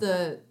 But it's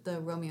the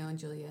Romeo and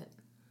Juliet.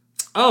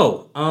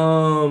 Oh,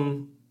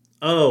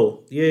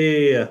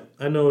 yeah.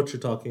 I know what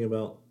you're talking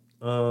about.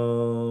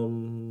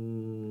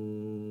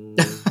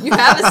 You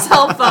have a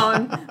cell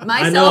phone.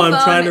 I know,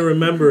 I'm trying to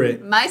remember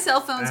it. My cell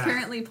phone's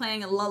currently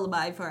playing a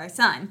lullaby for our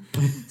son.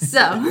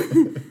 So,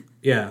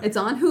 yeah. it's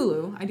on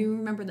Hulu. I do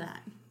remember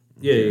that.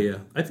 Yeah.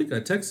 I think I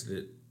texted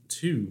it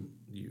to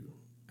you,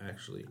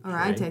 actually. Or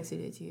I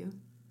texted it to you.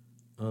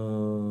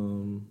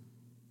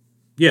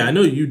 Yeah, I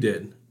know you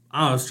did.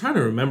 I was trying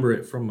to remember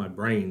it from my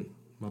brain.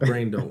 My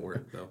brain don't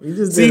work, though. You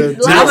just See, did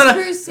a Last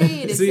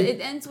Crusade.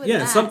 It ends with that.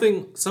 Yeah,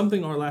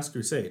 something Our Last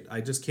Crusade.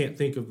 I just can't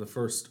think of the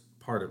first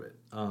part of it.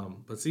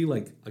 But see,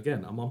 like,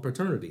 again, I'm on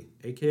paternity,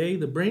 a.k.a.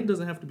 the brain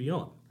doesn't have to be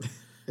on.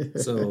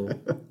 So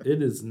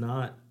it is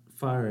not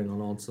firing on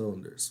all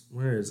cylinders.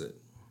 Where is it?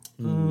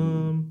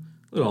 Look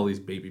at all these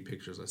baby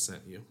pictures I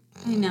sent you.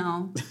 I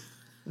know.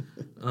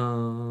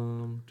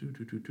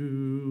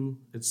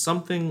 It's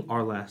something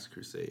Our Last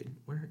Crusade.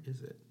 Where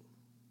is it?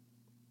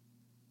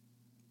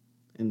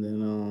 And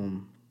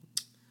then,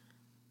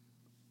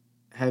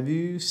 have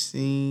you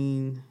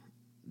seen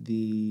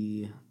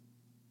the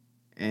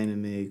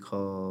anime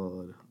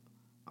called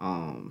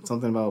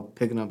something about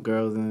picking up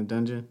girls in a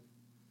dungeon?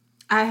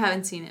 I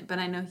haven't seen it, but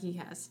I know he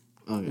has.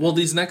 Okay. Well,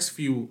 these next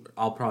few,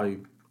 I'll probably,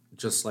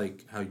 just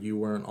like how you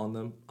weren't on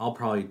them, I'll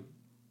probably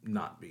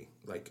not be.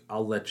 Like,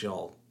 I'll let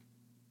y'all.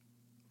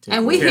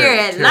 And we hear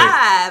it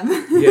live.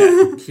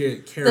 Yeah,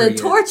 carry the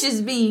torch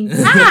is being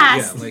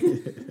passed. Yeah, like,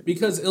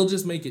 because it'll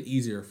just make it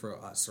easier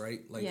for us,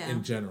 right? Like, Yeah.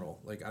 in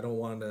general. Like, I don't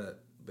want the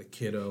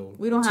kiddo.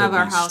 We don't to have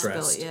our be house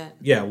stressed. built yet.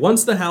 Yeah,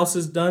 once the house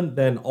is done,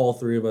 then all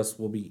three of us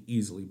will be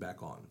easily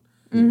back on.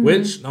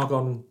 Which, knock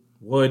on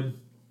wood,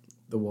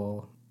 The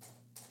wall.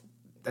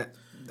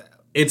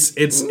 it's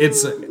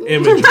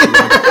imagery.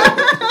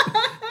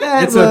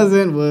 That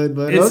wasn't wood,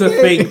 but It's okay.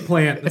 a fake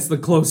plant. It's the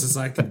closest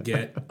I could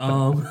get.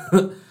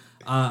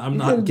 I'm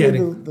not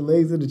getting the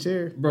legs of the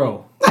chair.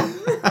 bro.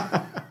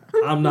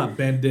 I'm not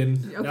bending.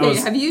 That Okay,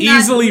 was have you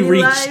easily not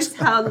realized reached?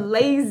 how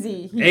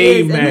lazy he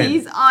is? Amen. And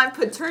he's on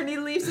paternity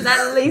leave, so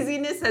that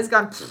laziness has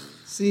gone.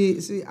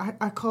 See,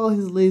 I call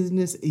his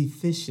laziness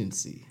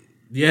efficiency.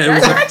 Yeah, it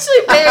That's was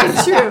actually very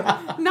true.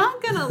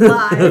 Not gonna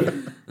lie.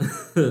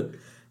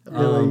 I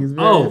feel like he's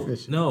very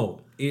efficient.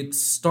 no, it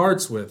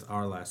starts with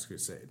Our Last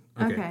Crusade.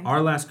 Okay.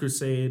 Our Last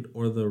Crusade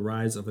or The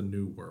Rise of a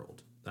New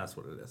World. That's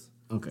what it is.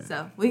 Okay.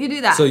 So we can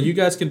do that. So you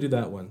guys can do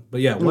that one.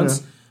 But yeah,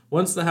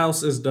 once the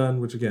house is done,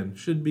 which again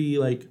should be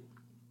like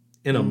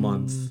in a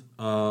month,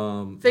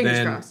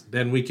 Fingers crossed.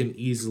 then we can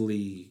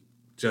easily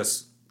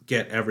just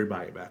get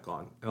everybody back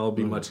on. It'll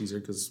be much easier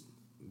because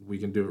we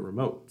can do it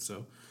remote.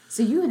 So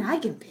you and I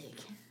can pick.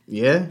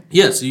 Yeah.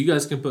 yeah, so you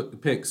guys can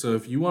pick. So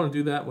if you want to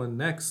do that one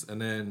next,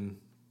 and then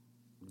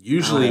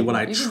usually what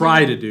I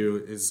try to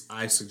do is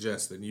I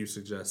suggest, then you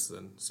suggest,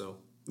 then so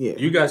Yeah.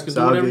 you guys can do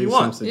I'll whatever give you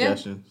some want.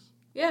 suggestions.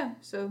 Yeah.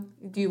 So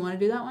do you want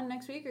to do that one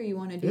next week, or you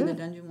want to do the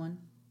dungeon one?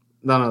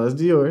 No, let's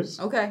do yours.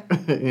 Okay.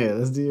 Yeah,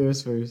 let's do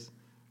yours first.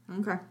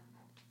 Okay.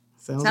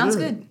 Sounds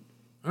good.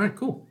 All right,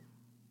 cool.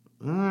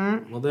 All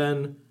right. Well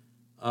then,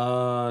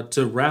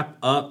 to wrap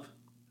up,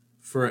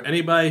 for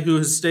anybody who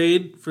has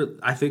stayed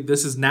I think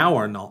this is now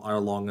our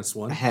longest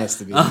one. It has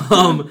to be.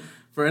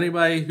 For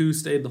anybody who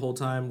stayed the whole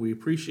time, we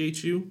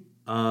appreciate you.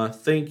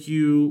 Thank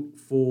you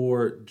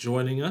for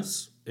joining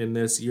us in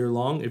this year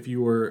long. If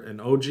you were an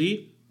OG,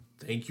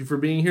 thank you for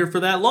being here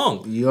for that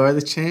long. You are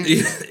the champ.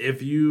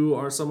 If you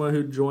are someone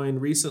who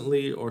joined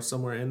recently or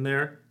somewhere in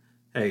there,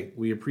 hey,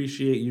 we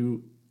appreciate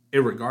you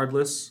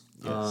irregardless.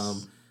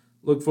 Yes.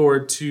 Look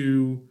forward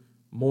to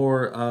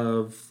more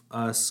of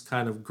us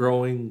kind of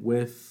growing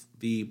with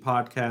the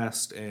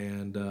podcast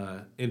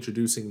and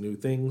introducing new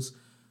things.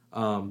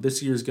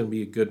 This year is going to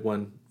be a good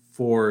one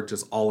for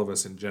just all of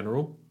us in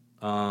general.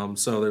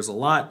 So there's a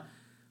lot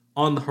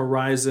on the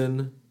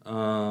horizon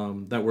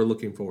that we're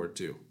looking forward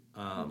to.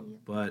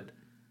 But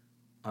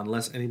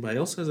unless anybody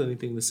else has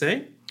anything to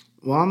say.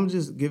 Well, I'm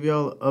just give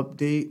y'all an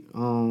update.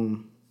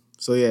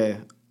 So yeah,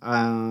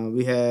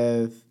 we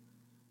have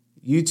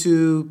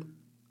YouTube,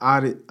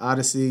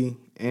 Odyssey,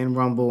 and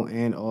Rumble,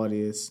 and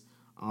Audius.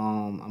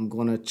 I'm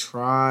gonna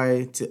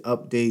try to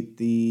update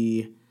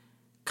the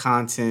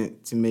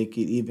content to make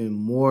it even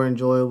more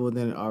enjoyable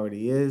than it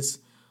already is.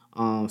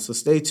 So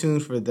stay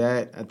tuned for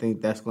that. I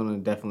think that's gonna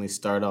definitely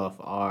start off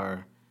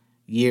our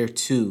year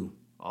 2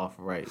 off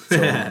right.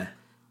 So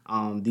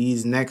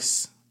these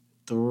next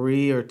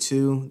 3 or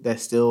 2 that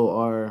still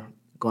are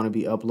going to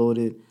be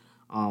uploaded,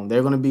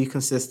 they're going to be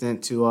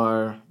consistent to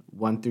our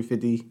 1 through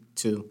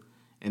 52.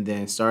 And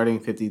then starting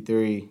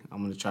 53, I'm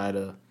going to try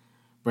to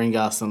bring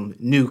out some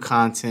new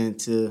content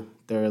to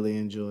thoroughly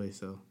enjoy.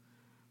 So,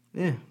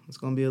 yeah, it's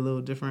going to be a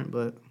little different,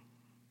 but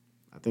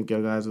I think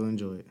y'all guys will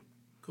enjoy it.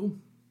 Cool.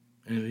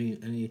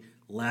 Any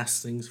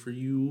last things for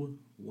you,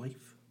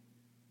 wife?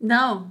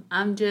 No,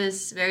 I'm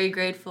just very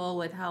grateful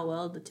with how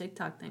well the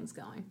TikTok thing's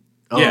going.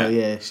 Oh,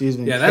 yeah. She's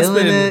been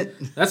killing it.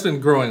 That's been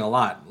growing a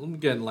lot. I'm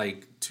getting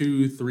like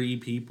 2-3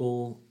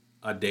 people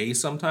a day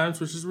sometimes,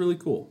 which is really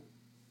cool.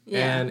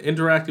 Yeah. And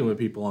interacting with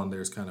people on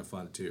there is kind of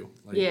fun too.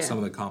 Like some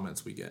of the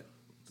comments we get.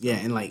 Yeah,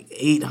 and like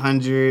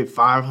 800,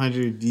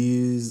 500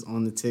 views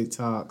on the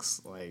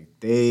TikToks. Like,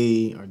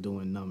 they are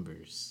doing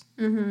numbers.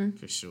 Mm-hmm.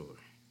 For sure.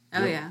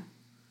 Oh, yeah.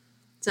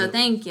 So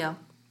thank you.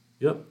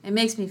 Yep. It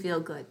makes me feel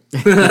good.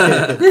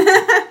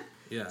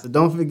 Yeah. So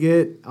don't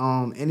forget,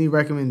 any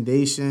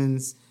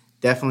recommendations,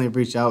 definitely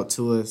reach out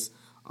to us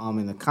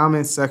in the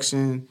comments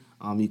section.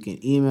 You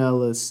can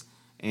email us,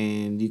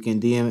 and you can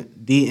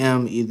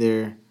DM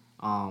either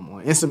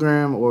on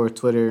Instagram or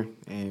Twitter,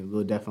 and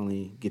we'll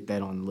definitely get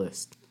that on the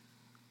list.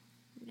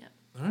 Yep.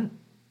 All right.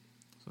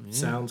 So,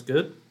 sounds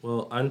good.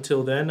 Well,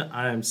 until then,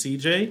 I am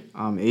CJ.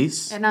 I'm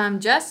Ace. And I'm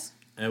Jess.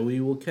 And we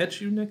will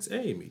catch you next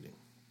AA meeting.